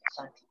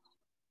 Asante.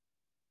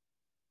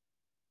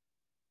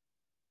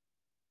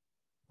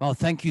 Well,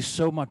 thank you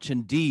so much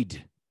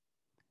indeed.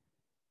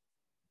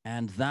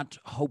 And that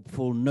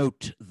hopeful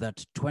note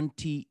that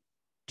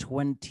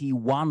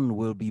 2021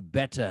 will be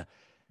better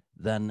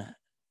than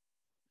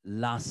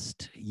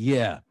last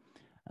year.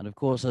 And of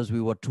course, as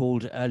we were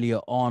told earlier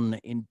on,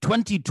 in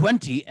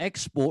 2020,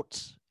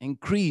 exports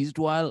increased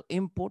while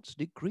imports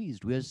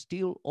decreased. We are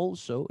still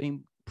also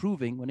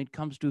improving when it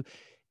comes to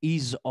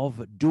ease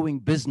of doing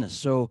business.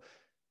 So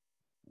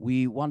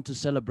we want to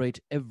celebrate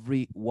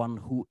everyone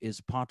who is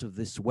part of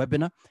this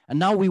webinar. And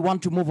now we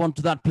want to move on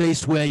to that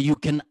place where you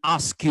can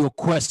ask your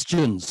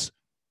questions.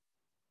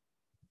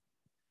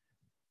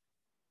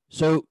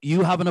 So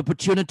you have an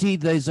opportunity.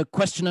 There's a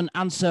question and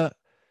answer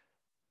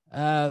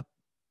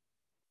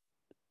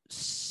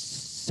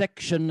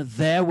section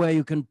there where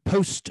you can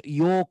post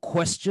your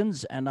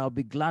questions, and I'll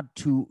be glad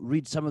to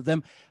read some of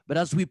them. But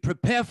as we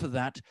prepare for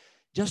that,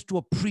 just to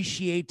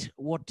appreciate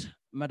what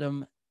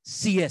Madam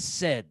CS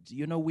said,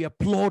 you know, we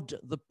applaud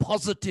the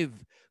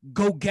positive,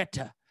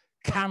 go-getter,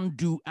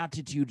 can-do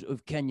attitude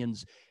of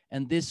Kenyans,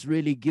 and this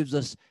really gives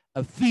us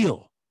a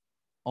feel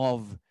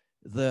of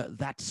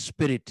that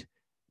spirit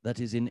that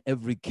is in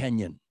every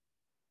Kenyan.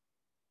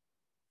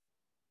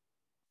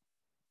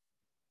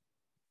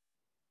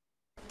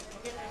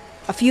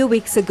 A few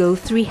weeks ago,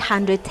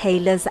 300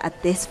 tailors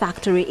at this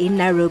factory in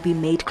Nairobi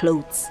made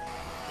clothes.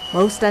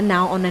 Most are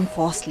now on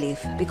enforced leave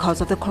because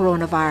of the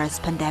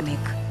coronavirus pandemic.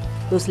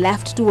 Those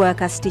left to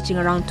work are stitching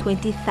around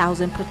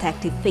 20,000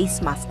 protective face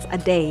masks a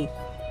day.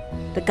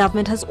 The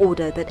government has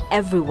ordered that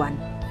everyone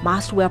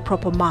must wear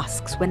proper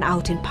masks when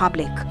out in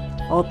public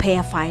or pay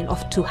a fine of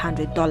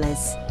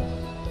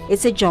 $200.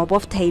 It's a job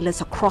of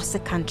tailors across the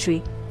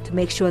country to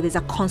make sure there's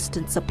a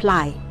constant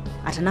supply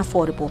at an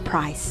affordable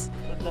price.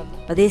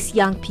 But these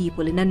young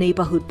people in a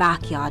neighborhood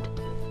backyard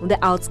on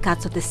the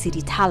outskirts of the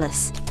city tell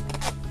us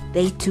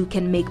they too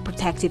can make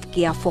protective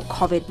gear for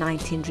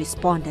COVID-19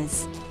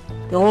 responders.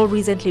 They all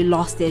recently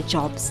lost their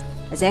jobs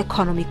as the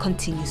economy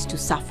continues to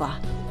suffer.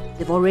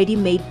 They've already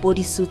made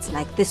bodysuits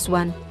like this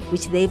one,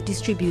 which they've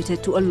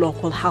distributed to a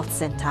local health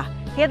center.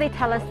 Here they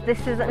tell us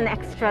this is an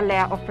extra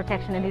layer of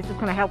protection and this is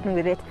going to help me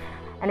with it.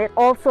 And it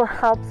also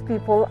helps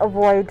people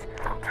avoid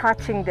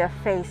touching their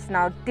face.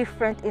 Now,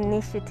 different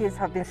initiatives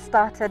have been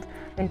started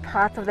in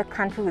parts of the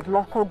country with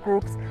local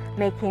groups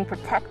making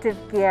protective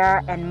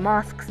gear and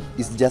masks.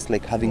 It's just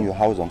like having your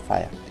house on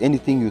fire.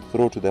 Anything you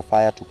throw to the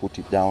fire to put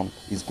it down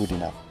is good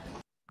enough.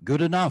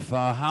 Good enough.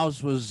 Our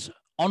house was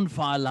on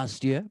fire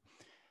last year,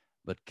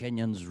 but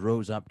Kenyans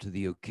rose up to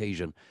the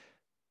occasion.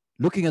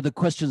 Looking at the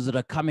questions that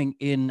are coming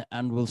in,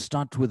 and we'll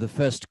start with the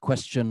first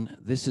question.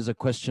 This is a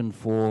question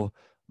for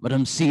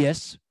Madam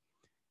CS.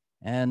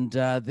 And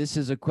this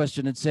is a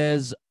question. It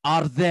says,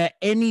 are there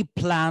any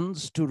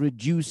plans to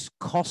reduce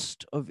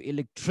cost of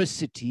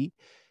electricity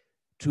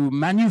to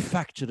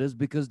manufacturers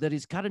because there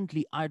is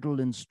currently idle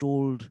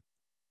installed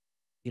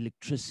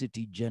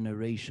electricity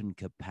generation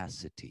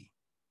capacity?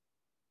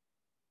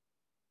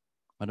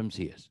 Madam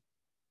CS.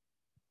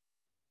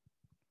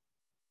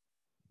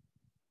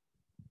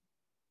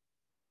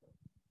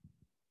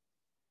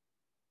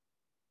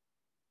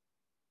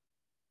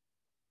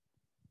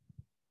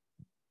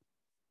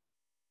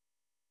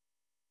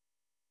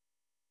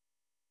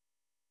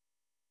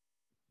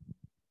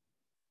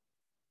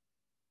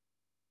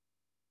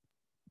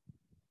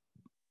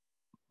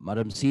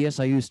 Madam CS,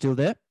 are you still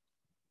there?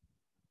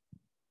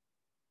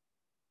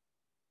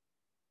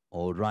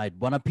 All right.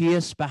 Buona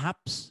PS,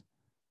 perhaps?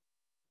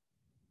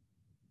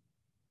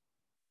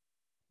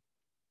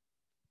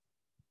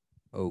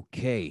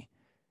 Okay.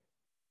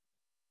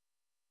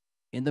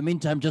 In the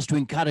meantime, just to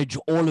encourage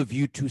all of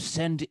you to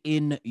send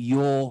in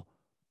your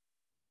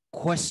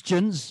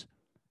questions,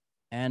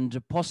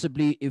 and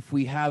possibly if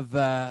we have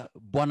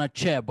Bwana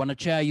Chair. Bwana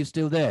Chair, are you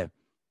still there?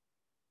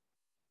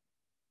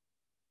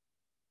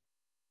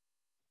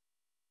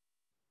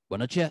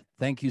 Bwana Chair,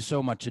 thank you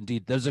so much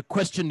indeed. There's a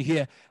question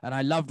here, and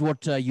I loved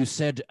what you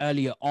said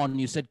earlier on.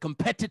 You said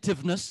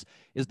competitiveness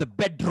is the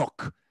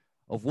bedrock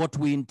of what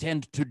we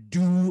intend to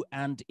do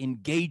and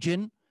engage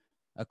in.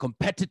 A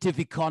competitive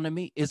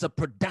economy is a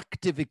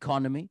productive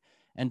economy,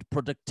 and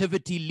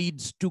productivity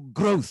leads to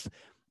growth.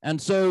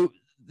 And so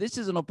this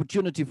is an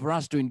opportunity for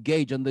us to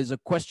engage. And there's a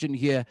question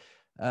here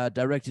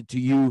directed to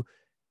you.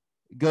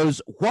 It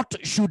goes, what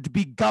should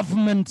be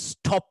government's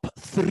top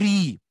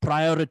 3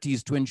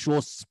 priorities to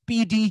ensure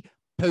speedy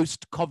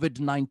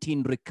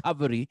post-COVID-19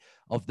 recovery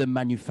of the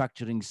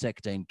manufacturing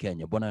sector in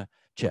Kenya? Bwana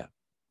Chair.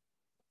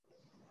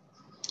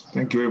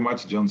 Thank you very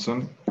much,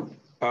 Johnson.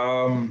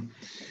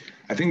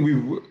 I think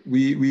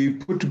we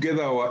put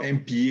together our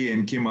MPA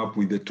and came up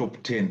with the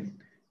top 10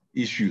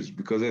 issues,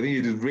 because I think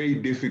it is very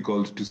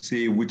difficult to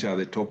say which are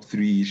the top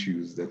 3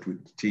 issues that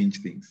would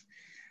change things.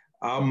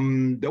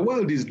 The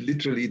world is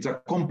literally, it's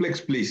a complex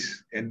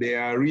place, and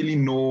there are really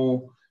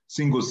no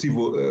single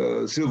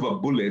silver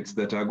bullets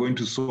that are going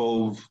to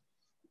solve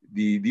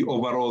the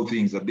overall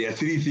things. That there are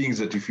 3 things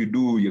that if you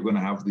do, you're going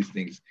to have these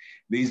things.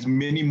 There's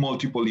many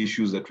multiple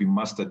issues that we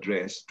must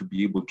address to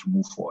be able to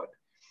move forward.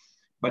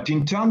 But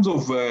in terms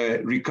of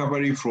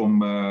recovery from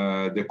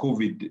the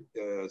COVID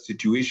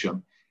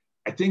situation,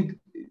 I think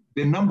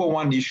the number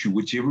 1 issue,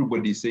 which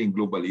everybody is saying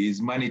globally,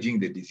 is managing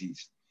the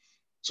disease.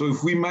 So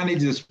if we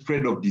manage the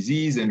spread of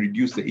disease and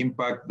reduce the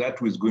impact, that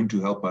was going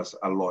to help us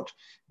a lot,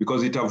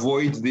 because it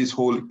avoids this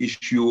whole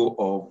issue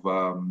of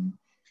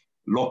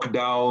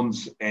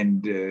lockdowns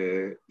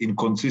and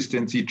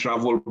inconsistency,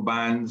 travel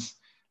bans,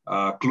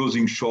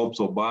 closing shops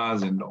or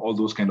bars and all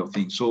those kind of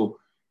things. So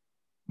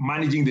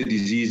managing the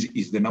disease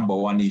is the number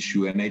 1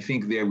 issue. And I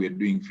think there we're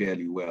doing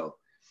fairly well.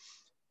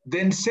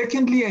 Then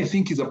secondly, I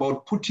think is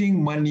about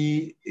putting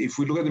money, if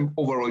we look at them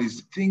overall,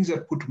 is things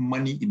that put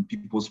money in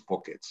people's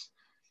pockets.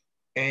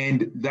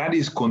 And that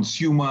is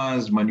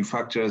consumers,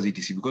 manufacturers,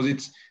 etc. Because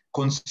it's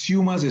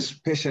consumers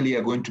especially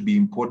are going to be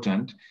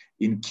important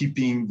in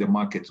keeping the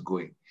markets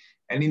going.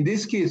 And in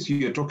this case,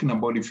 you're talking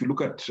about, if you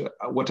look at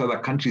what other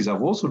countries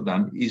have also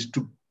done, is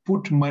to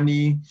put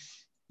money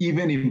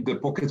even in the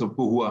pockets of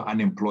people who are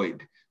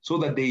unemployed, so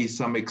that there is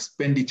some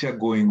expenditure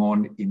going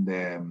on in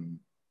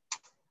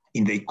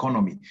the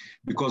economy.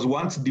 Because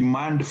once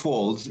demand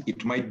falls,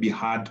 it might be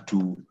hard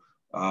to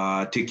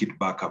take it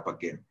back up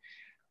again.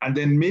 And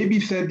then maybe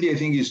thirdly, I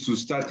think, is to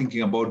start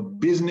thinking about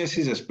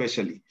businesses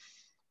especially.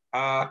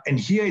 And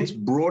here it's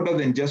broader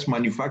than just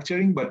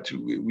manufacturing, but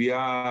we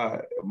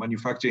are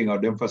manufacturing, I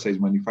would emphasize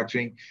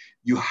manufacturing.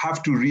 You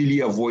have to really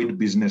avoid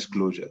business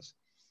closures.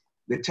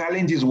 The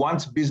challenge is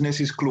once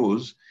businesses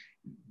close,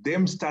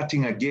 them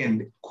starting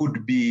again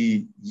could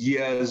be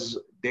years,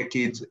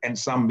 decades, and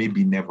some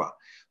maybe never.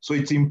 So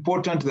it's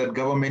important that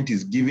government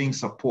is giving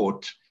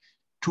support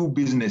to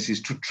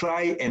businesses to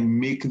try and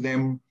make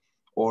them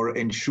or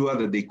ensure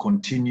that they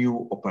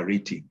continue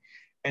operating.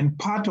 And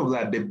part of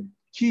that, the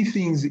key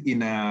things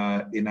in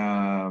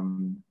a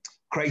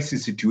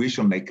crisis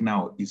situation like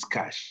now is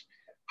cash.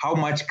 How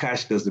much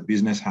cash does the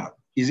business have?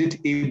 Is it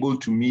able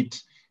to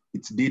meet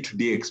its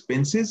day-to-day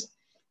expenses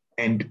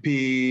and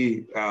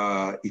pay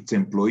its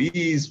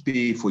employees,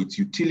 pay for its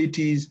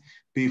utilities,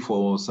 pay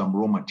for some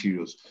raw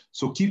materials?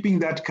 So keeping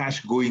that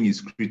cash going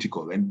is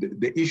critical. And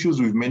the issues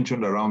we've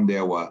mentioned around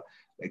there were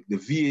like the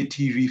VAT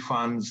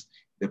refunds,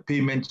 the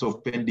payments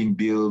of pending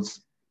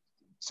bills,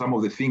 some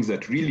of the things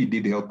that really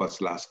did help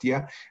us last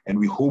year, and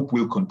we hope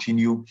will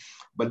continue.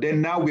 But then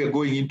now we are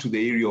going into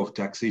the area of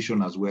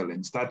taxation as well,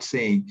 and start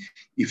saying,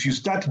 if you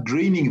start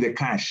draining the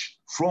cash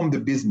from the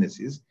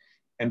businesses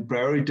and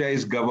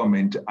prioritize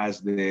government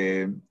as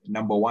the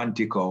number 1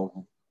 taker of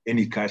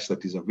any cash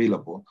that is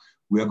available,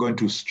 we are going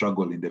to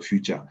struggle in the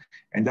future.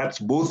 And that's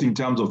both in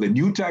terms of the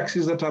new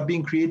taxes that are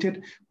being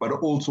created, but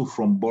also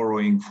from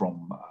borrowing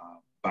from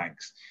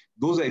banks.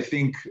 Those, I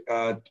think,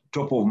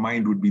 top of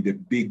mind would be the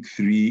big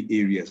 3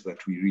 areas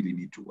that we really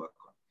need to work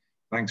on.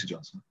 Thanks,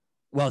 Johnson.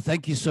 Well,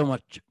 thank you so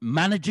much.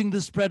 Managing the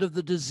spread of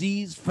the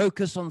disease,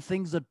 focus on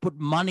things that put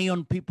money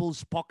on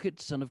people's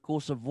pockets, and of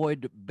course,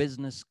 avoid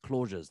business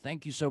closures.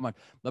 Thank you so much.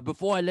 But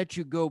before I let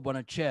you go,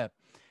 Bwana Chair,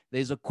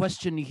 there's a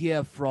question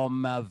here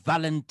from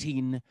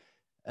Valentine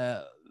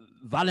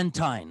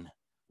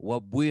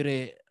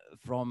Wabwire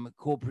from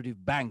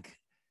Cooperative Bank.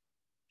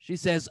 She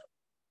says,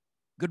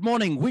 good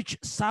morning. Which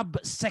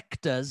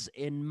sub-sectors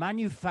in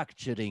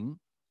manufacturing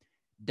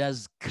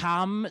does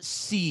CAM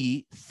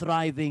see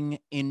thriving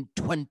in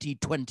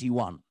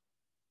 2021?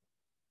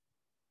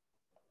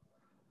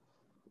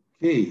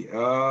 Okay,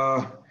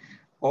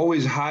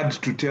 always hard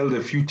to tell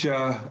the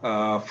future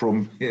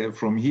from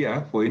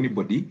here for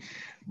anybody.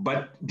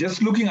 But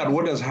just looking at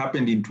what has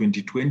happened in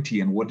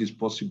 2020 and what is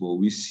possible,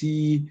 we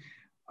see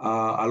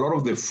a lot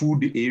of the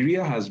food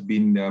area has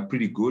been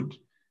pretty good.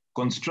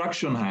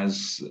 construction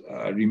has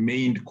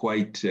remained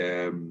quite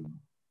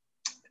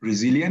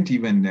resilient,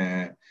 even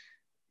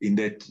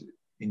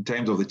in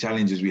terms of the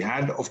challenges we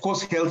had. Of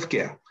course,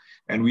 healthcare.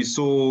 And we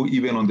saw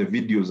even on the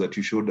videos that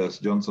you showed us,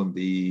 Johnson,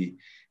 the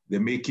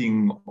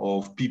making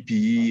of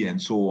PPE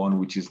and so on,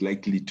 which is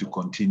likely to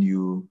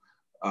continue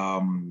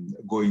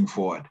going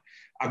forward.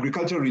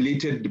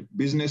 Agriculture-related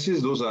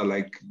businesses, those are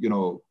like,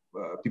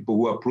 people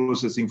who are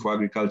processing for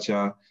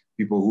agriculture,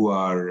 people who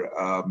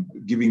are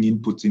giving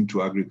inputs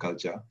into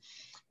agriculture.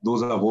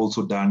 Those have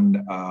also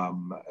done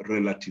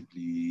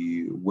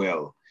relatively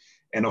well.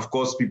 And of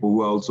course, people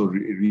who are also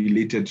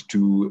related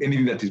to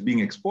anything that is being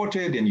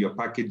exported and your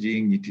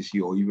packaging,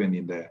 etc., or even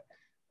in the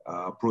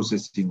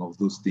processing of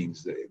those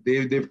things,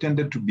 they've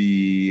tended to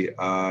be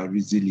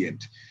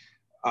resilient.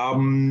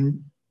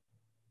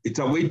 It's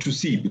a wait to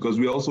see, because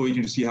we're also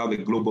waiting to see how the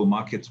global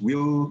markets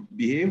will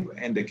behave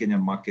and the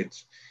Kenyan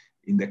markets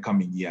in the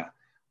coming year.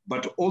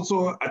 But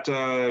also at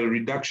a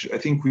reduction, I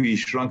think we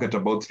shrunk at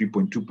about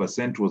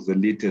 3.2% was the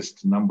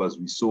latest numbers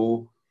we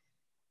saw.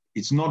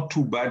 It's not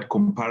too bad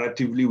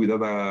comparatively with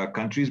other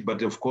countries,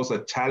 but of course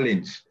a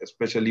challenge,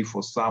 especially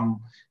for some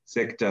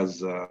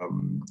sectors,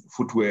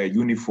 footwear,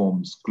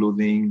 uniforms,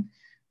 clothing.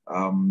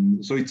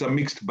 So it's a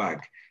mixed bag.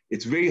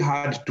 It's very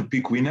hard to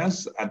pick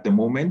winners at the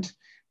moment.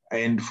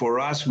 And for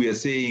us, we are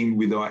saying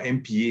with our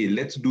MPA,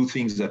 let's do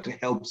things that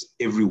helps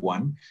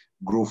everyone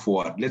grow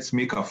forward. Let's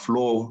make a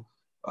floor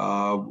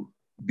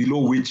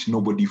below which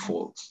nobody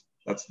falls.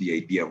 That's the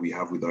idea we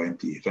have with our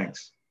MPA.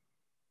 Thanks.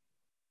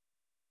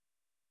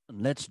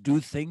 Let's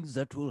do things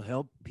that will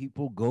help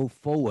people go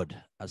forward.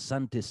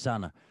 Asante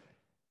sana.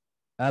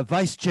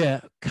 Vice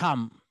Chair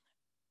Kam,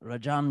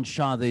 Rajan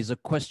Shah, there's a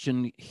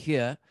question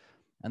here,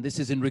 and this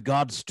is in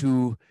regards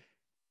to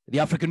the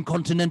African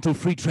Continental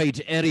Free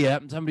Trade Area.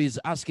 Somebody is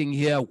asking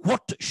here,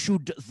 what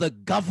should the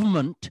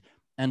government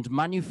and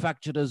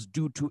manufacturers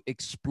do to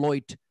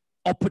exploit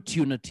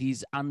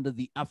opportunities under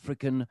the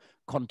African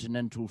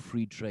Continental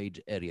Free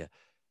Trade Area?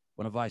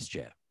 One of Vice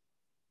Chair.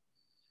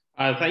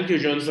 Thank you,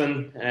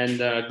 Johnson, and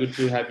good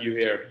to have you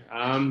here.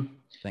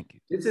 Thank you.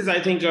 This is, I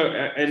think,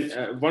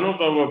 one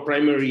of our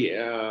primary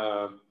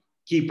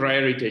key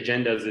priority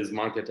agendas is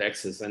market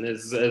access, and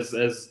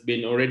as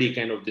been already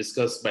kind of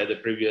discussed by the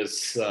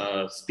previous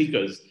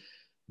speakers,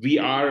 we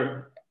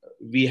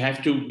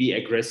have to be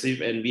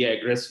aggressive, and we are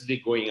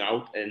aggressively going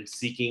out and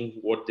seeking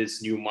what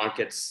these new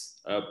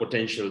markets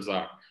potentials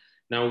are.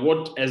 Now,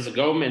 what as a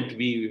government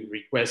we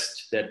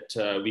request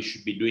that we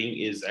should be doing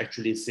is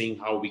actually seeing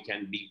how we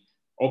can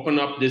open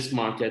up these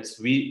markets.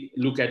 We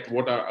look at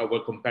what are our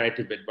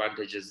comparative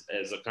advantages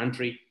as a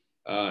country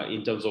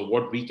in terms of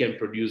what we can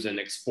produce and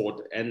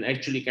export, and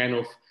actually kind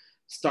of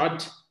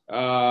start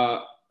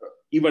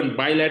even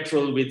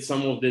bilateral with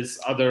some of these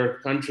other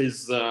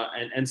countries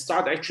and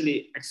start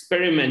actually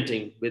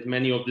experimenting with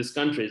many of these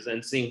countries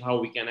and seeing how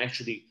we can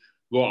actually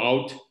go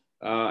out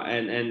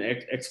and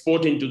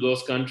export into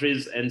those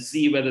countries and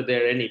see whether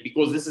there are any,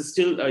 because this is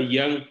still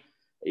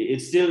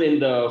it's still in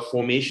the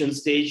formation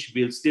stage.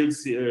 We'll still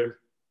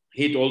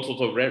hit all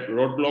sorts of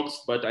roadblocks,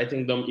 but I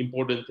think the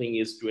important thing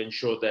is to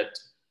ensure that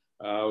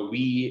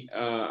we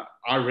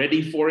are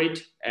ready for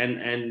it,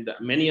 and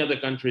many other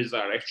countries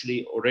are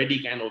actually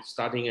already kind of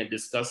starting and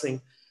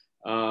discussing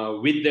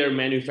with their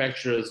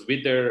manufacturers,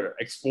 with their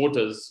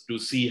exporters, to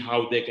see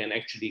how they can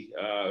actually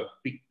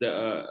pick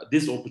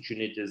these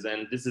opportunities.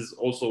 And this is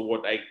also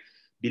what I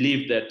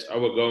believe that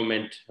our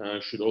government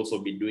should also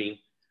be doing,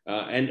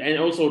 and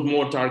also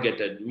more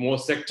targeted, more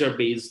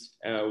sector-based,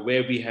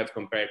 where we have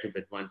comparative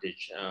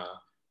advantage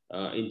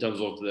in terms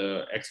of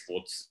the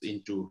exports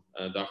into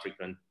the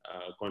African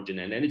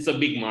continent. And it's a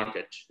big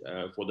market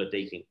for the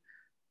taking.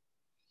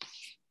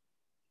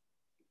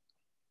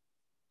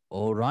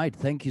 All right,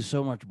 thank you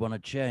so much, Bona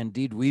Chair.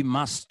 Indeed, we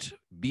must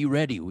be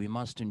ready. We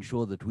must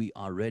ensure that we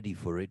are ready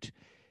for it.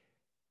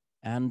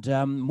 And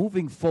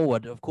moving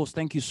forward, of course,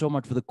 thank you so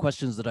much for the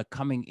questions that are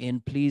coming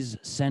in. Please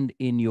send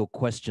in your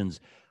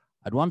questions.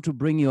 I'd want to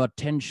bring your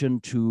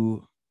attention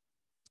to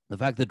the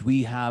fact that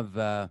we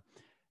have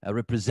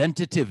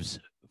representatives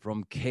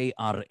from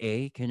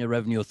KRA, Kenya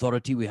Revenue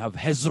Authority. We have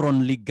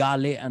Hezron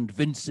Ligale and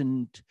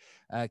Vincent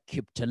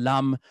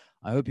Kiptalam.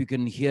 I hope you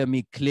can hear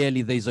me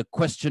clearly. There's a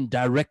question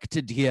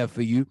directed here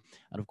for you.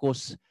 And of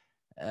course,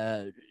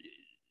 when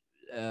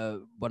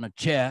a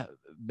chair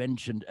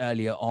mentioned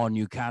earlier on,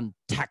 you can't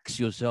tax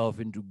yourself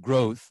into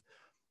growth.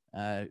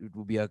 It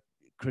will be a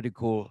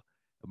critical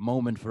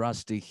moment for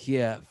us to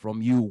hear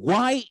from you.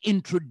 Why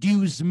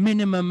introduce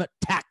minimum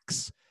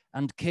tax?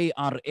 And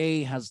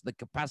KRA has the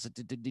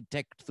capacity to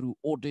detect through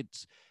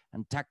audits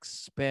and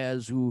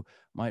taxpayers who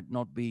might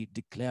not be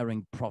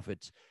declaring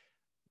profits.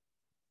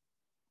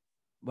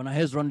 Bwana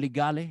Hezron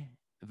Ligale,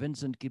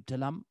 Vincent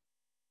Kiptalam.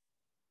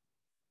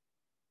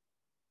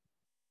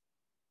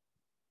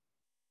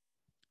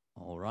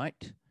 All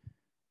right.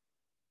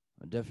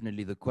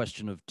 Definitely the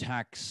question of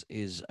tax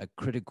is a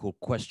critical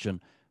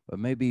question, but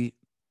maybe,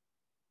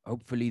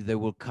 hopefully they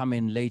will come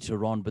in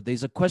later on. But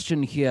there's a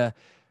question here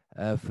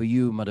for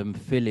you, Madam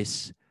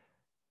Phyllis.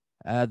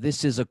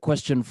 This is a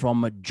question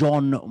from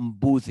John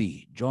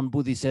Mbuthi. John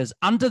Mbuthi says,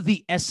 under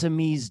the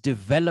SMEs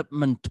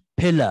development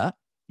pillar,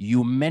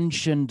 you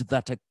mentioned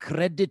that a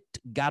credit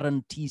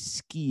guarantee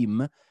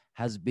scheme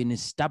has been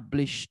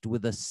established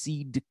with a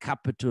seed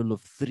capital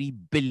of 3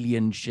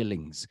 billion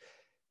shillings.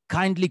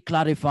 Kindly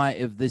clarify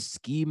if this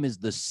scheme is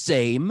the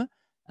same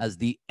as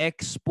the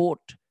export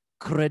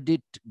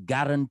credit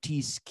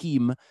guarantee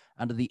scheme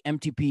under the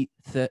MTP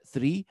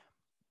 3.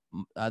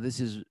 This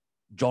is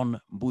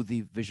John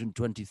Mbuthi, Vision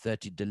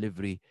 2030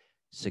 Delivery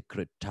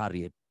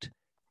Secretariat.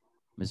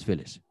 Ms.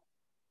 Phyllis.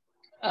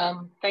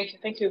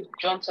 Thank you,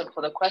 Johnson,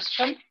 for the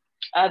question.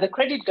 The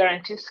credit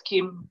guarantee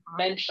scheme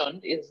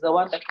mentioned is the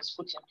one that was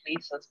put in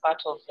place as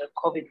part of the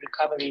COVID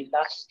recovery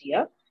last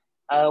year.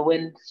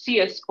 When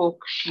CS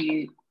spoke,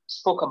 she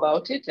spoke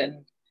about it,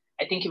 and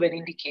I think even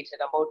indicated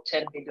about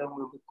 10 billion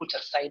will be put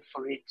aside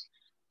for it.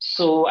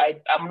 So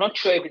I'm not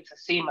sure if it's the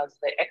same as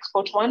the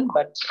export one,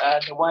 but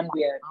the one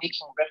we are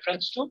making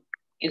reference to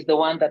is the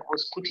one that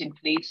was put in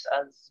place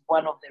as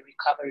one of the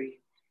recovery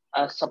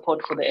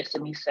support for the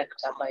SME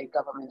sector by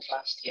government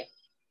last year.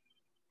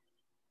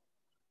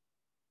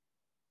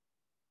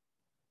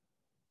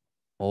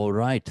 All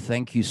right,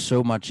 thank you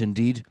so much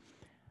indeed.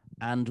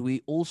 And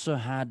we also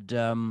had,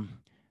 we're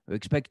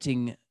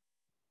expecting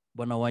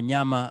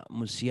Bwana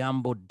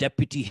Musiambo,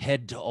 Deputy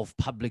Head of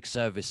Public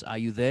Service. Are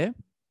you there?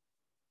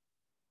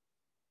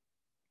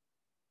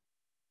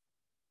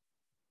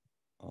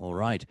 All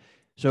right.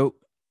 So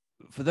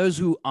for those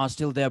who are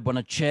still there,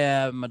 Bwana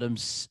Chair, Madam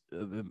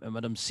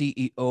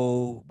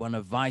CEO,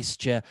 Bwana Vice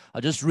Chair,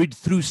 I'll just read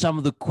through some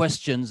of the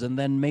questions and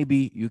then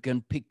maybe you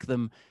can pick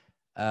them.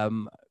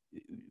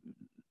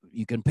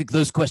 You can pick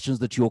those questions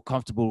that you're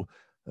comfortable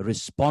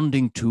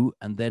responding to,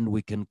 and then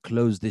we can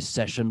close this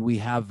session. We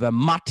have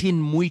Martin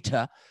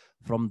Muita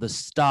from the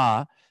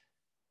Star.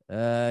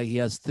 He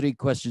has 3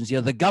 questions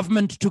here. The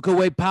government took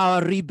away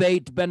power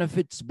rebate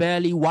benefits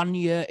barely 1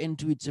 year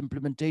into its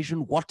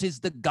implementation. What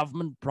is the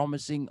government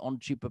promising on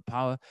cheaper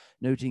power,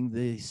 noting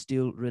they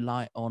still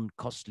rely on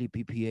costly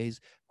PPAs?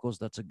 Of course,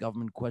 that's a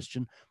government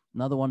question.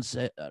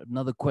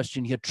 Another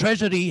question here.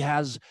 Treasury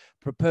has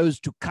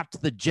proposed to cut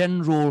the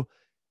general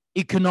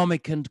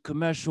economic and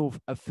commercial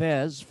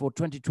affairs for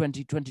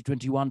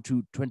 2020-2021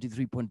 to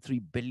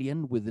 23.3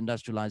 billion, with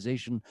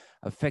industrialization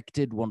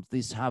affected. Won't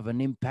this have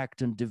an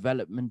impact on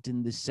development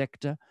in this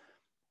sector?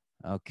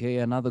 Okay,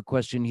 another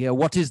question here.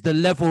 What is the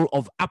level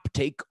of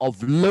uptake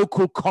of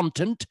local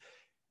content,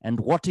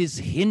 and what is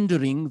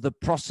hindering the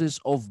process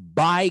of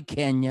Buy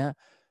Kenya,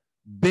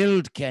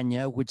 Build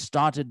Kenya, which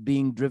started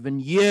being driven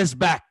years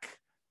back,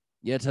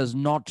 yet has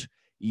not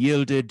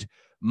yielded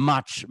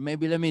much?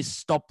 Maybe let me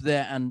stop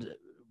there and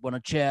Bwana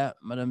Chair,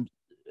 Madam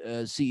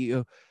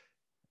CEO,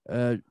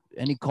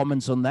 any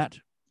comments on that?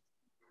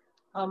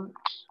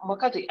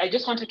 Mwakazi, I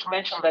just wanted to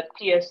mention that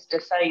PS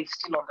Desai is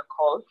still on the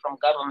call from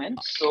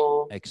government.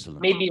 So excellent.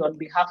 Maybe on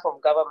behalf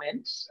of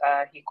government,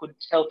 he could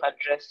help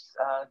address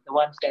the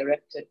ones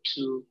directed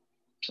to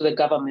the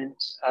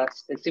government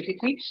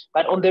specifically.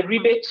 But on the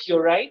rebate,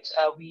 you're right.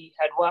 We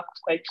had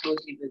worked quite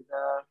closely with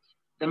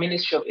the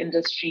Ministry of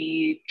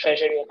Industry,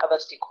 Treasury, and other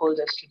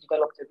stakeholders to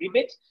develop the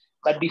rebate.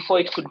 But before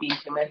it could be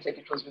implemented,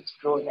 it was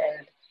withdrawn.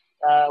 And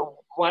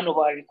one of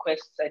our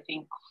requests, I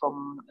think,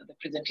 from the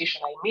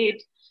presentation I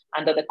made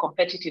under the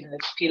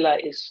competitiveness pillar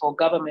is for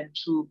government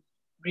to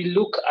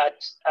relook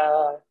at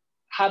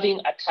having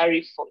a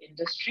tariff for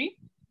industry.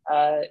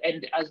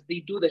 And as they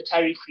do the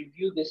tariff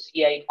review this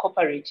year,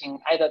 incorporating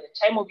either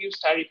the time of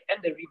use tariff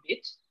and the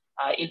rebate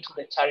into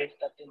the tariff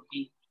that they'll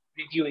be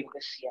reviewing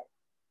this year.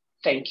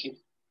 Thank you.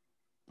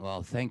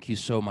 Well, thank you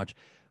so much.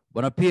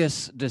 Bwana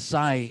PS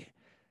Desai,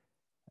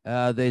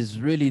 there's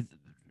really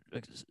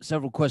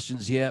several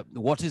questions here.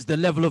 What is the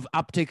level of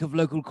uptake of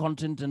local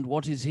content, and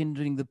what is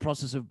hindering the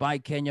process of Buy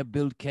Kenya,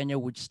 Build Kenya,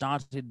 which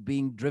started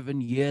being driven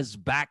years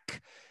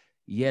back,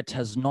 yet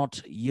has not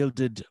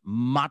yielded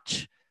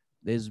much?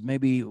 There's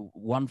maybe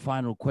one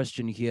final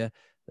question here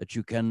that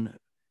you can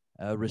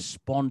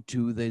respond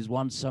to. There's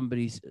one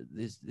somebody,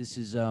 this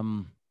is,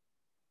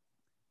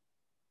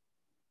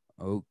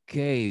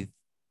 okay.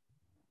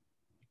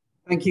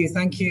 Thank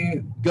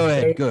you. Go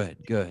ahead.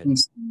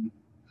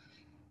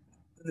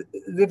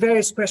 The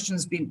various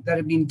questions that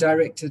have been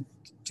directed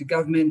to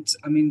government,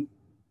 I mean,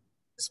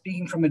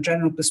 speaking from a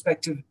general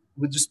perspective,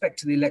 with respect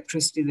to the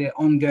electricity, there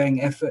are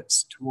ongoing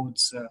efforts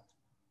towards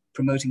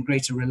promoting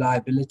greater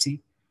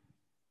reliability.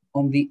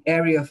 On the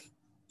area of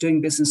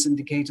doing business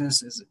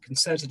indicators, there's a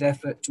concerted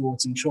effort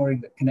towards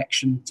ensuring that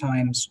connection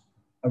times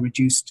are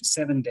reduced to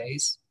 7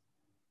 days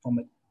from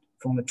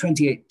a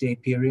 28-day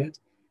period.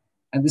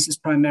 And this is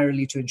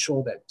primarily to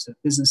ensure that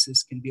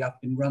businesses can be up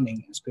and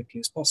running as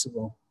quickly as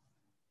possible.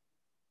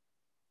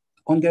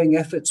 Ongoing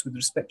efforts with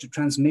respect to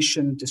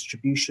transmission,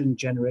 distribution,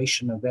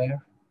 generation are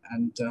there.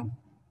 And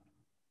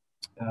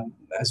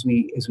as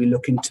we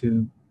look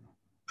into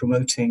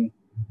promoting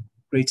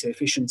greater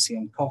efficiency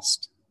and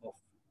cost of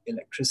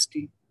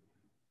electricity.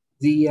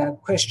 The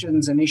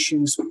questions and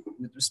issues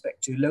with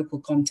respect to local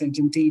content,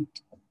 indeed,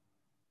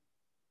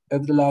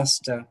 over the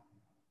last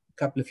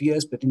couple of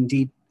years, but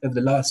indeed over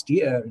the last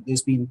year,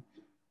 there's been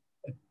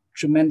a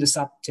tremendous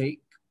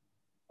uptake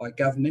by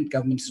government.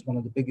 Government is one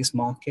of the biggest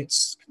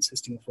markets,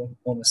 consisting of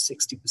almost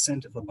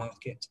 60% of the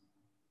market,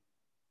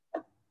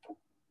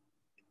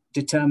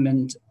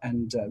 determined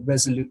and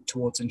resolute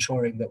towards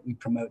ensuring that we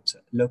promote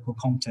local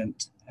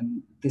content.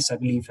 And this, I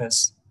believe,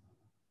 has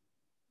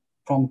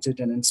prompted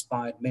and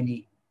inspired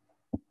many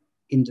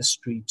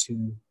industry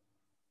to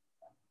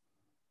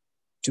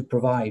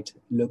provide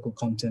local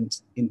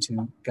content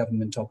into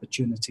government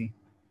opportunity.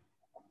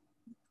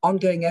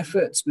 Ongoing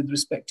efforts with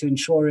respect to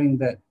ensuring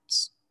that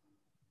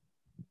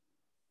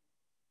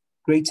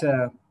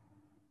greater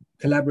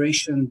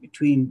collaboration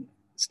between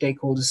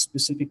stakeholders,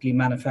 specifically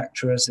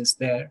manufacturers, is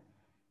there.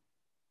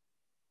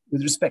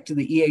 With respect to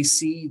the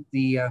EAC,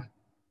 the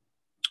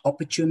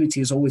opportunity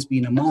has always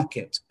been a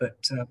market,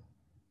 but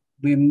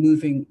we're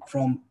moving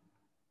from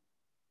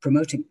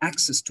promoting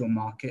access to a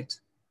market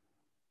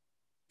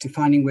to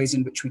finding ways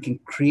in which we can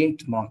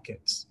create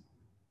markets.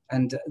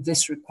 And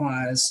this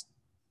requires,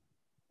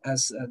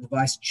 as the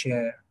Vice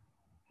Chair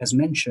has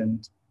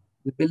mentioned,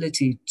 the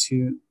ability to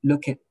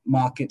look at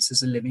markets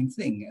as a living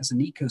thing, as an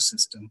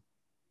ecosystem.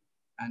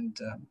 And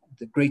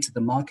the greater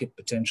the market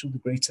potential,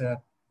 the greater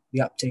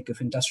the uptake of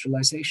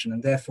industrialization.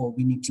 And therefore,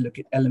 we need to look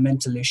at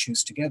elemental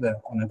issues together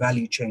on a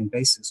value chain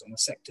basis, on a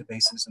sector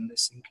basis. And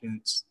this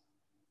includes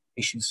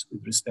issues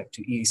with respect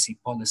to EAC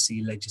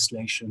policy,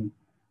 legislation,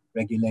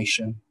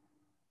 regulation,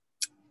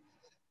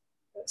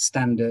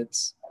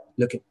 standards,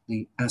 look at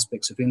the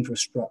aspects of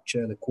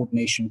infrastructure, the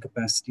coordination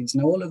capacities.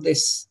 Now, all of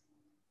this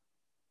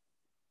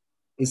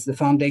is the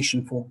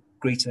foundation for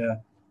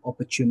greater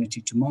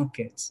opportunity to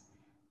markets.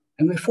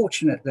 And we're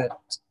fortunate that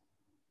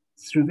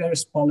through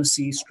various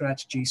policies,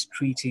 strategies,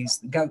 treaties,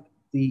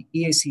 the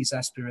EAC's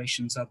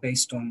aspirations are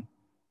based on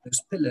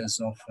those pillars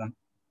of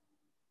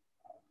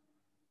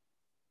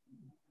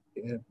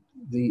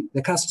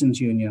the customs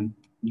union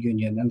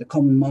and the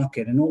common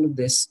market, and all of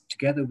this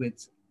together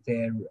with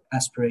their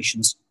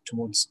aspirations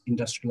towards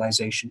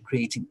industrialization,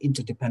 creating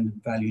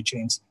interdependent value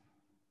chains,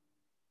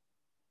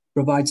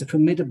 provides a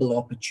formidable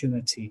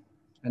opportunity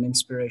and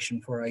inspiration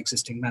for our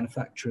existing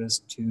manufacturers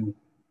to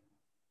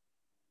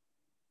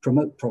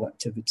promote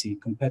productivity,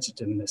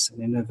 competitiveness,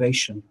 and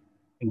innovation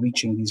in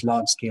reaching these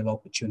large-scale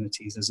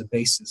opportunities as a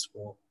basis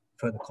for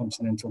further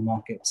continental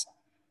markets.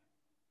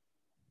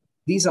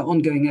 These are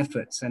ongoing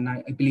efforts, and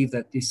I believe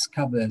that this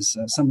covers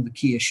some of the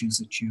key issues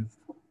that you've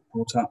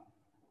brought up.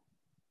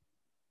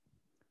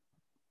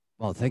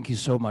 Well, thank you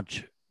so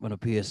much,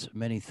 Manopius.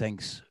 Many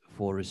thanks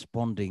for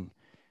responding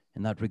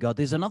in that regard.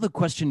 There's another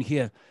question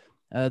here.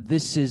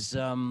 This is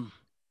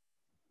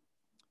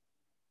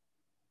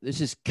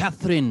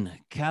Catherine.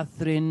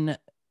 Catherine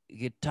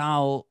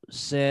Gitao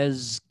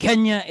says,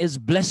 Kenya is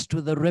blessed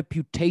with a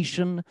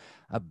reputation,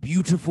 a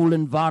beautiful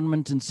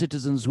environment, and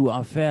citizens who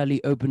are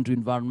fairly open to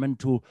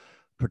environmental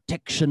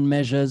protection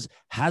measures.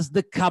 Has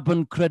the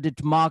carbon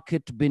credit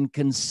market been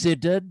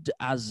considered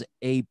as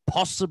a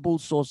possible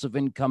source of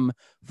income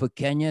for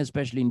Kenya,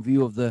 especially in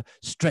view of the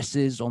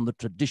stresses on the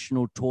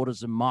traditional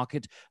tourism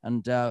market?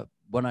 And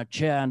when our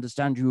chair, I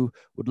understand you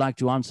would like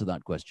to answer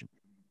that question.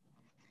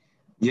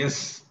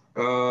 Yes,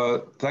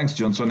 thanks,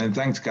 Johnson, and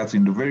thanks,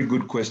 Catherine. A very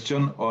good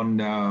question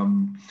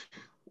on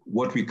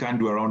what we can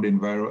do around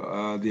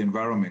the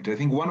environment. I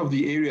think one of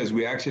the areas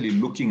we're actually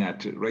looking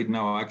at right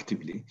now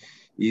actively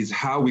is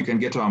how we can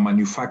get our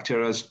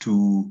manufacturers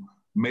to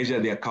measure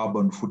their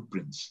carbon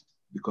footprints,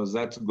 because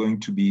that's going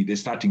to be the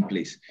starting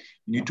place.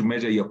 You need to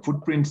measure your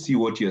footprint, see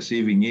what your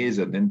saving is,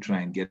 and then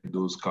try and get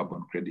those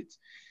carbon credits.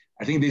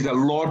 I think there's a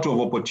lot of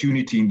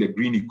opportunity in the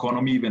green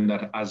economy, even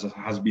that as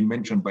has been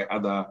mentioned by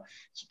other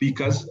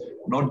speakers,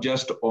 not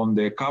just on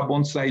the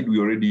carbon side.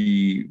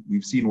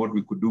 We've seen what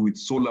we could do with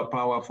solar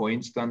power, for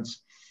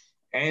instance,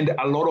 and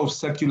a lot of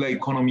circular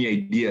economy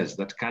ideas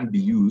that can be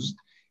used.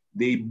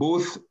 They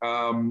both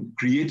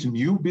create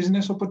new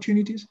business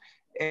opportunities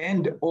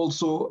and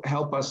also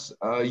help us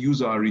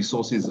use our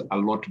resources a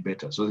lot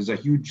better. So there's a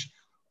huge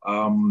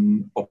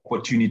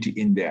opportunity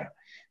in there.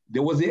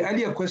 There was the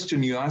earlier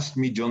question you asked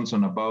me,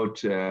 Johnson, about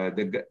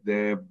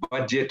the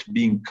budget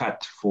being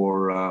cut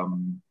for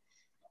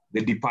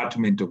the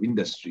Department of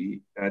Industry.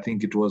 I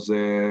think it was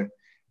the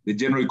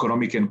General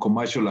Economic and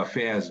Commercial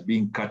Affairs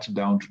being cut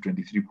down to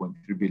 23.3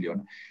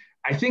 billion.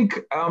 I think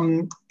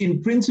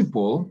in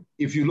principle,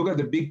 if you look at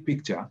the big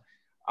picture,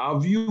 our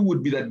view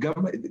would be that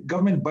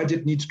government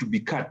budget needs to be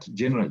cut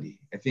generally,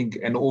 I think,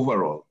 and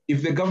overall.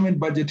 If the government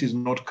budget is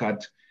not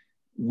cut,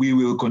 we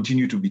will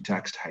continue to be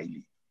taxed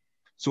highly.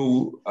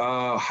 So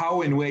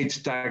how and where it's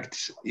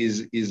taxed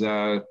is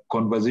a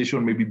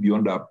conversation maybe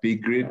beyond our pay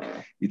grade.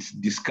 It's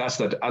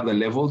discussed at other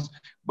levels.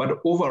 But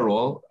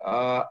overall,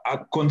 a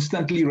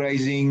constantly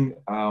rising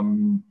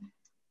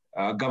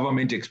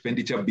government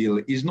expenditure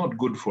bill is not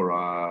good for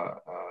our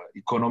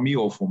economy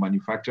or for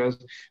manufacturers,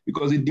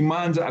 because it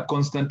demands a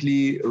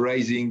constantly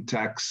rising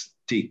tax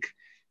take.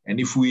 And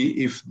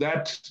if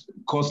that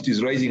cost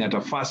is rising at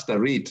a faster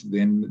rate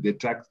than the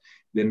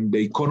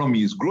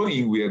economy is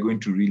growing, we are going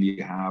to really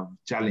have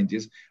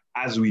challenges.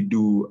 as we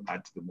do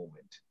at the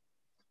moment.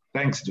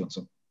 Thanks,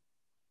 Johnson.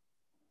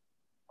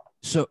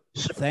 So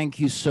thank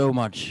you so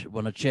much,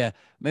 Bwana Chair.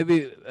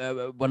 Maybe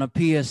Bwana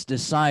PS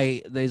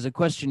Desai, there's a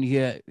question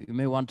here you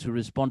may want to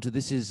respond to.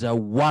 This is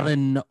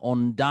Warren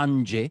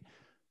Ondanje.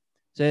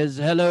 Says,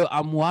 hello,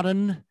 I'm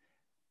Warren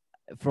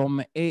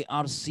from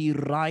ARC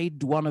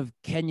Ride, one of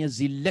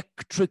Kenya's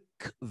electric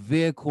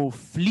vehicle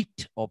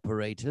fleet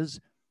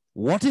operators.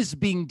 What is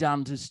being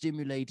done to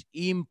stimulate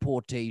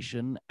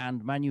importation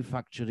and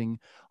manufacturing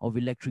of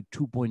electric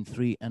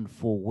 2.3 and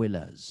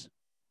 4-wheelers?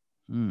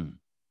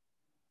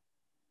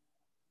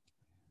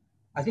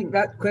 I think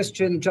that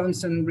question,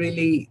 Johnson,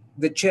 really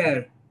the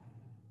chair,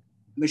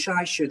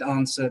 Mashai, should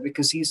answer,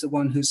 because he's the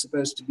one who's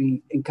supposed to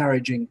be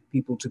encouraging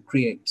people to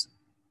create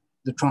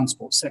the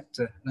transport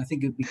sector. And I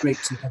think it'd be great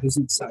to have his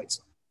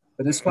insights.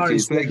 But as far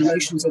as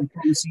regulations and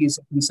policies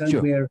are concerned,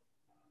 we're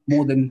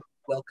more than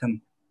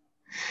welcome.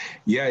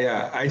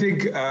 Yeah. I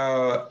think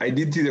I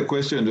did see the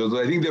question.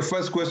 I think the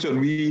first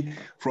question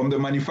from the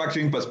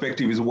manufacturing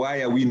perspective is,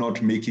 why are we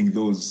not making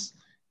those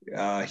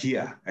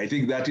here? I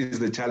think that is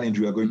the challenge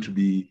we are going to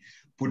be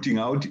putting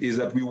out, is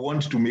that we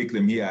want to make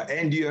them here.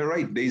 And you're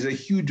right, there's a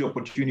huge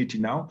opportunity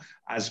now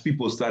as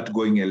people start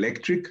going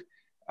electric.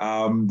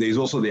 There's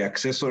also the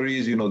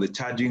accessories, the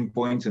charging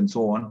points and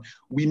so on.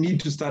 We need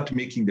to start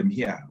making them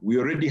here. We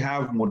already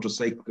have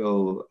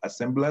motorcycle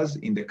assemblers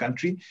in the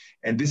country,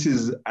 and this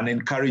is an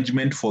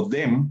encouragement for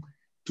them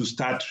to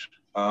start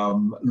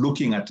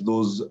looking at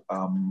those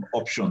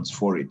options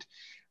for it.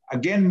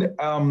 Again,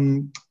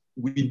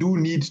 we do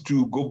need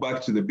to go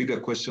back to the bigger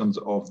questions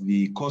of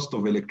the cost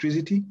of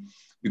electricity,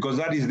 because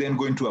that is then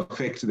going to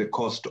affect the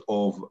cost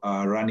of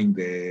running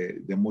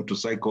the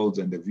motorcycles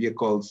and the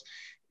vehicles,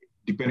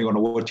 depending on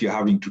what you're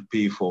having to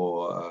pay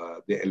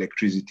for the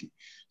electricity.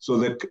 So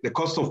the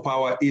cost of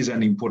power is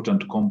an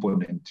important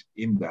component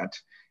in that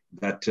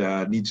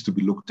needs to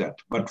be looked at.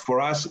 But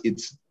for us,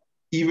 it's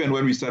even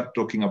when we start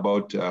talking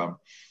about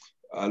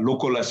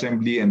local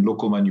assembly and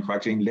local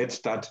manufacturing, let's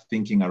start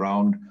thinking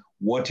around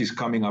what is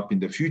coming up in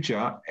the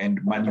future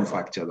and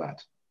manufacture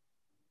that.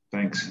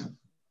 Thanks.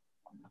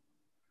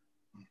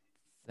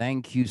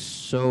 Thank you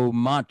so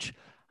much.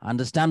 I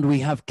understand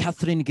we have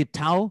Catherine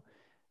Gitau,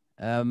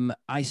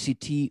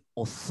 ICT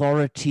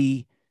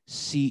Authority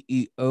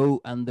CEO,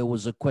 and there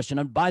was a question.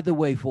 And by the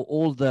way, for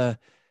all the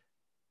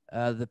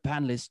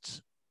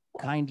panelists,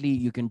 kindly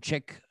you can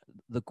check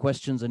the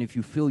questions, and if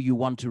you feel you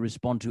want to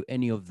respond to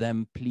any of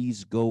them,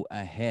 please go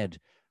ahead.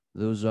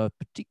 There's a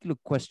particular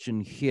question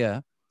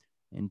here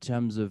in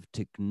terms of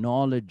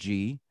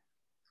technology.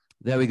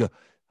 There we go.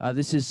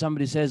 This is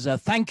somebody says,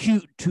 thank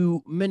you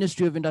to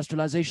Ministry of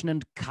Industrialization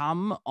and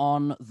CAM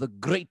on the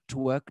great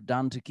work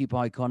done to keep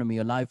our economy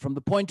alive. From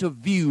the point of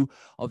view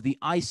of the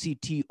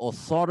ICT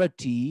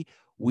Authority,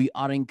 we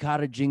are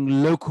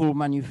encouraging local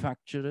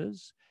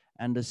manufacturers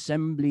and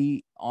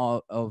assembly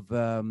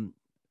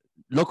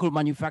local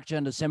manufacture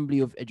and assembly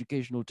of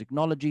educational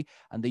technology,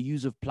 and the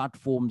use of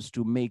platforms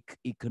to make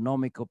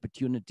economic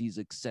opportunities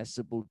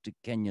accessible to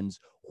Kenyans.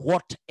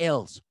 What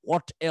else?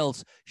 What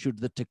else should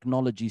the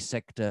technology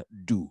sector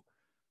do?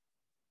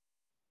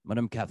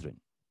 Madam Catherine.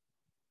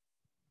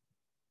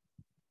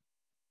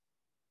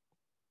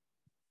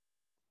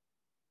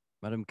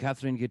 Madam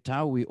Catherine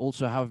Gitau, we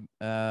also have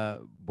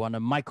Bwana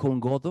Michael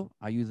Ngodo.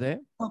 Are you there?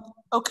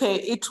 Okay,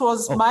 it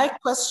was my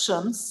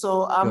question,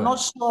 so I'm not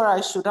sure I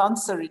should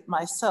answer it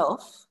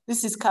myself.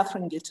 This is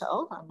Catherine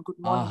Gitau, and good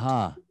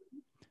morning.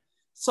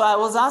 So I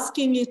was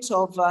asking it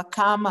of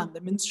CAM and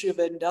the Ministry of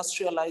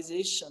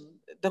Industrialization.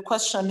 The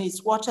question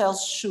is, what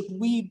else should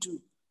we do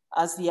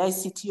as the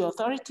ICT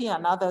Authority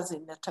and others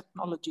in the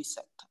technology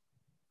sector?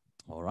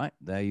 All right,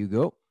 there you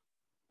go.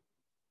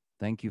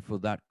 Thank you for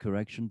that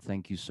correction.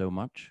 Thank you so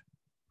much.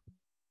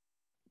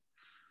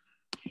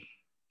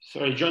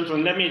 Sorry,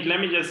 Johnson, let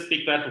me just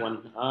pick that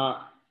one.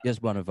 Yes,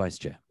 Bwana Vice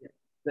Chair.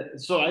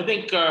 So I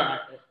think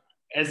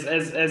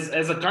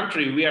as a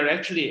country, we are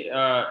actually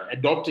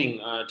adopting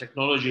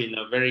technology in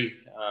a very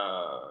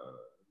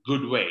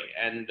good way,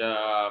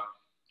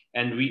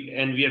 and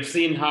we have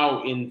seen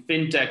how in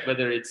fintech,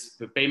 whether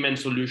it's payment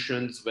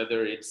solutions,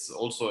 whether it's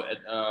also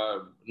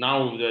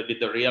now with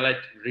the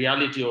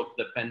reality of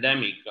the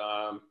pandemic,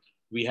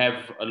 we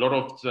have a lot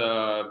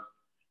of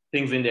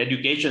things in the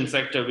education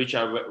sector which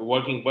are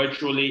working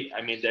virtually.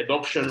 I mean, the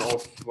adoption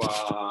of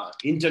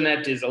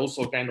internet is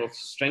also kind of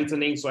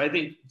strengthening. So I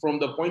think from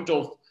the point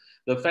of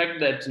the fact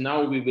that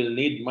now we will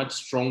need much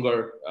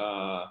stronger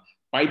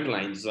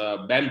pipelines,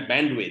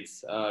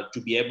 bandwidth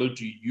to be able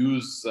to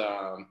use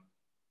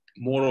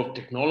more of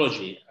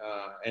technology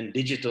and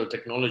digital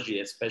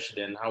technology,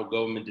 especially, and how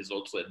government is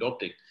also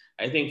adopting.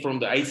 I think from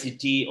the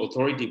ICT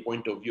Authority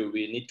point of view,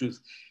 we need to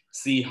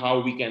see how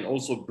we can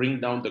also bring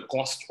down the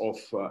cost of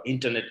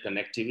internet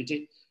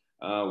connectivity,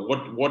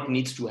 what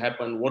needs to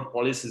happen, what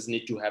policies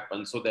need to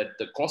happen, so that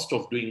the cost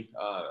of doing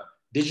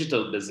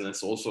digital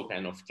business also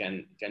kind of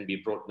can be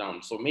brought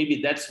down. So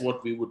maybe that's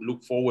what we would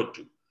look forward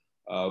to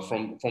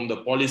from the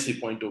policy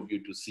point of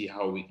view, to see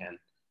how we can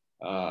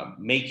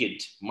make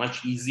it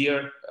much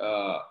easier,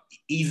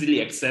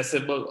 easily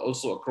accessible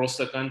also across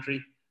the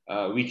country,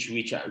 which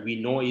we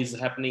know is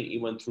happening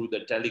even through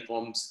the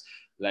telecoms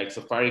like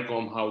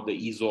Safaricom, how the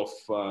ease of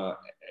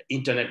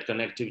internet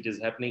connectivity is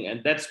happening.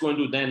 And that's going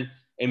to then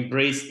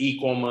embrace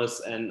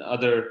e-commerce and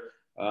other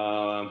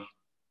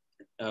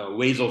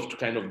ways of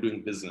kind of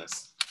doing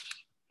business.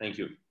 Thank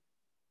you.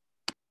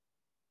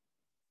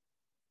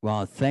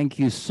 Well, thank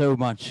you so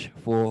much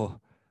for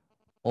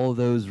all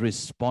those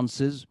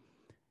responses.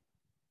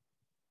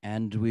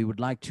 And we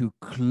would like to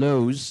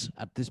close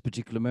at this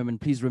particular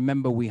moment. Please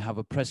remember, we have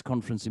a press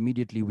conference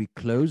immediately we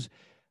close.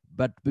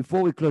 But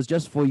before we close,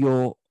 just for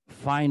your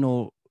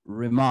final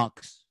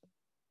remarks,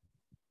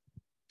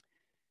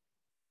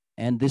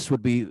 and this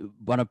would be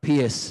Bwana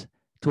PS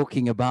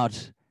talking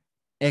about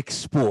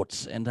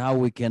exports and how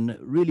we can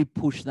really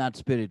push that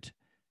spirit,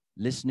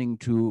 listening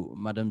to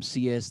Madam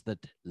CS that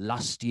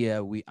last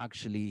year we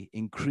actually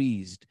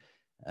increased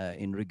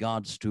in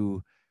regards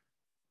to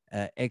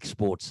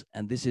exports.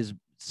 And this is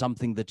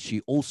something that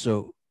she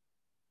also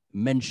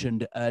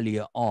mentioned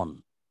earlier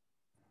on.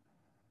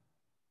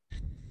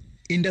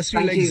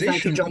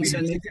 Industrialization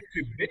Secretary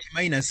Betty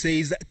Maina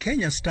says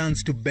Kenya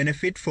stands to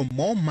benefit from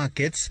more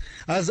markets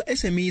as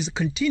SMEs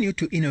continue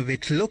to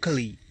innovate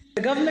locally.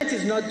 The government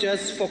is not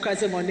just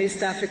focusing on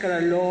East Africa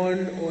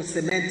alone or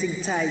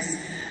cementing ties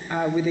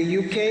with the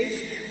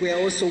UK. We are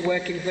also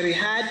working very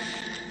hard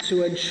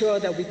to ensure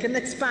that we can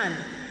expand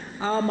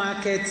our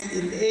markets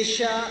in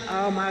Asia,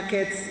 our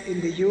markets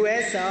in the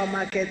US, our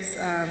markets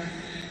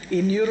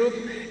in Europe,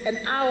 and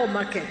our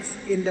markets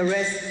in the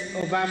rest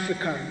of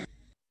Africa.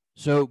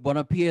 So,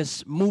 Bwana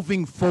PS,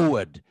 moving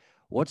forward,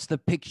 what's the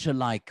picture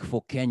like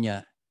for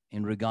Kenya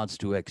in regards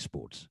to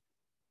exports?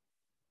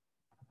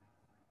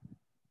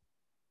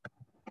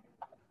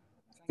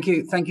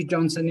 Thank you,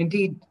 Johnson.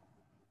 Indeed,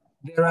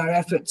 there are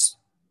efforts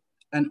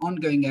and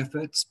ongoing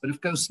efforts, but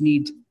of course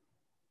need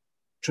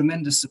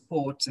tremendous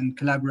support and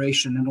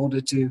collaboration in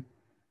order to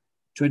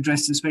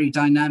address this very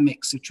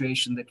dynamic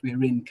situation that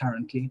we're in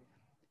currently.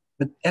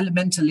 But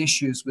elemental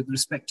issues with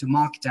respect to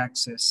market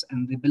access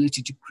and the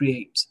ability to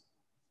create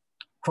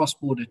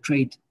cross-border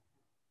trade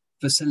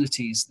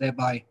facilities,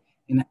 thereby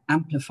in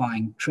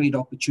amplifying trade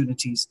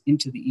opportunities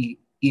into the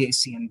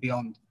EAC and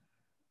beyond,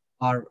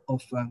 are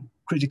of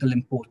critical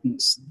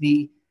importance.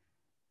 The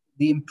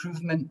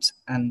improvement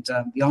and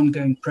the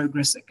ongoing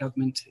progress that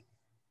government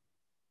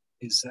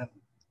is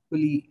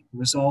fully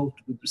resolved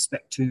with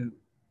respect to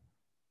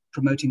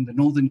promoting the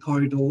northern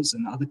corridors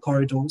and other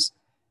corridors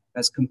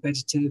as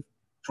competitive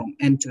from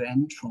end to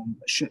end, from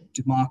ship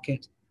to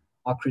market,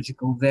 are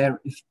critical.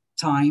 There, if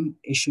time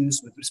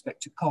issues with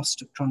respect to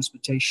cost of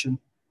transportation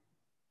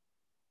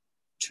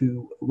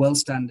to world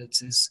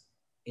standards is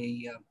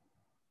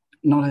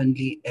not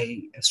only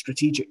a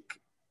strategic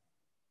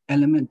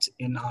element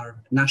in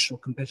our national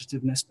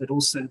competitiveness, but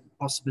also the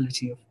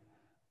possibility of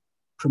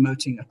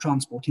promoting a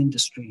transport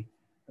industry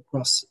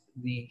across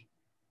the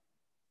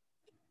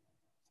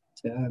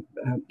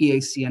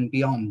EAC and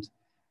beyond.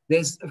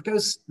 There's, of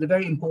course, the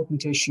very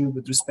important issue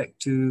with respect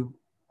to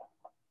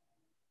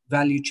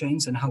value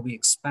chains and how we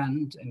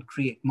expand and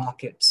create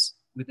markets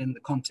within the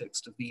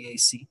context of the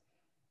EAC.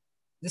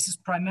 This is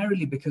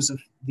primarily because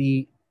of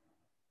the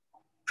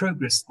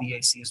progress the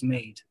EAC has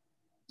made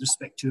with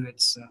respect to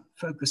its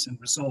focus and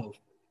resolve.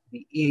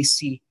 The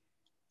EAC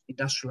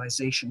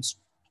industrialization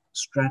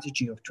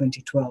strategy of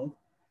 2012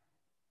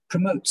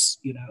 promotes,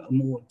 a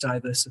more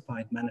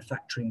diversified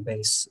manufacturing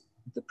base,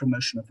 the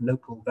promotion of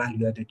local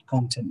value-added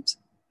content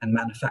and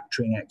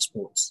manufacturing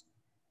exports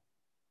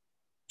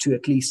to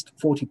at least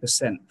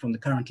 40% from the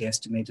currently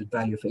estimated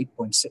value of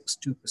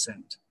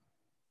 8.62%.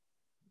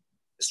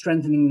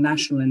 Strengthening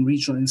national and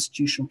regional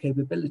institutional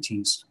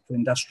capabilities for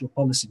industrial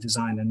policy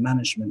design and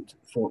management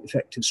for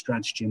effective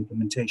strategy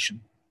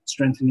implementation.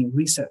 Strengthening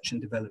research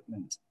and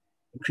development,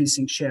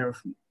 increasing share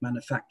of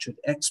manufactured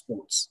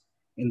exports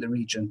in the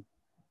region,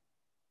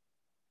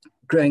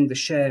 growing the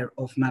share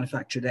of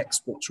manufactured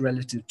exports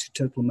relative to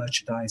total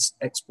merchandise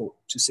export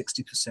to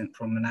 60%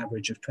 from an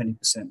average of 20%,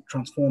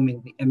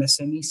 transforming the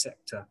MSME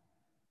sector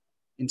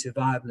into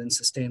viable and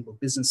sustainable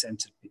business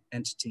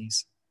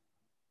entities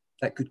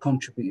that could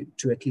contribute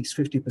to at least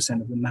 50%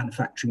 of the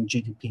manufacturing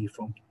GDP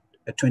from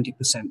a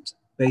 20%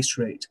 base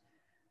rate.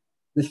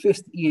 The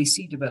fifth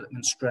EAC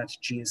development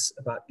strategy is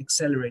about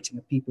accelerating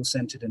a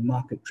people-centered and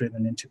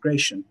market-driven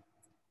integration.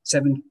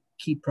 7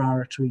 key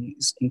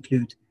priorities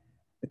include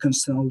the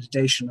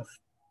consolidation of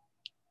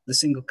the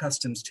single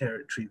customs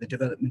territory, the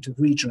development of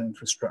regional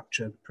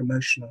infrastructure, the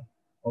promotion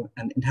of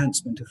and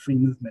enhancement of free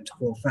movement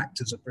of all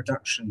factors of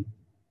production,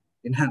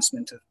 the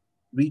enhancement of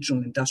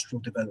regional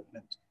industrial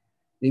development,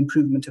 the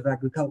improvement of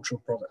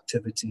agricultural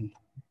productivity,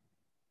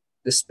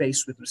 the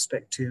space with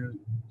respect to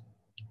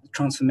the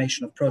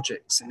transformation of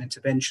projects and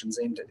interventions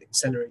aimed at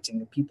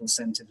accelerating a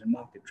people-centered and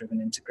market-driven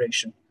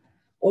integration.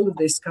 All of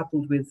this,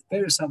 coupled with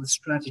various other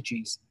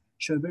strategies,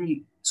 show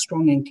very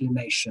strong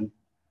inclination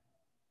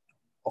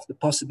of the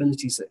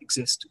possibilities that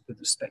exist with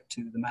respect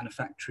to the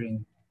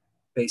manufacturing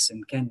base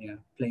in Kenya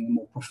playing a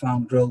more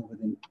profound role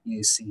within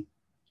EAC.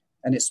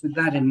 And it's with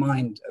that in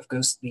mind, of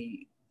course,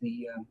 the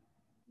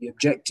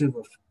objective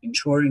of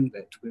ensuring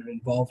that we're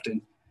involved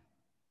in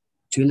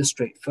to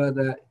illustrate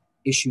further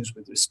issues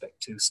with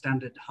respect to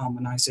standard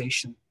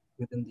harmonization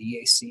within the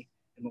EAC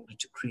in order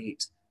to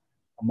create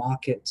a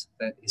market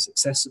that is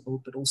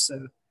accessible, but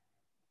also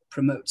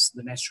promotes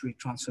the necessary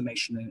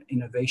transformation and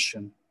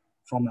innovation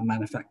from a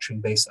manufacturing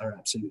base are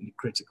absolutely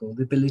critical.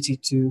 The ability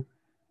to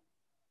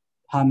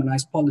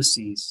harmonize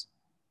policies,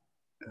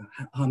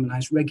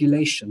 harmonize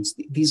regulations,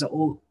 these are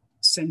all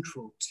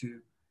central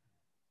to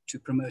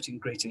promoting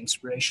greater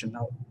inspiration.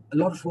 Now, a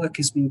lot of work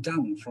has been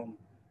done from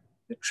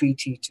the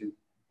treaty to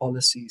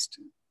policies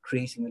to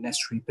creating the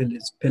necessary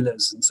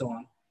pillars and so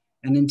on.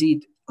 And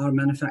indeed, our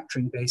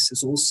manufacturing base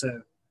has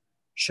also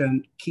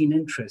shown keen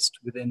interest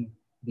within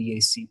the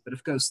EAC. But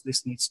of course,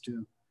 this needs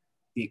to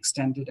be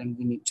extended and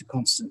we need to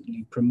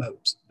constantly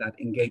promote that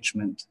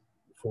engagement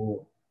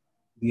for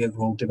the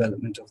overall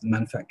development of the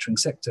manufacturing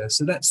sector.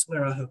 So that's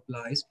where our hope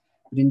lies.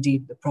 But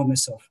indeed, the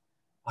promise of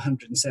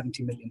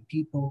 170 million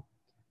people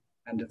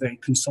and a very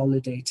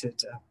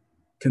consolidated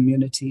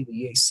community,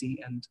 the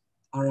EAC, and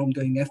our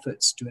ongoing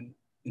efforts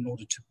in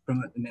order to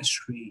promote the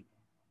necessary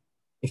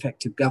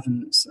effective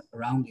governance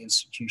around the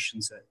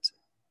institutions that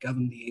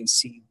govern the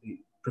EAC, the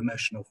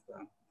promotion of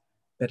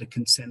better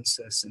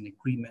consensus and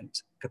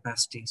agreement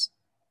capacities,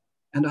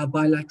 and our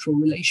bilateral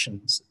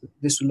relations.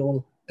 This will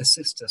all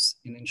assist us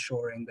in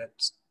ensuring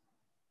that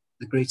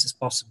the greatest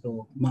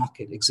possible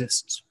market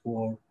exists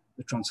for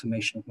the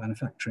transformation of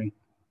manufacturing.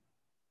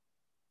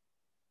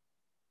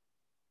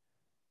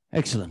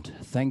 Excellent.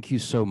 Thank you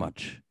so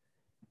much.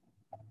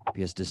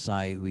 P.S.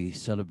 Desai, we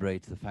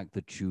celebrate the fact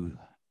that you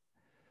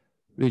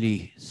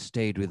really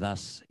stayed with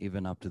us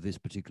even up to this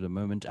particular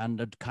moment,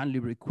 and I'd kindly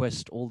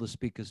request all the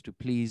speakers to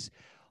please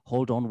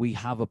hold on. We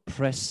have a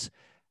press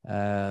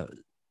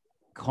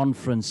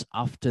conference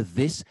after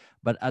this,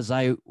 but as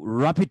I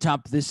wrap it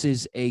up, this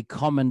is a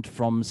comment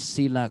from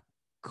Sila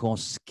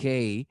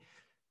Koskei.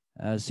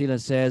 Sila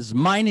says,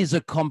 "Mine is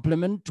a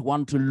compliment,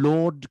 one to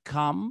Lord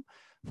Kam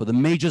for the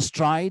major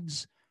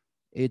strides.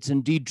 It's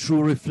indeed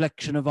true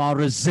reflection of our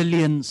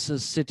resilience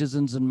as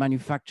citizens and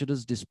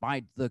manufacturers,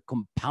 despite the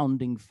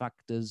compounding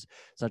factors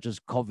such as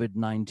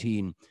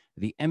COVID-19.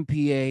 The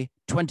MPA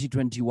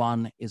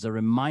 2021 is a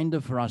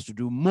reminder for us to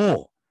do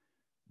more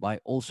by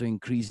also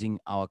increasing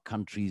our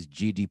country's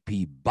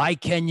GDP. Buy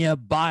Kenya,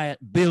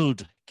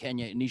 build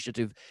Kenya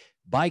initiative.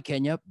 Buy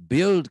Kenya,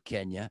 build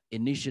Kenya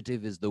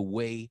initiative is the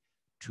way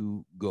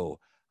to go."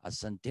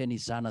 Asanteni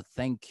sana.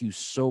 Thank you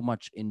so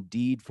much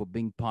indeed for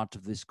being part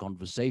of this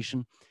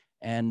conversation.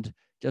 And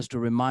just to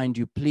remind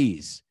you,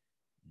 please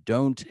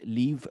don't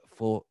leave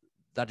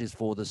that is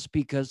for the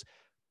speakers,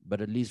 but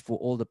at least for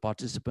all the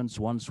participants,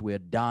 once we're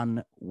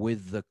done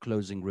with the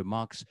closing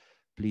remarks,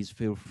 please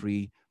feel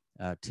free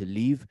to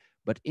leave.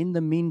 But in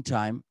the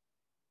meantime,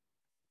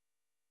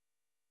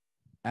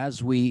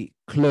 as we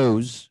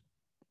close,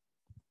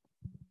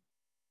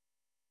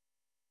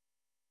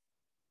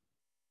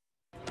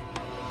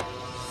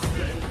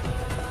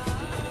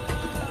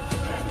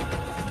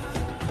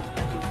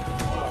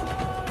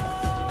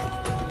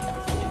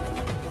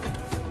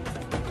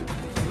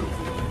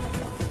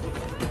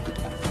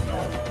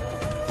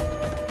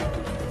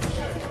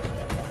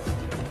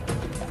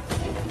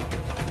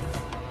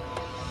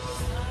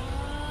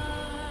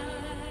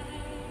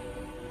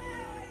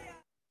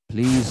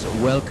 please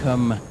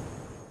welcome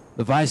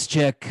the Vice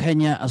Chair,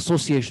 Kenya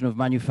Association of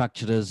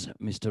Manufacturers,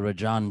 Mr.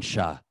 Rajan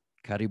Shah.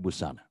 Karibu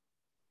sana.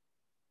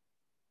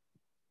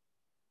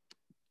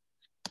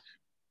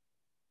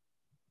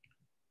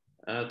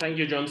 Thank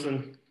you,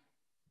 Johnson.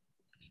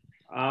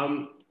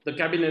 The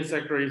Cabinet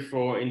Secretary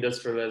for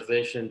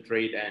Industrialization,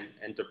 Trade and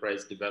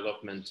Enterprise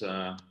Development,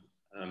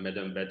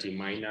 Madam Betty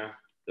Maina,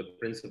 the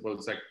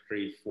Principal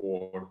Secretary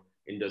for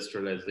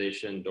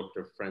Industrialization,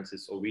 Dr.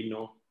 Francis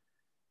Owino,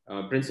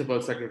 Principal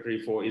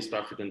Secretary for East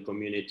African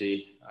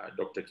Community,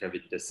 Dr.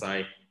 Kevin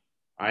Desai,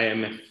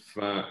 IMF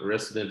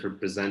Resident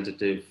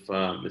Representative,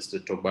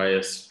 Mr.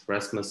 Tobias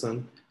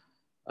Rasmussen,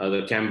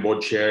 the CAM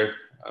Board Chair,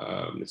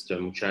 Mr.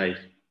 Muchai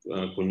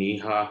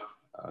Kuniha,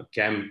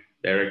 CAM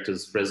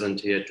Directors present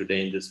here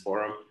today in this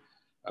forum,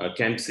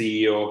 CAM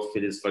CEO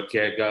Phyllis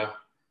Fakega,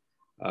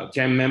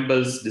 CAM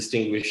members,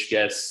 distinguished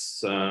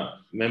guests,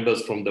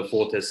 members from the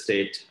Fourth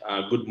Estate,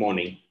 good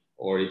morning,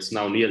 or it's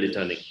now nearly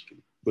turning,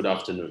 good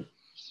afternoon.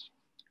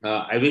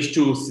 I wish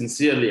to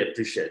sincerely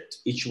appreciate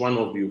each one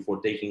of you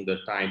for taking the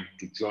time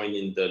to join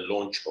in the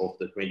launch of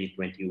the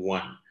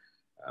 2021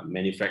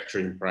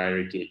 Manufacturing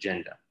Priority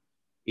Agenda.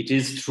 It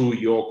is through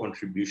your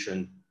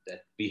contribution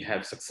that we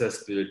have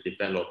successfully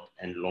developed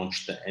and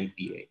launched the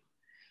MPA.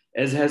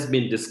 As has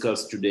been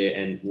discussed today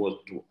and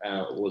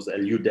was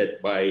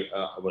alluded by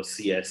our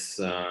CS,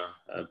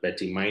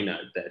 Betty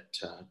Maina, that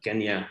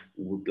Kenya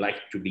would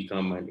like to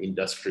become an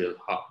industrial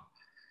hub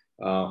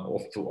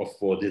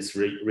for this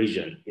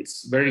region.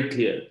 It's very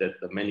clear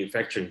that the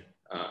manufacturing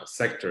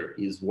sector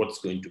is what's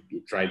going to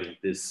be driving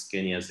this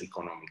Kenya's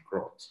economic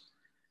growth.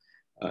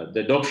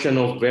 The adoption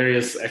of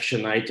various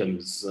action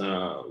items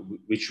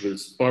which will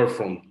spur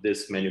from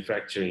this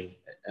manufacturing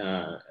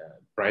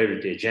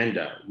priority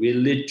agenda will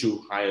lead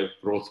to higher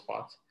growth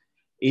path,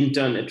 in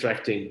turn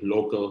attracting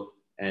local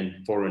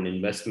and foreign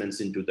investments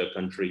into the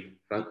country,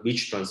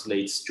 which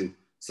translates to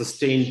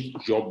sustained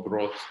job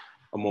growth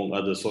among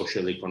other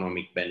social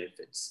economic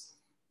benefits.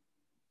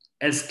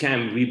 As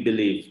CAM, we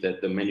believe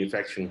that the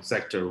manufacturing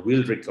sector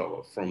will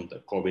recover from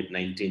the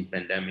COVID-19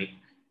 pandemic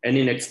and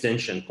in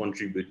extension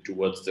contribute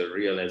towards the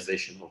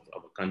realization of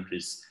our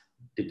country's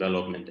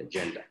development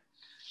agenda.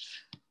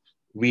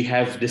 We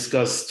have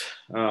discussed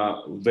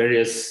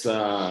various,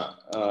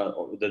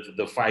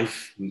 the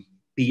 5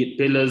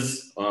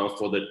 pillars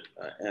for the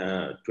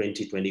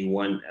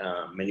 2021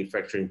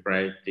 manufacturing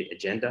priority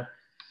agenda.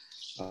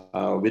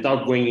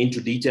 Without going into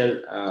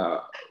detail,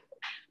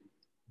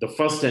 the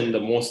first and the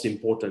most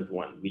important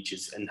one, which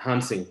is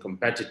enhancing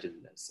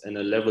competitiveness and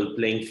a level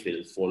playing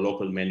field for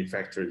local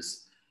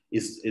manufacturers,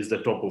 is the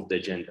top of the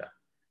agenda.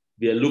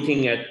 We are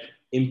looking at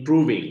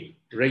improving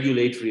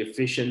regulatory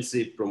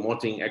efficiency,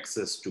 promoting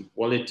access to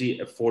quality,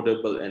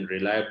 affordable and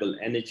reliable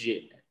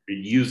energy,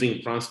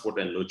 reducing transport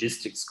and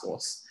logistics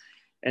costs,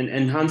 and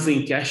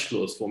enhancing cash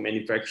flows for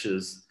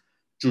manufacturers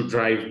to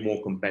drive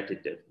more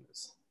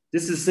competitiveness.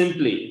 This is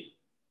simply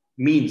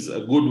means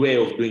a good way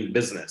of doing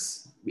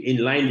business in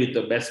line with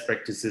the best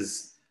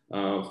practices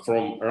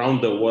from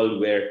around the world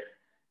where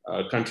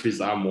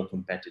countries are more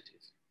competitive.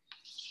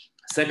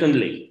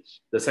 Secondly,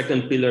 the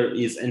second pillar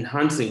is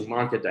enhancing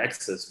market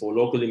access for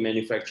locally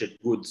manufactured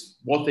goods,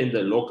 both in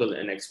the local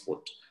and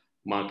export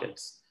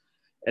markets.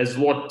 As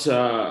what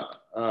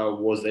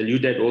was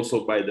alluded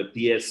also by the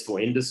PS for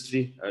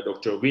industry,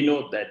 Dr.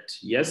 Vino, that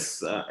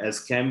yes,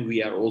 as CAM,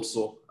 we are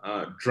also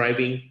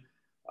driving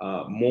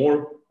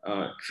more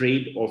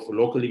trade of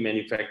locally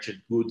manufactured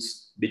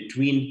goods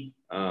between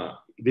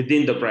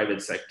within the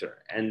private sector.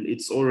 And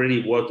it's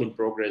already work in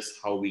progress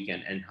how we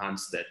can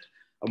enhance that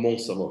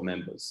amongst our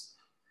members.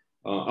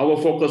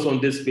 Our focus on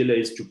this pillar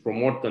is to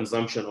promote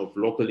consumption of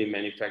locally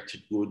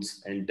manufactured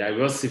goods and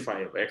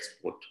diversify our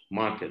export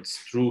markets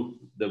through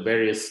the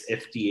various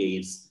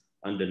FTAs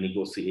under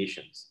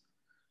negotiations.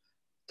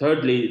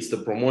 Thirdly, it's the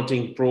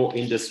promoting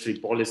pro-industry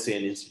policy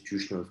and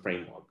institutional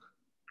framework.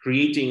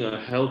 Creating a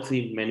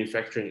healthy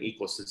manufacturing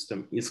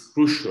ecosystem is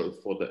crucial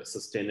for the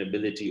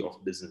sustainability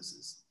of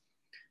businesses.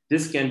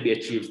 This can be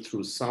achieved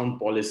through sound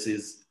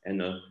policies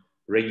and a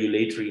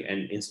regulatory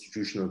and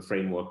institutional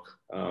framework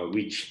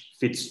which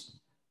fits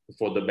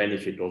for the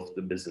benefit of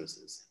the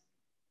businesses.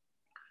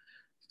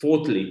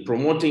 Fourthly,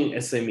 promoting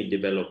SME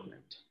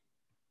development.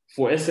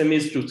 For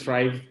SMEs to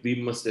thrive, we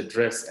must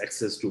address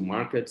access to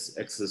markets,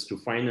 access to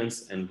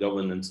finance and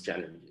governance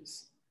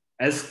challenges.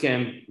 As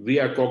CAM, we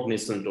are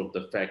cognizant of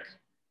the fact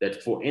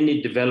that for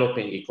any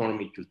developing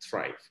economy to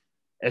thrive,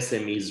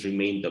 SMEs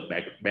remain the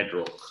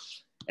bedrock,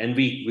 and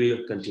we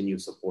will continue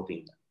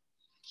supporting them.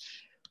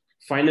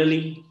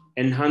 Finally,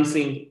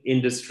 enhancing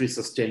industry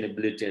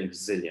sustainability and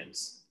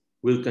resilience.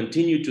 We'll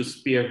continue to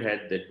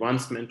spearhead the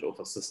advancement of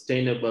a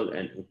sustainable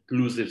and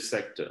inclusive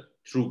sector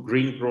through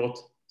green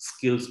growth,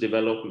 skills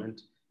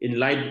development, in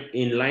line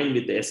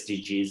with the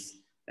SDGs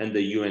and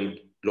the UN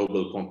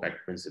Global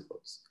Compact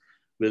principles.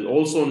 We'll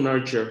also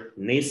nurture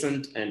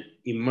nascent and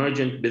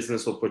emergent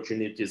business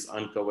opportunities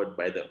uncovered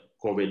by the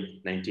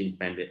COVID-19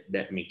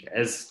 pandemic,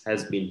 as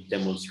has been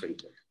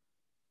demonstrated.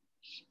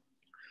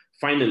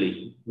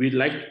 Finally,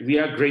 we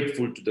are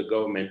grateful to the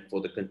government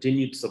for the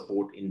continued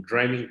support in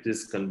driving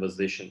this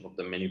conversation of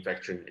the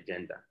manufacturing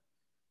agenda.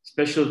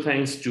 Special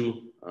thanks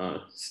to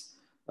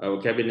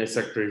our Cabinet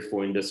Secretary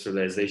for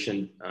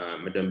Industrialization,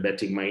 Madam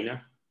Betty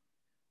Maina,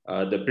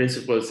 the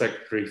Principal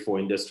Secretary for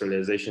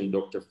Industrialization,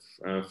 Dr.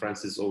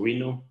 Francis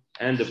Owino,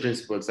 and the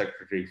Principal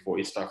Secretary for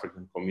East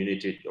African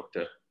Community,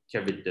 Dr.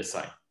 Kevin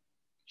Desai.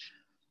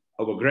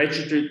 Our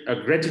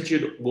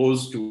gratitude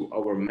goes to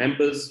our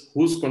members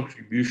whose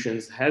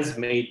contributions has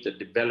made the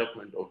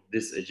development of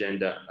this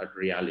agenda a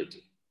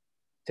reality.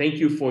 Thank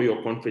you for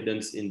your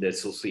confidence in the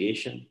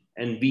association,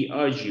 and we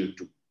urge you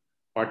to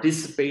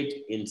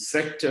participate in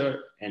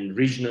sector and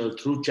regional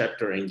through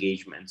chapter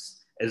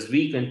engagements as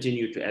we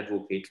continue to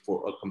advocate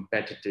for a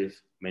competitive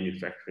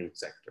manufacturing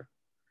sector.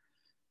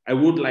 I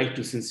would like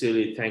to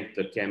sincerely thank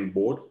the CAM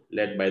board,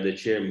 led by the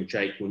chair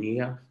Muchai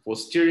Kunia, for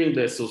steering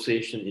the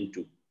association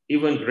into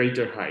even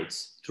greater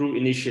heights through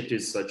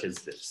initiatives such as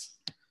this.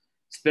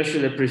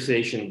 Special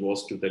appreciation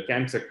goes to the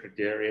CAM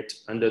Secretariat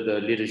under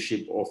the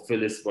leadership of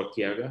Phyllis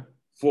Wakiaga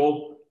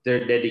for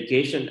their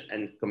dedication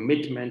and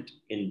commitment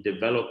in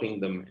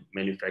developing the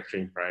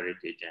manufacturing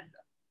priority agenda.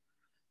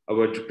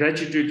 Our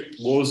gratitude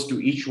goes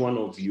to each one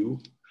of you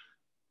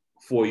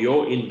for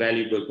your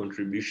invaluable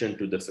contribution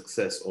to the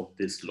success of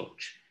this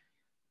launch.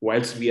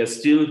 Whilst we are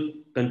still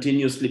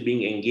continuously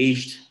being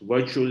engaged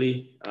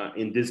virtually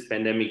in this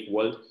pandemic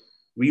world,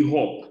 we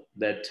hope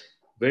that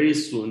very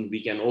soon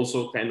we can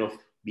also kind of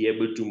be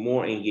able to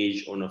more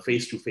engage on a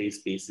face-to-face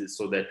basis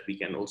so that we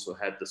can also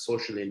have the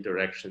social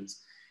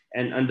interactions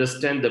and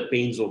understand the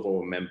pains of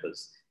our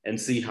members and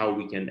see how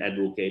we can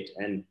advocate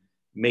and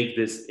make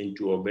this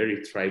into a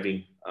very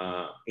thriving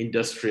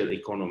industrial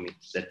economy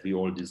that we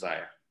all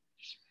desire.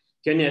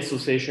 Kenya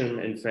Association of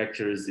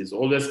Manufacturers is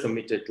always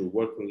committed to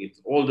working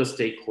with all the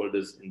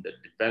stakeholders in the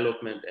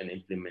development and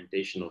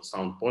implementation of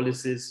sound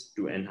policies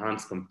to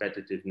enhance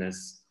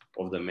competitiveness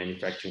of the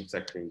manufacturing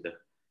sector in the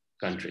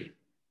country.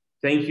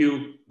 Thank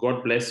you,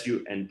 God bless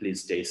you, and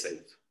please stay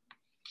safe.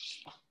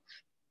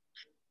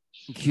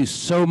 Thank you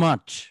so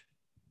much.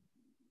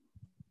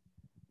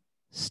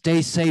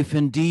 Stay safe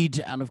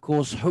indeed, and of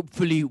course,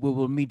 hopefully we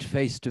will meet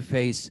face to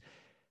face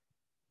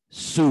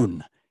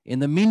soon. In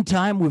the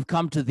meantime, we've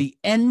come to the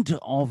end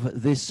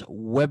of this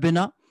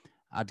webinar.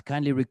 I'd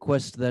kindly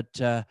request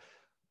that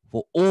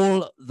for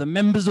all the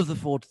members of the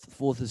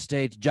Fourth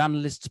Estate,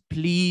 journalists,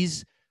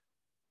 please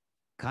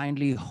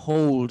kindly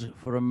hold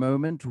for a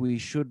moment. We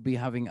should be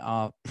having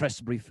our press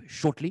brief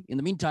shortly. In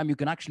the meantime, you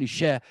can actually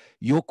share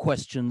your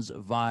questions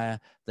via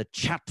the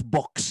chat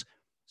box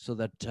so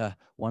that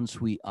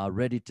once we are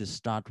ready to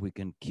start, we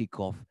can kick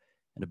off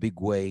in a big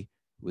way.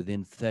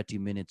 Within 30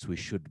 minutes, we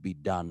should be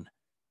done.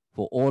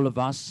 For all of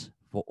us,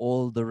 for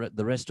all the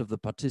rest of the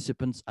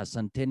participants,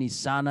 asanteni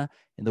sana.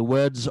 In the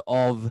words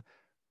of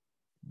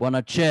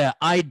Bwana Chair,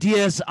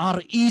 ideas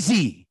are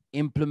easy,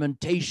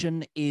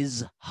 implementation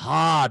is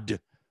hard.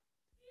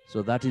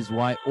 So that is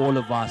why all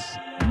of us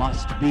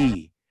must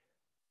be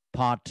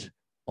part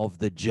of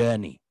the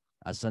journey.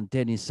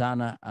 Asanteni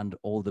sana and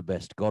all the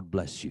best. God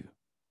bless you.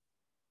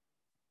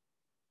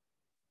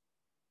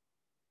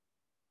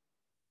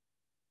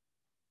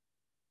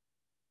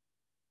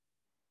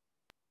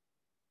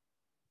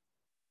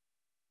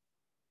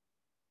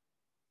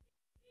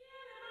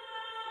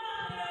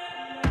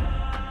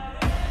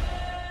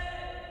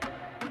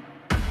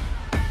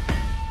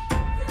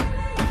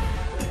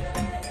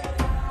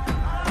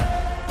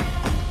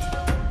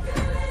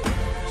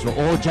 So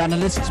all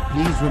journalists,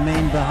 please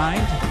remain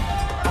behind.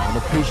 I'll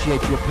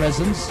appreciate your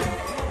presence.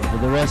 And for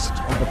the rest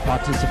of the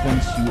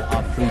participants, you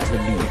are free to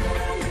leave.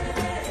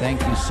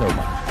 Thank you so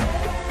much.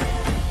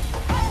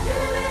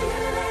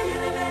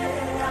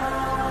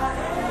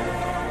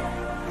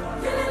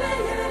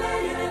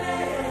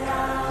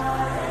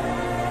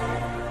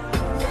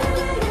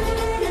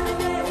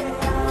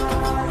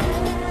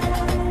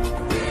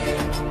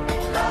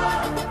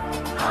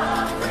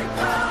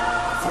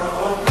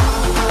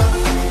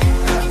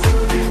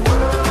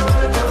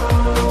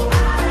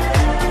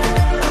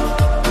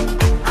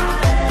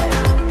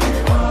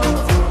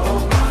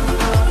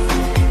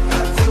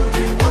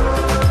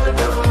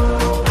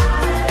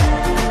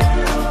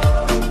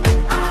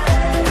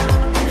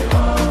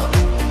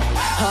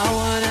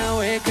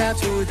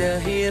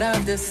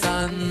 The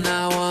sun,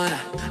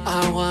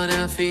 I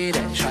wanna feel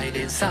it shine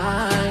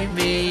inside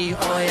me,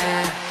 oh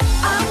yeah.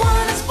 I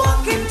wanna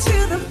walk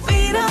into the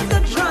beat of the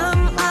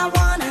drum. I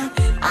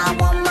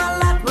want my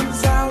loved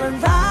ones all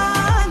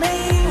around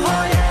me,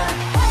 oh yeah.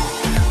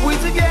 We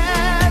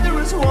together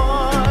as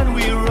one,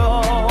 we're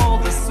all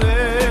the same.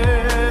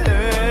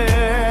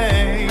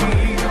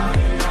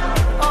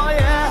 Oh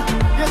yeah,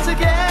 yeah,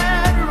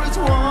 together as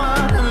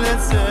one,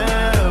 let's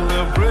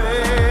celebrate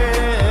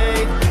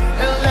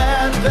and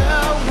let the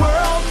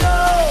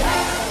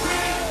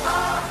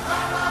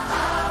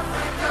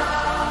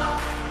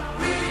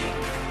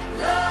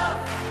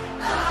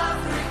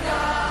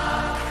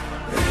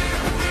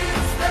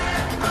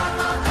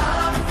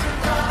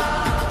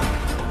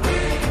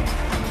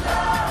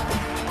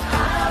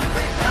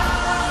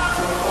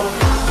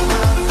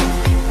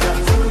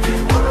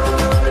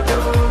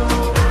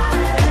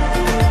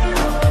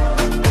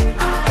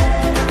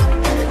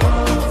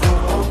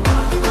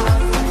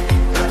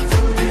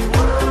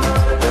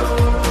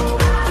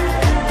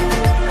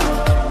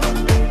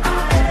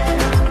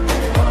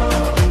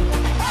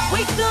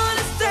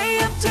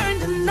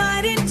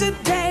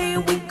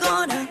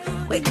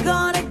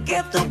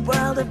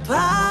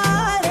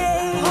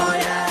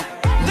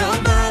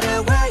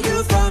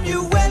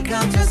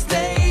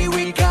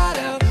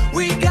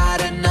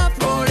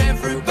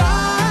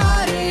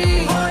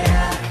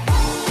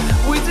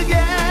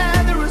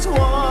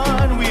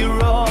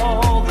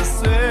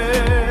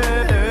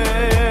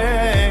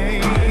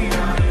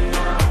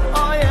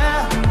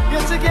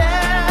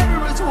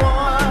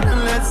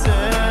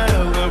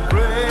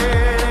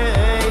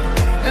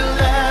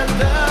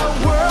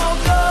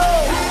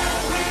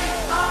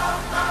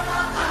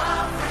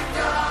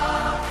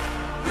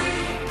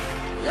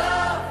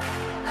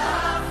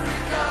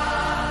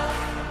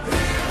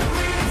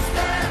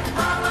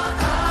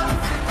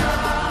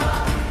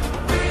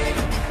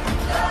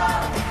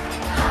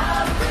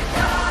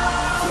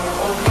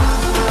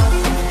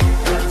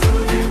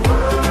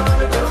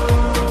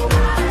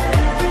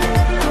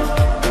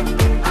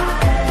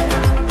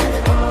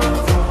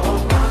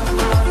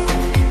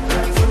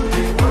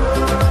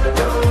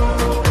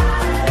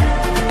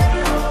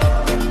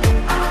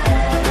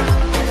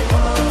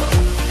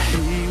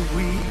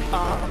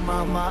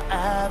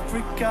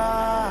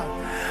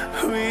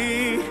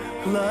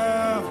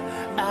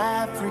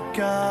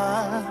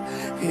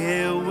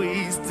Here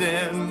we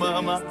stand,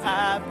 Mama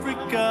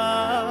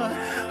Africa.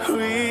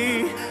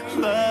 We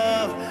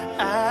love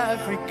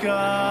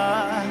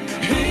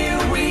Africa. Here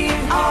we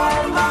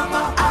are,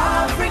 Mama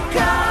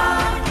Africa.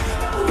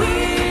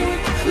 We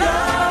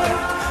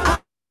love.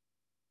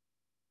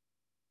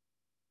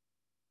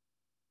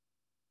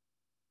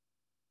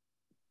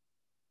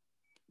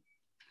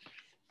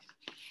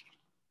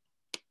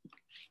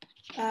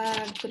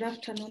 Good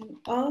afternoon,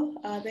 all.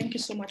 Thank you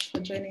so much for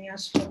joining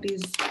us for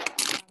this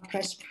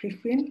press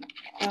briefing.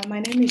 My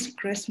name is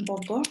Grace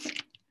Mbogo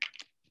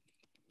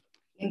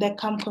in the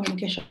CAM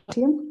communication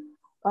team.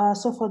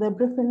 So for the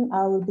briefing,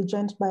 I will be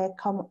joined by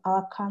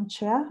our CAM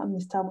chair,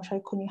 Mr.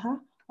 Mushai Kuniha,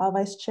 our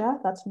vice chair,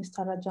 that's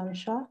Mr. Rajan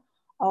Shah,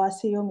 our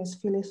CEO, Ms.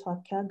 Phyllis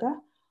Wakiaga.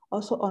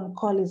 Also on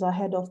call is our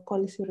head of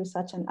policy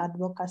research and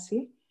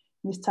advocacy,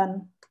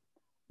 Mr.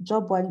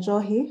 Job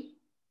Wanjohi,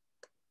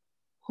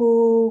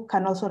 who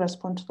can also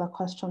respond to the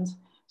questions.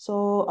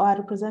 So our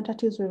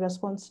representatives will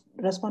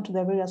respond to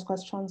the various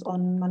questions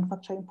on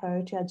manufacturing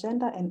priority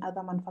agenda and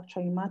other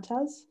manufacturing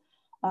matters.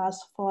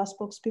 As for our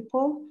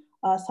spokespeople,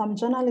 some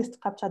journalists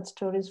captured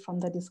stories from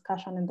the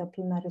discussion in the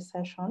plenary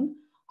session.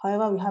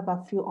 However, we have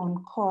a few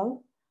on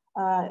call,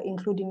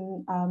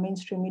 including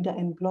mainstream media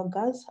and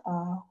bloggers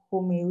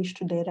who may wish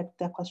to direct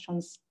their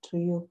questions to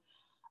you.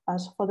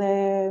 As for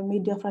the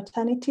media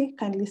fraternity,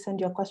 kindly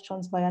send your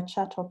questions via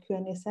chat or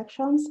Q&A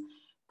sections.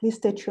 Please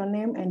state your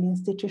name and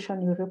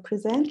institution you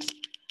represent.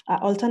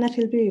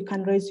 Alternatively, you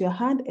can raise your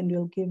hand and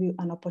we'll give you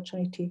an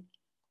opportunity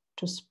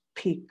to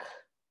speak.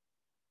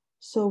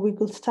 So we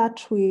could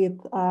start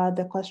with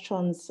the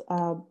questions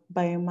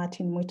by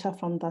Martin Muita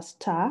from the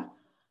Star.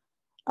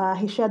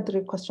 He shared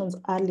 3 questions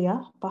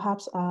earlier.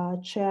 Perhaps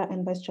Chair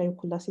and Vice Chair, you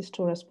could assist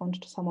to respond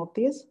to some of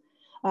these.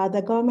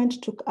 The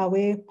government took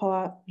away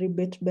power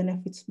rebate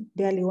benefits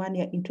barely 1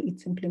 year into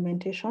its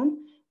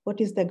implementation.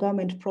 What is the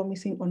government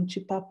promising on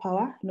cheaper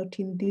power?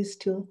 Noting these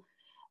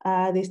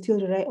they still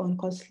rely on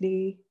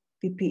costly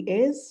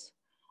PPAs.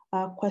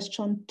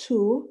 Question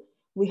 2,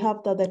 we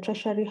have that the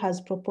Treasury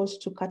has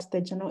proposed to cut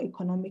the General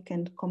Economic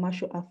and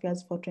Commercial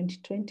Affairs for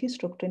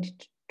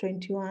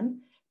 2020/2021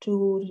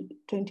 to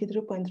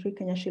 23.3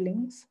 Kenya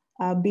shillings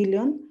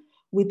billion,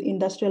 with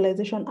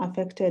industrialization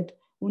affected.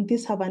 Won't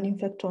this have an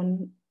impact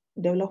on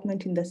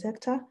development in the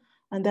sector?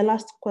 And the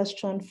last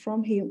question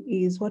from him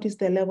is, what is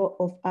the level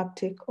of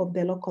uptake of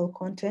the local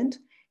content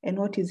and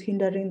what is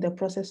hindering the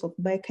process of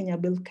Buy Kenya,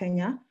 Build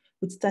Kenya,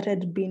 which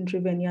started being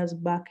driven years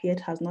back yet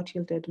has not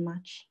yielded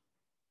much?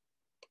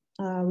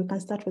 We can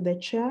start with the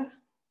chair.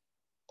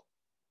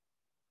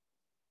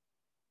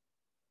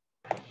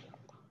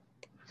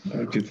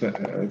 Okay,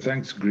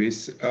 thanks,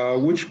 Grace.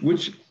 Which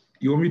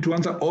you want me to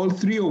answer all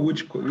 3, or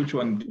which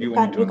one do you want me to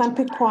answer? You can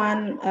pick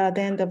one,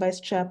 then the vice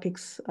chair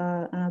picks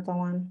another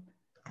one.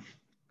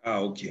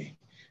 Okay.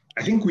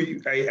 I think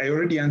I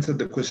already answered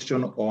the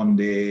question on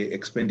the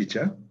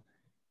expenditure,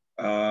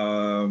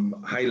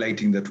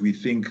 highlighting that we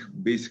think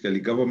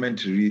basically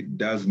government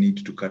does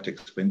need to cut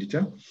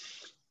expenditure.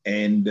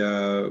 And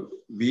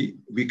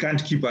we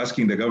can't keep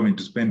asking the government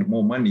to spend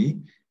more money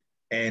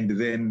and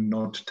then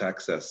not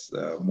tax us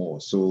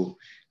more. So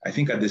I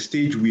think at the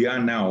stage we are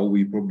now,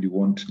 we probably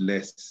want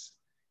less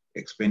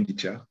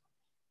expenditure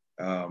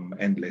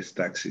and less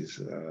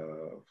taxes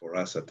for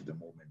us at the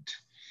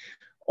moment.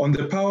 On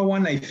the power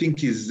one, I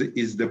think is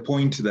the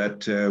point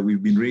that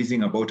we've been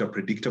raising about a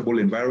predictable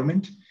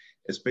environment,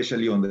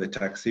 especially on the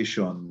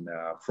taxation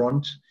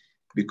front,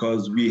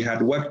 because we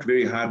had worked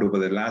very hard over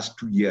the last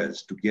 2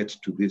 years to get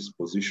to this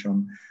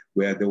position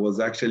where there was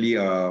actually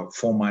a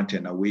format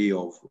and a way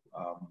of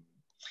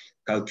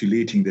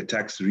calculating the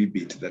tax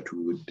rebate that we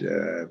would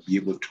be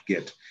able to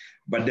get.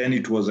 But then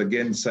it was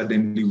again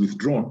suddenly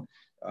withdrawn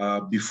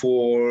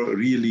before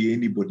really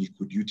anybody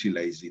could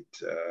utilize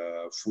it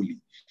fully.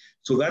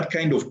 So that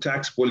kind of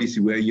tax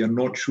policy where you're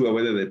not sure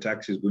whether the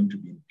tax is going to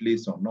be in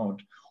place or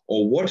not,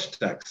 or what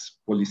tax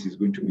policy is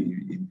going to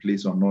be in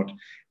place or not,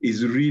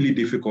 is really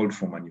difficult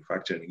for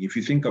manufacturing. If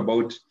you think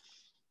about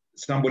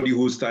somebody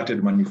who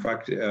started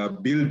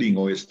building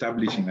or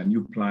establishing a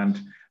new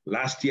plant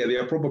last year, they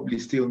are probably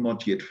still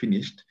not yet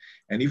finished.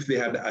 And if they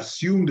had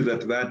assumed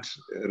that that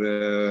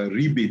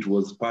rebate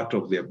was part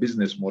of their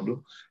business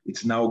model,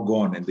 it's now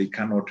gone and they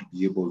cannot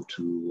be able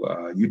to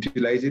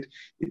utilize it.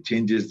 It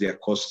changes their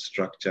cost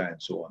structure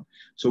and so on.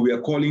 So we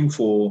are calling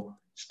for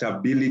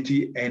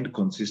stability and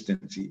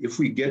consistency. If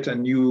we get a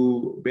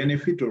new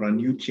benefit or a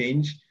new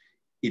change,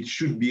 it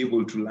should be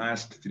able to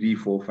last 3,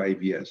 4,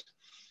 5 years.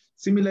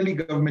 Similarly,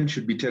 government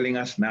should be telling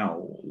us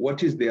now,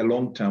 what is their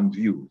long-term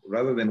view,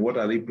 rather than what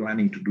are they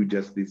planning to do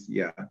just this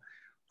year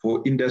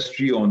for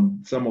industry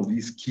on some of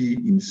these key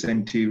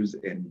incentives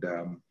and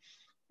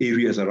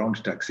areas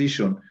around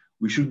taxation.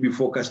 We should be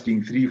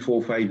focusing 3,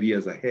 4, 5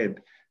 years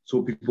ahead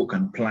so people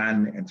can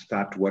plan and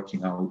start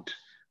working out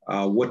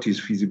what is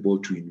feasible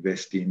to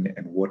invest in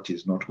and what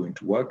is not going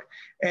to work,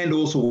 and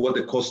also what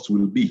the costs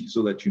will be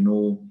so that you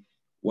know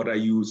what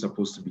are you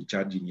supposed to be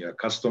charging your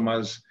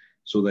customers,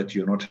 so that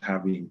you're not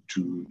having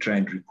to try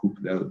and recoup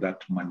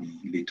that money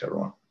later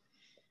on.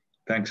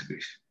 Thanks,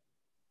 Grace.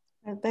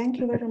 Thank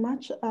you very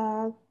much.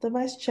 The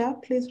Vice Chair,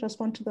 please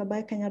respond to the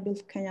Buy Kenya,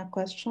 Build Kenya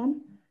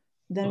question.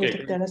 Then okay. we'll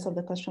take the rest of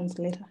the questions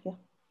later. Yeah.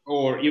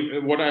 Or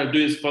what I'll do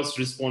is first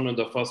respond on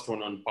the first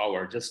one on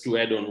power, just to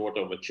add on what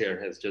our chair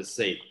has just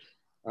said.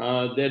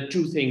 There are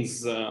two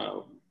things.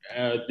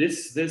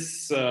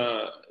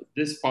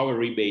 This power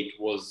rebate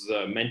was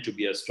meant to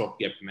be a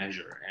stopgap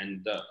measure,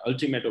 and the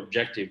ultimate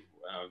objective,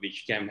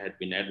 which CAM had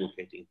been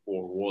advocating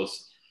for,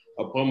 was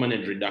a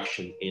permanent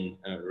reduction in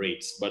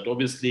rates. But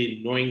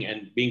obviously, knowing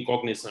and being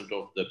cognizant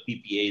of the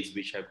PPAs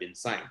which have been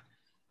signed,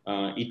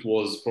 it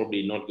was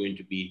probably not going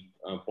to be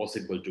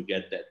possible to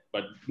get that.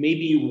 But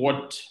maybe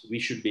what we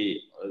should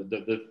be,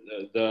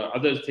 the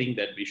other thing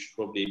that we should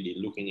probably be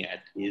looking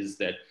at is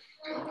that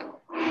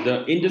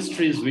the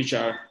industries which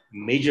are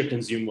major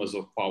consumers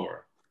of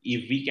power,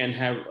 if we can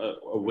have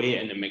a way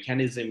and a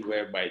mechanism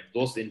whereby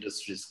those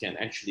industries can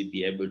actually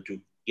be able to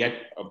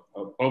get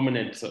a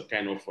permanent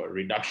kind of a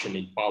reduction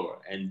in power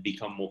and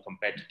become more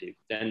competitive,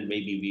 then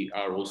maybe we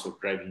are also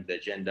driving the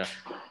agenda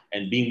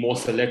and being more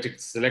selective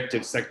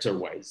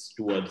sector-wise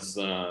towards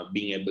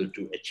being able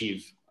to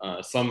achieve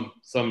some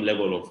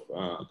level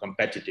of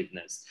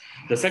competitiveness.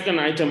 The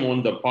second item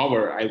on the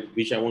power,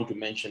 which I want to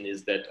mention,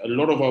 is that a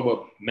lot of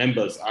our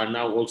members are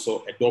now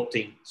also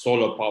adopting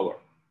solar power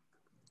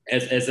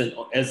as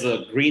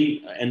a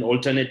green and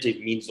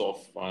alternative means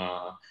of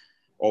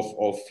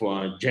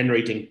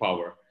generating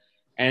power.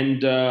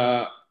 And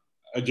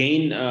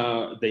again,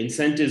 the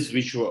incentives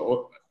which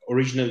were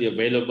originally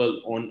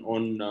available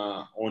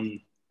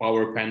on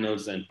power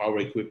panels and power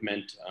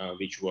equipment,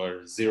 which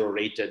were zero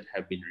rated,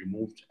 have been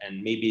removed.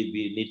 And maybe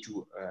we need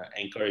to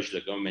encourage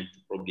the government to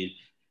probably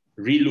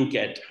relook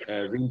at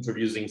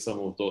reintroducing some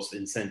of those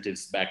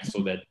incentives back,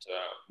 so that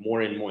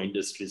more and more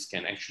industries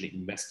can actually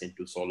invest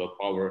into solar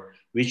power,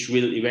 which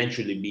will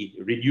eventually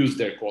reduce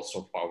their cost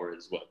of power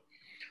as well.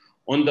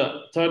 On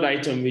the third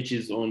item, which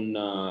is on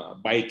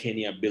Buy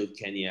Kenya, Build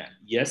Kenya,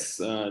 yes,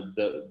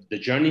 the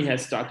journey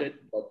has started,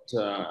 but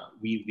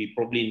we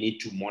probably need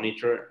to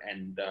monitor,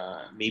 and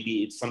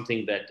maybe it's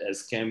something that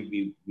as CAM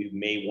we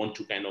may want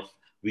to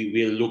we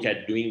will look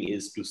at doing,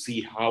 is to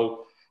see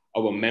how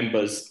our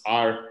members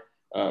are,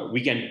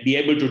 we can be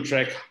able to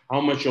track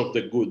how much of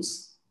the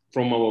goods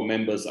from our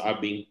members are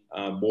being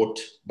bought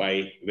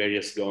by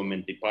various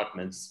government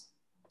departments,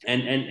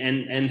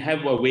 and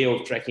have a way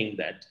of tracking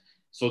that,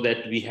 so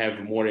that we have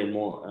more and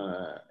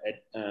more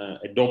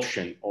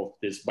adoption of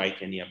this Buy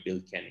Kenya,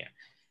 Build Kenya.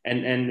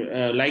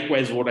 And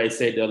likewise, what I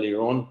said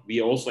earlier on,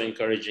 we are also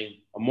encouraging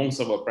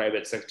amongst our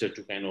private sector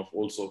to kind of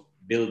also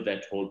build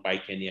that whole Buy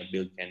Kenya,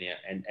 Build Kenya,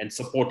 and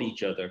support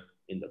each other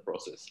in the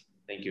process.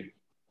 Thank you.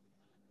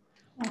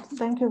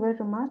 Thank you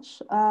very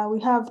much.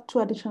 We have two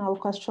additional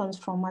questions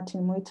from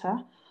Martin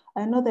Muita.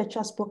 I know that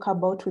you spoke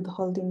about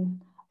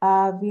withholding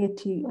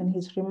VAT in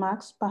his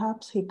remarks.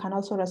 Perhaps he can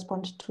also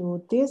respond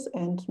to this,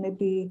 and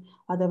maybe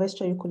the Vice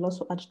Chair, you could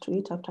also add to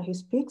it after he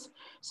speaks.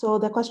 So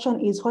the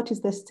question is, what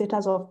is the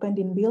status of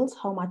pending bills?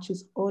 How much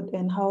is owed,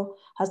 and how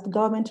has the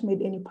government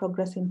made any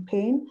progress in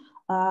paying?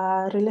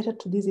 Related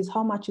to this is,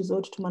 how much is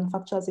owed to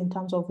manufacturers in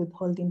terms of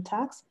withholding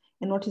tax,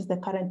 and what is the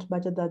current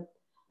budget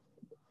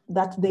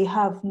that they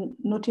have,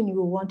 noting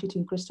you want it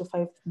increased to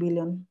 5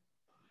 billion?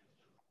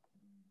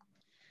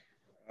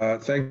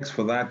 Thanks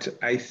for that.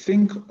 I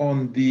think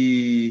on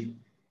the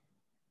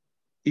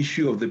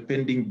issue of the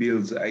pending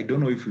bills, I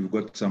don't know if we've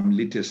got some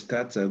latest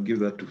stats. I'll give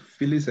that to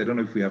Phyllis. I don't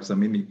know if we have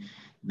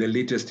the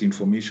latest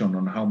information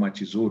on how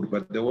much is owed,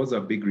 but there was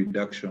a big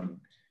reduction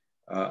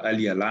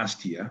earlier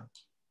last year.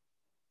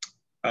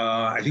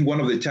 I think one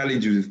of the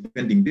challenges with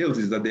pending bills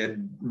is that they're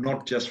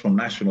not just from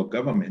national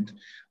government,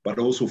 but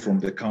also from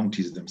the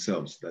counties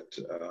themselves that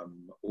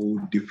owe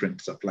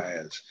different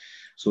suppliers.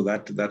 So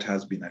that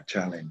has been a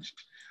challenge.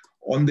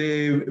 On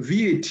the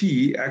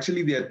VAT,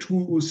 actually, there are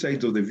two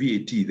sides of the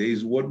VAT. There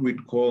is what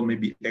we'd call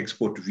maybe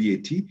export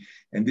VAT,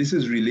 and this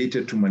is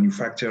related to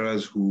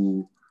manufacturers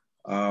who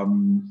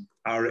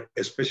are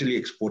especially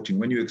exporting.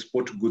 When you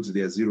export goods,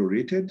 they are zero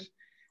rated,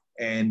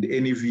 and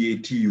any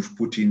VAT you've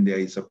put in there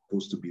is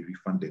supposed to be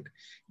refunded.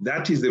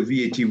 That is the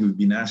VAT we've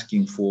been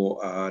asking for,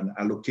 an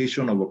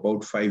allocation of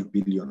about 5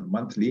 billion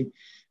monthly,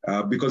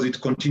 because it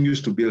continues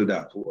to build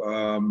up.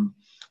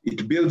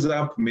 It builds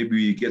up, maybe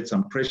we get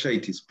some pressure,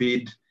 it is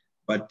paid,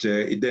 but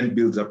it then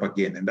builds up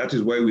again. And that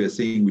is why we are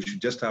saying we should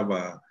just have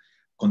a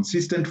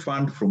consistent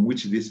fund from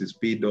which this is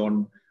paid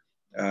on,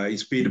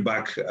 is paid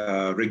back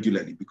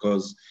regularly,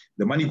 because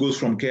the money goes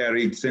from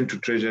KRA, it's sent to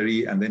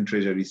Treasury, and then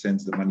Treasury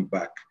sends the money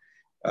back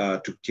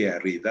to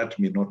KRA. That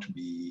may not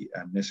be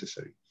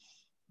necessary.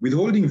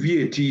 Withholding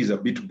VAT is a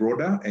bit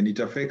broader, and it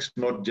affects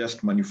not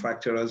just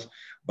manufacturers,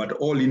 but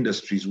all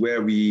industries,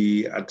 where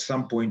we, at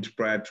some point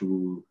prior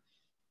to,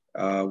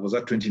 was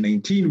that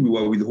 2019, we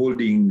were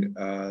withholding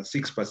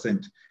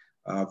 6%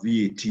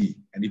 VAT,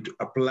 and it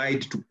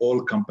applied to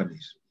all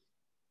companies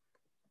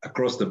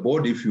across the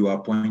board if you are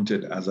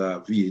appointed as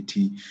a VAT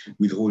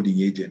withholding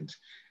agent.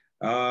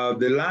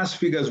 The last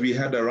figures we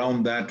had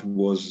around that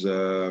was,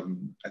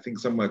 I think,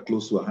 somewhere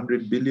close to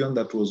 100 billion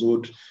that was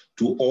owed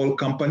to all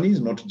companies,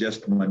 not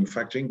just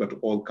manufacturing, but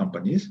all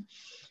companies.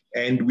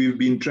 And we've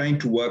been trying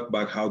to work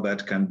back how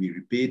that can be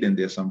repaid, and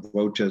there's some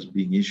vouchers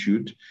being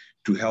issued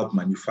to help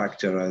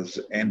manufacturers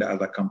and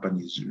other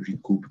companies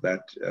recoup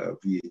that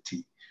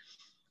VAT.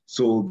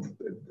 So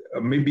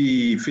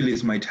maybe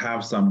Phyllis might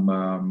have some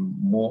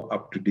more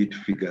up-to-date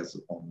figures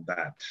on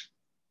that.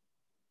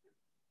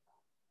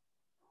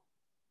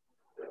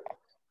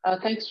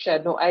 Thanks,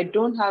 Chair. No, I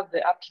don't have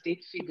the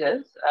up-to-date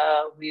figures.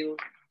 We'll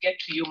get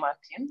to you,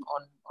 Martin,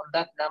 on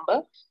that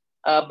number.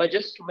 But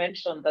just to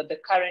mention that the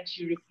current,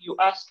 you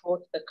asked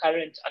what the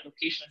current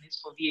allocation is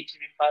for VAT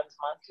refunds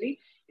monthly.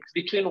 It's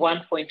between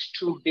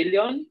 1.2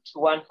 billion to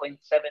 1.7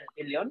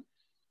 billion.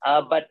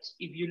 But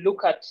if you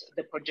look at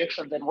the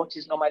projections and what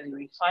is normally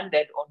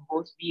refunded on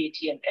both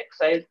VAT and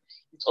excise,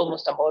 it's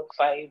almost about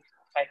 5.5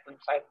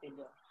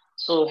 billion.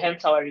 So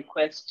hence our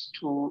request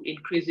to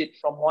increase it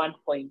from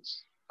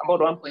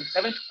about 1.7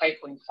 to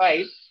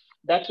 5.5.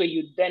 That way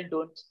you then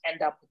don't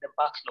end up with a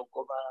backlog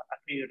over a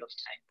period of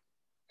time.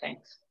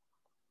 Thanks.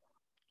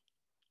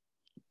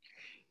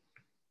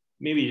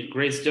 Maybe,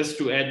 Grace, just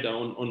to add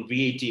on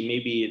VAT,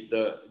 maybe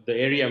the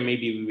area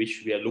maybe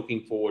which we are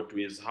looking forward to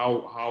is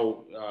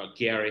how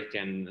KRA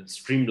can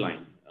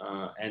streamline.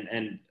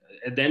 And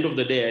at the end of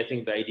the day, I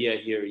think the idea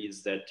here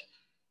is that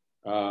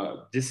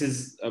this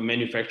is a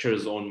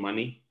manufacturer's own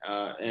money.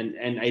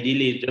 And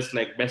ideally, just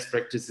like best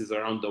practices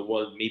around the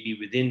world, maybe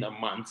within a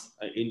month,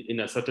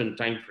 in a certain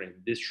time frame,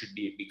 this should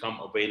become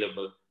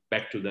available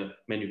back to the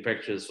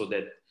manufacturers so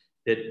that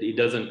it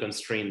doesn't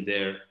constrain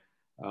their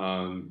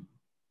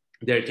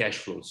cash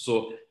flows.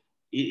 So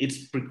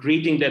it's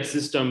creating that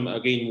system,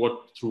 again,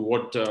 through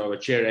what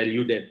Chair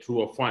alluded,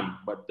 through a fund,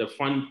 but the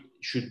fund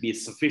should be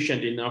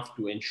sufficient enough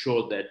to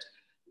ensure that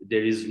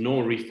there is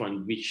no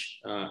refund which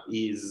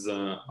is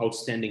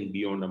outstanding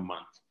beyond a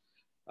month.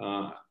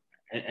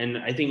 And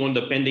I think on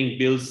the pending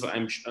bills, there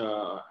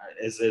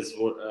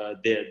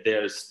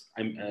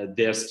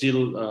are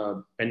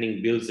still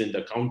pending bills in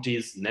the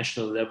counties,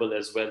 national level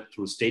as well,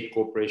 through state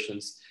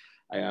corporations,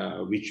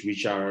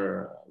 which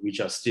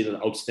are still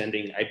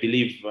outstanding. I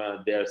believe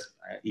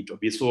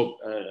we saw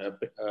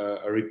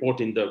a report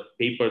in the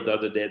paper the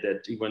other day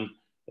that even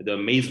the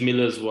maize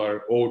millers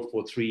were owed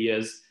for 3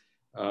 years,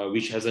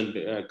 which hasn't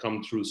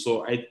come through.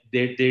 So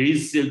there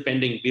is still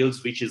pending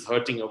bills, which is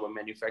hurting our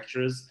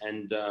manufacturers,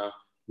 and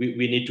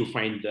we need to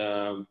find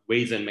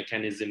ways and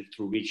mechanisms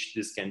through which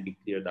this can be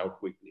cleared out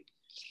quickly.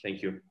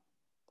 Thank you.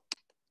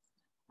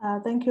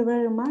 Thank you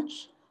very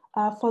much.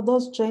 For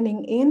those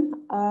joining in,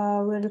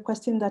 we're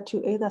requesting that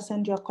you either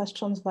send your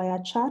questions via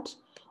chat.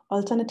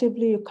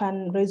 Alternatively, you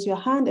can raise your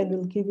hand and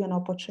we'll give you an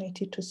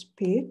opportunity to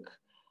speak.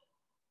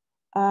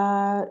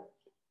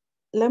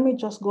 Let me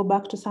just go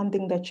back to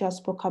something that you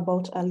spoke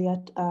about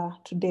earlier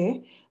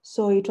today.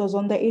 So it was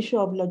on the issue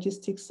of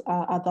logistics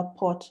at the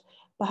port.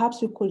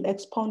 Perhaps you could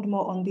expound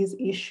more on this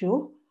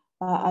issue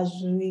as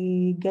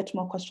we get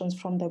more questions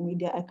from the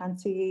media. I can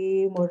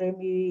see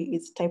Moremi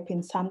is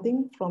typing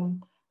something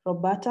from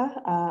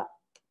Roberta,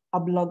 a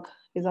blog,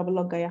 is a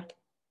blogger, yeah.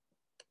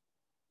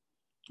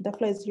 The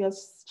floor is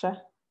yours, Chair.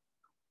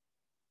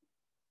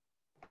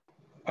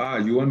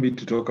 You want me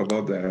to talk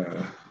about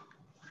the...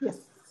 Yes,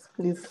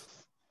 please.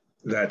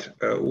 That,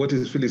 what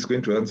is Phyllis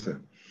going to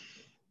answer?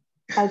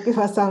 I'll give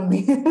her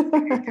something.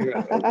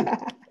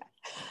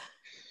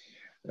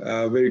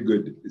 Very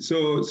good.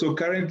 So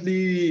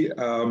currently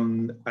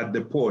at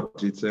the port,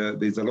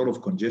 there's a lot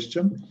of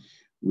congestion.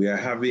 We are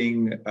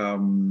having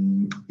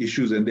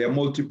issues, and there are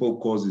multiple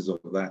causes of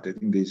that. I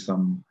think there's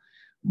some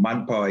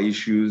manpower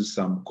issues,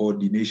 some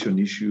coordination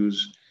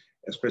issues,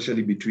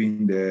 especially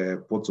between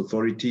the Ports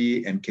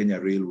Authority and Kenya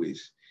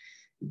Railways.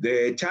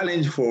 The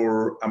challenge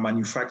for a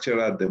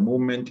manufacturer at the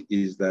moment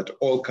is that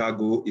all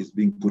cargo is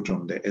being put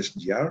on the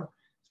SGR,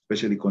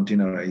 especially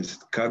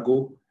containerized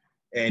cargo,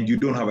 and you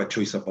don't have a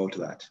choice about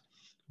that.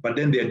 But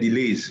then there are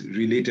delays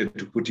related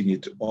to putting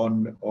it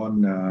on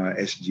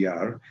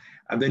SGR,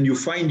 and then you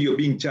find you're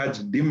being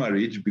charged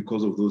demurrage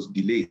because of those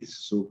delays.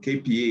 So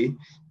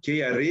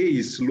KRA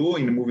is slow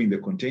in moving the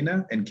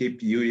container, and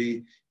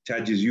KPA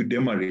charges you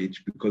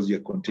demurrage because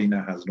your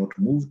container has not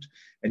moved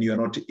and you are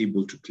not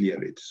able to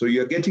clear it. So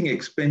you're getting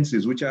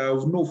expenses which are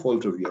of no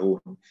fault of your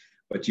own,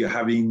 but you're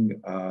having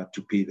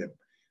to pay them.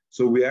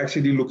 So we're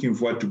actually looking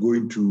forward to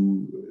going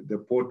to the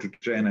port to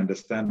try and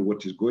understand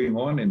what is going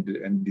on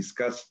and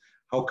discuss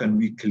how can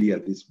we clear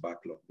this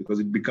backlog, because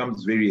it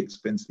becomes very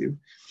expensive.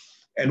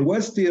 And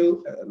what's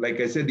still, like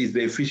I said, is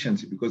the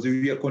efficiency, because if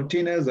your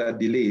containers are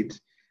delayed,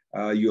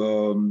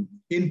 your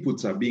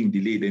inputs are being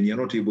delayed and you're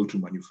not able to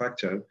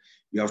manufacture,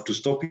 you have to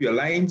stop your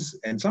lines.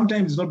 And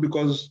sometimes it's not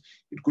because,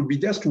 it could be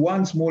just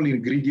one small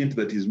ingredient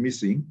that is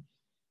missing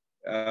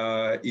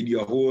in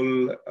your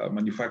whole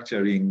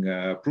manufacturing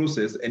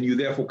process, and you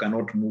therefore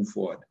cannot move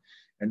forward.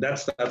 And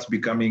that's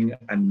becoming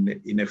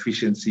an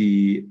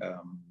inefficiency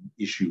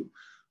issue.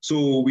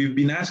 So we've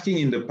been asking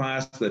in the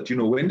past that, you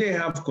know, when they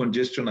have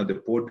congestion at the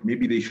port,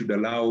 maybe they should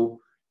allow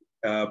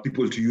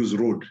people to use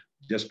road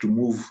just to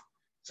move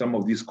some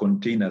of these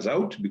containers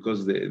out,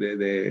 because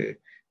the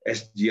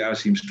SGR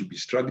seems to be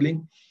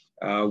struggling.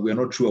 We're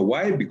not sure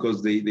why,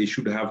 because they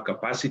should have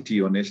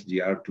capacity on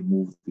SGR to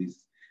move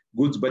these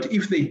goods. But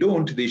if they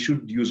don't, they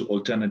should use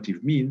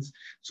alternative means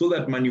so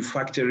that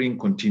manufacturing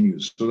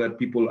continues, so that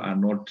people are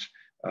not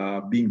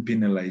being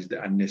penalized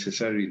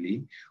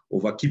unnecessarily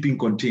over keeping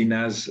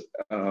containers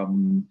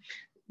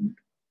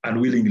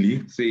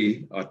unwillingly,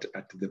 say, at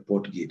the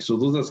port gate. So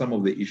those are some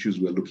of the issues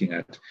we're looking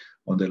at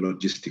on the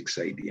logistics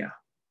side, yeah.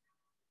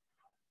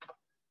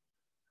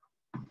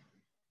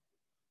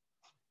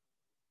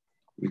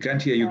 We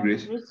can't hear you,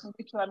 Grace.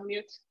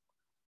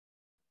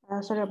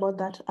 Sorry about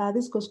that.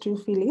 This goes to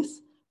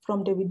Phyllis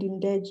from David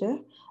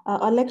Indeje.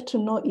 I'd like to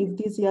know if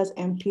this year's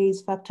MPA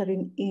is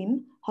factoring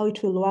in how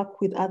it will work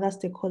with other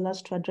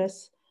stakeholders to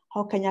address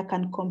how Kenya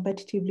can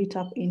competitively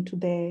tap into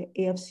the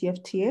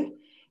AfCFTA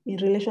in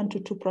relation to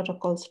two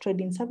protocols,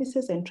 trading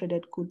services and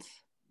traded goods.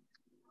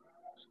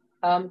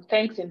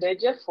 Thanks,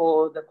 Indeje,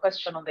 for the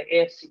question on the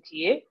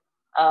AfCFTA.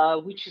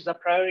 Which is a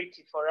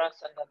priority for us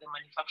under the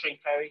manufacturing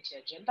priority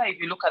agenda. If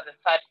you look at the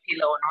third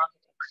pillar on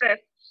market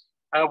access,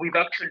 we've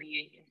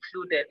actually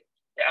included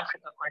the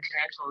Africa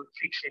Continental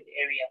Free Trade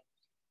Area.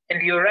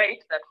 And you're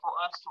right that for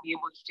us to be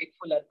able to take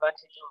full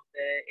advantage of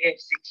the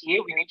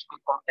AfCFTA, we need to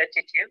be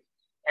competitive.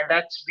 And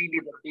that's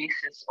really the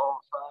basis of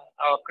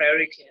our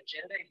priority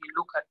agenda. If you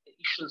look at the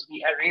issues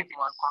we are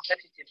raising on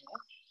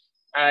competitiveness,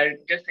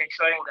 just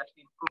ensuring that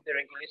we improve the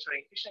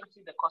regulatory efficiency,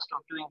 the cost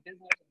of doing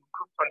business, and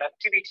improve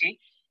productivity.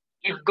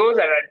 If those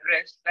are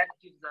addressed, that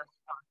gives us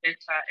a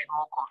better and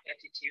more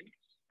competitive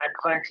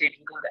advantage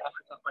within the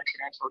Africa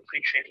Continental Free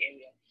Trade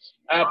Area.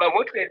 But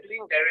what we are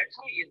doing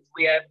directly is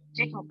we are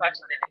taking part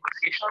in the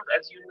negotiations.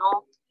 As you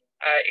know,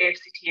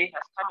 AfCFTA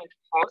has come into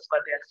force, but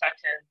there are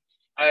certain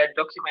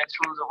documents,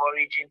 rules of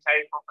origin,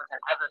 tariff offers,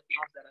 and other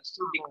things that are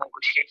still being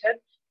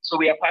negotiated. So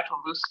we are part of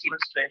those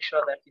teams to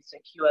ensure that we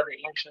secure the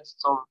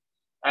interests of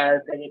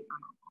the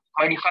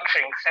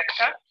manufacturing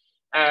sector.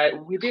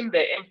 Within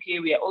the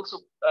MPA, we are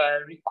also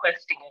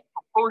requesting and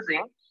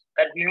proposing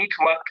that we need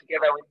to work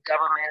together with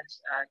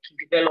governments to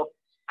develop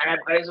an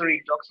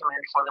advisory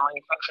document for the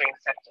manufacturing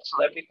sector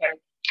so that we can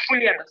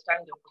fully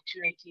understand the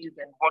opportunities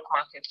and what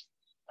markets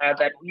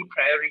that we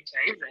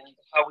prioritize and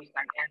how we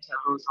can enter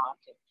those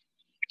markets.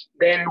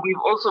 Then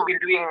we've also been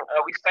doing,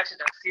 we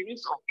started a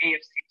series of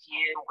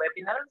AfCFTA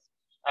webinars.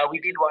 We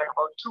did one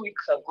about 2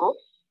 weeks ago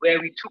where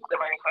we took the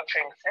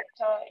manufacturing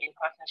sector in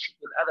partnership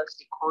with other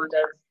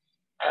stakeholders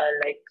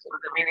like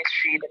the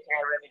Ministry, the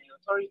Kenya Revenue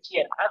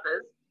Authority, and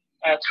others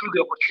through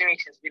the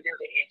opportunities within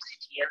the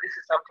AfCFTA. And this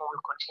is something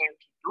we'll continue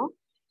to do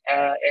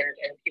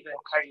and even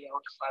carry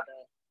out further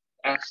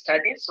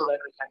studies so that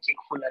we can take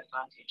full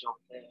advantage of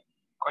the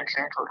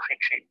Continental Free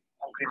Trade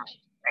Agreement.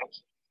 Thank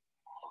you.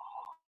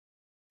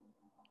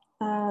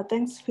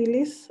 Thanks,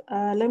 Phyllis.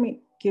 Let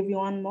me give you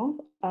one more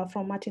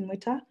from Martin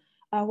Mwita.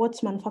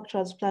 What's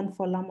manufacturers' plan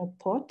for Lamu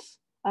Port?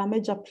 Our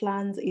major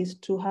plans is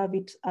to have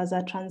it as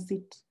a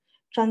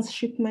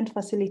transshipment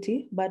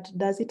facility, but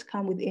does it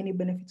come with any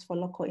benefits for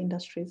local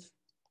industries?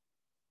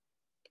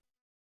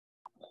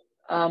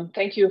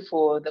 Thank you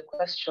for the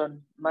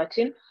question,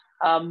 Martin.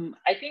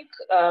 I think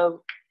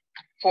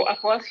for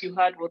us, you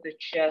heard what the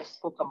chair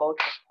spoke about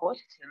the port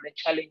and the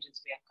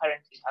challenges we are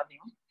currently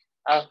having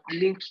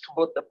linked to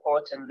both the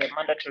port and the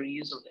mandatory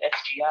use of the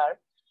SGR.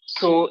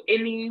 So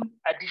any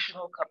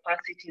additional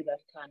capacity that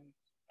can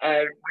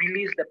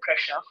release the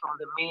pressure from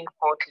the main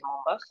port in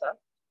Mombasa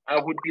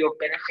would be of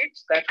benefit.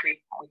 That way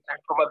we can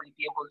probably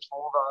be able to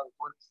move our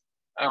goods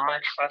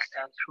much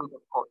faster through the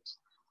port.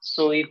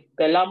 So if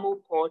the Lamu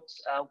port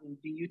will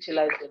be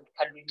utilized and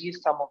can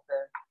release some of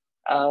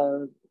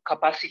the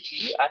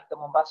capacity at the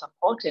Mombasa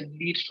port and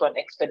lead to an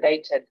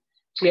expedited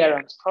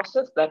clearance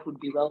process, that would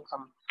be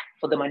welcome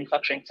for the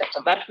manufacturing sector.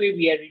 That way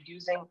we are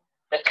reducing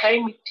the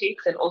time it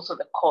takes and also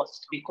the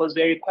cost, because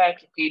we're required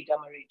to pay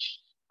demurrage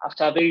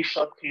after a very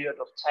short period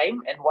of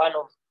time. And one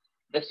of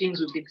the things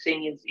we've been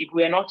saying is if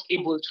we are not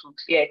able to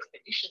clear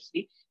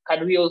expeditiously,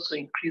 can we also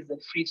increase the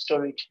free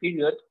storage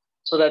period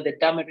so that the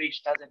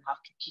demurrage doesn't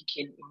have to kick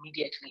in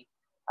immediately?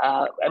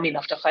 I mean,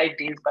 after 5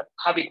 days, but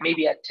have it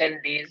maybe at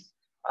 10 days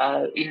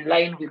in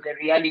line with the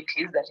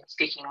realities that it's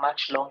taking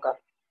much longer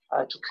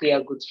to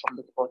clear goods from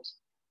the port.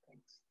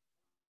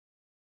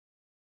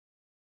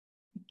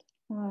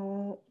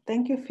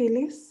 Thank you,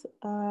 Phyllis.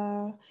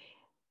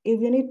 If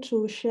you need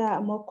to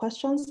share more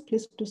questions,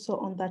 please do so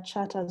on the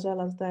chat as well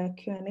as the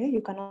Q&A.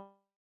 You can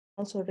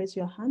also raise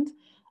your hand.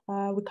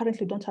 We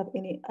currently don't have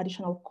any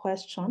additional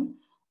question.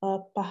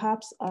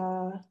 Perhaps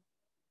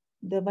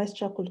the Vice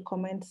Chair could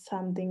comment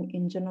something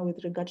in general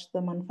with regard to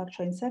the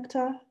manufacturing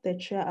sector, the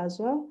Chair as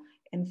well,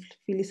 and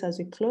Phyllis as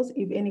we close.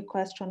 If any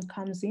question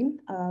comes in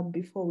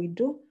before we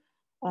do,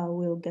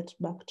 we'll get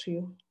back to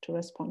you to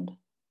respond.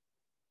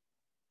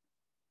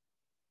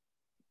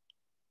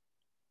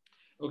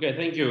 Okay,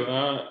 thank you.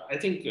 I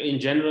think in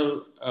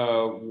general,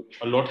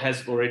 a lot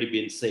has already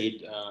been said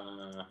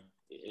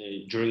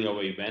during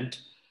our event.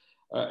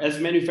 As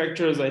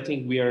manufacturers, I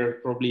think we are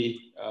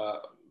probably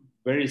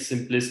very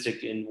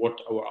simplistic in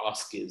what our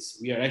ask is.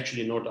 We are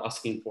actually not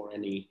asking for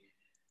any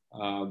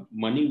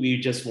money. We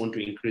just want to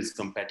increase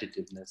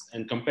competitiveness,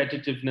 and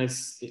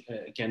competitiveness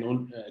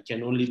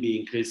can only be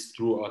increased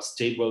through a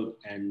stable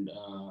and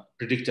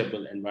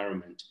predictable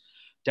environment,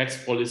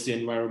 tax policy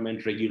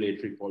environment,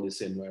 regulatory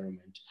policy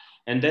environment.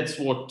 And that's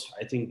what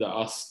I think the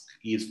ask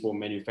is for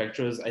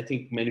manufacturers. I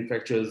think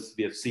manufacturers,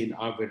 we have seen,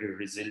 are very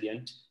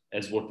resilient,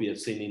 as what we have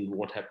seen in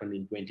what happened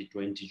in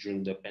 2020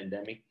 during the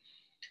pandemic.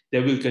 They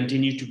will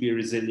continue to be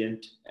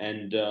resilient,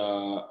 and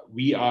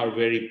we are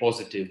very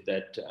positive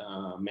that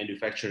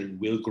manufacturing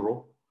will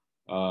grow.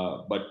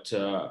 But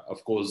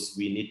of course,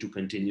 we need to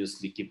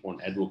continuously keep on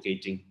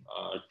advocating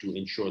to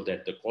ensure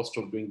that the cost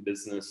of doing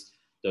business,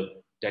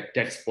 the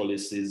tax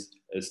policies,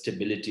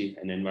 stability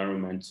and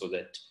environment, so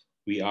that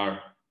we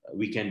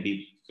can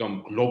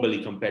become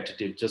globally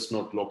competitive, just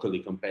not locally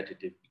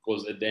competitive.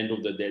 Because at the end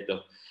of the day,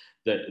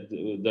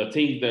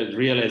 the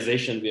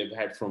realization we have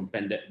had from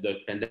the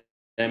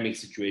pandemic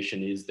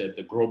situation is that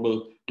the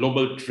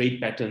global trade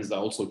patterns are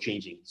also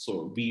changing.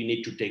 So we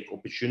need to take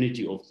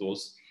opportunity of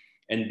those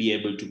and be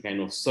able to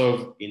kind of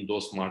serve in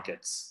those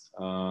markets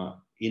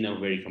in a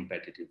very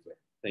competitive way.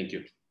 Thank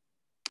you.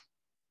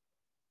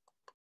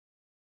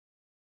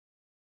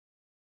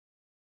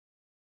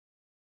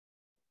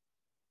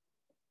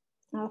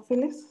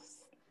 Phyllis?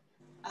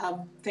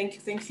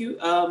 Thank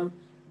you.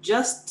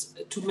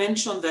 Just to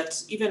mention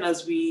that even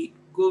as we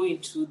go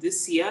into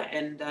this year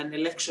and an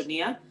election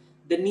year,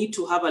 the need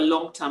to have a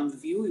long-term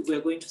view if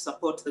we're going to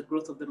support the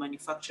growth of the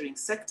manufacturing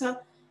sector,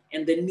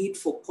 and the need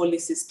for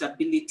policy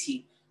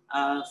stability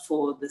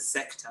for the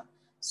sector.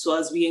 So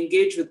as we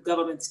engage with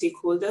government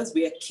stakeholders,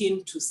 we are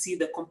keen to see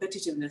the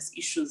competitiveness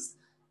issues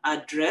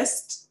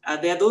addressed.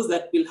 There are those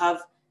that will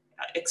have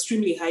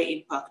extremely high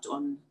impact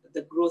on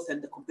the growth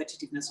and the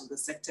competitiveness of the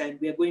sector, and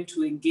we are going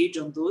to engage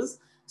on those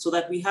so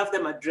that we have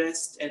them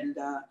addressed and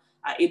are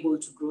able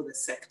to grow the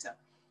sector.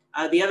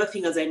 The other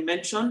thing, as I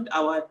mentioned,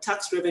 our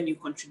tax revenue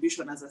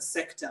contribution as a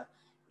sector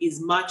is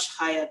much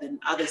higher than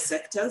other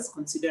sectors,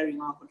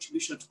 considering our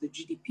contribution to the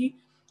GDP,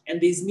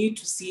 and there's need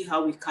to see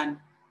how we can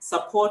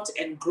support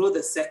and grow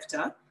the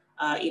sector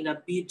in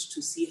a bid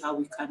to see how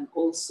we can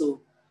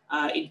also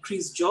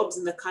increase jobs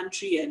in the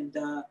country and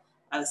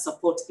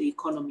support the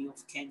economy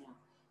of Kenya.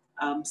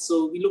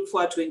 So we look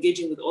forward to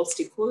engaging with all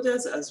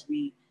stakeholders as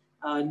we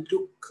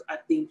look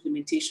at the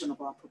implementation of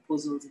our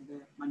proposals in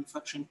the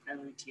manufacturing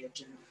priority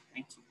agenda.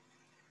 Thank you.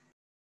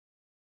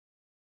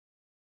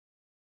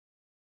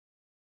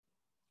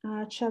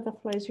 Chair, the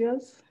floor is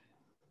yours.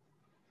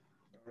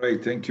 All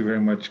right, thank you very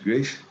much,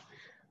 Grace.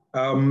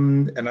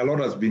 And a lot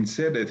has been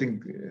said. I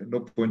think no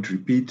point to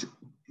repeat.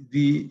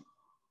 The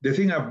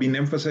thing I've been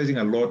emphasizing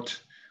a lot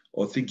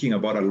or thinking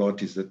about a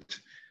lot is that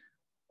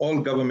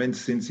all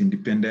governments since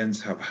independence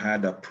have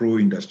had a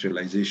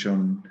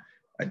pro-industrialization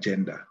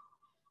agenda.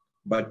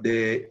 But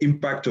the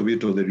impact of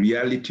it or the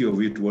reality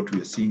of it, what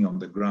we are seeing on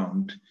the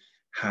ground,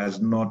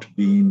 has not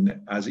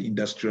been as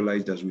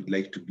industrialized as we'd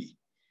like to be.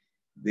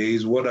 There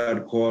is what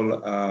I'd call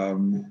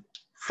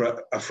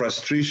a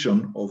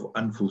frustration of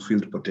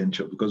unfulfilled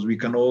potential, because we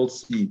can all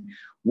see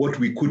what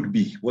we could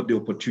be, what the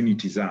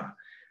opportunities are.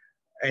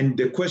 And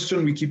the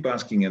question we keep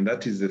asking, and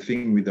that is the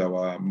thing with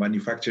our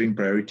manufacturing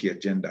priority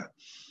agenda,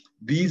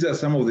 these are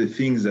some of the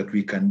things that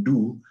we can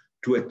do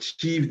to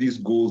achieve these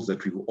goals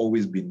that we've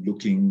always been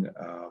looking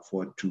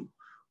forward to.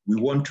 We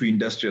want to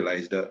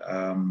industrialize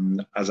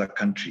as a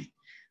country.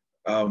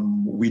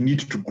 We need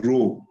to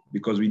grow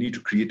because we need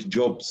to create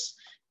jobs.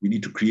 We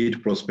need to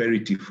create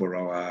prosperity for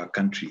our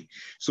country.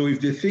 So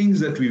if the things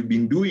that we've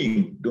been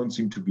doing don't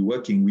seem to be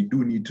working, we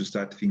do need to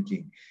start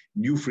thinking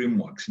new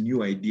frameworks,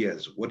 new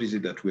ideas. What is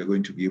it that we're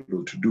going to be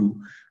able to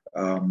do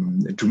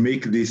to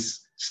make this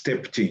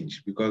step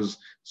change? Because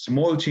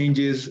small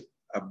changes,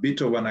 a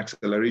bit of an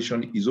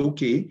acceleration is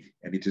okay,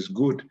 and it is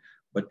good.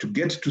 But to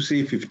get to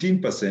say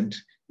 15%, it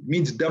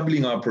means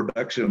doubling our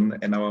production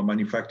and our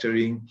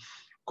manufacturing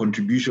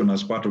contribution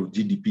as part of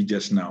GDP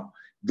just now.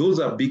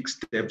 Those are big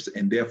steps,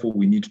 and therefore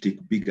we need to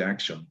take big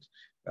actions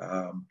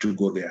to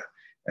go there.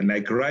 And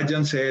like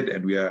Rajan said,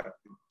 and we are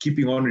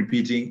keeping on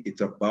repeating,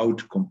 it's about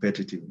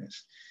competitiveness.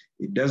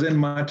 It doesn't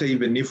matter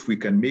even if we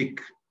can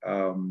make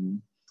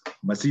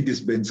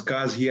Mercedes-Benz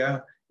cars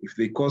here. If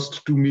they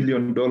cost $2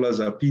 million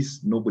a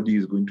piece, nobody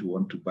is going to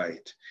want to buy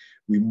it.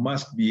 We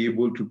must be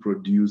able to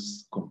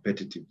produce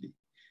competitively.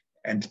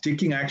 And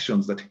taking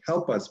actions that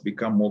help us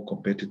become more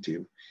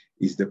competitive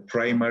is the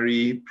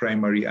primary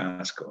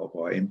ask of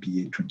our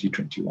MPA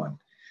 2021.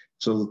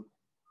 So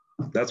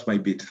that's my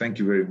bit. Thank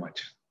you very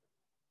much.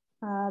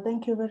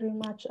 Thank you very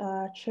much,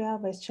 Chair,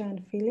 Vice Chair,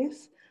 and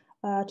Phyllis.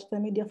 To the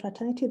media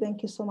fraternity,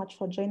 thank you so much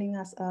for joining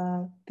us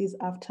this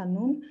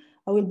afternoon.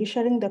 I will be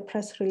sharing the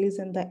press release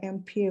and the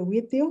MPA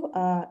with you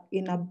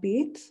in a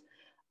bit.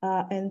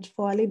 And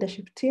for our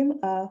leadership team,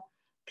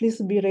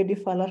 please be ready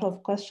for a lot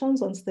of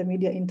questions once the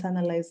media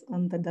internalize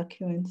on the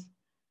documents.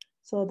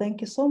 So thank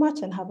you so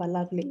much and have a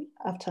lovely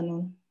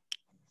afternoon.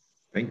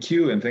 Thank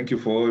you, and thank you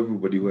for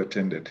everybody who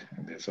attended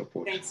and their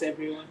support. Thanks,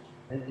 everyone.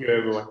 Thank you,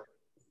 everyone.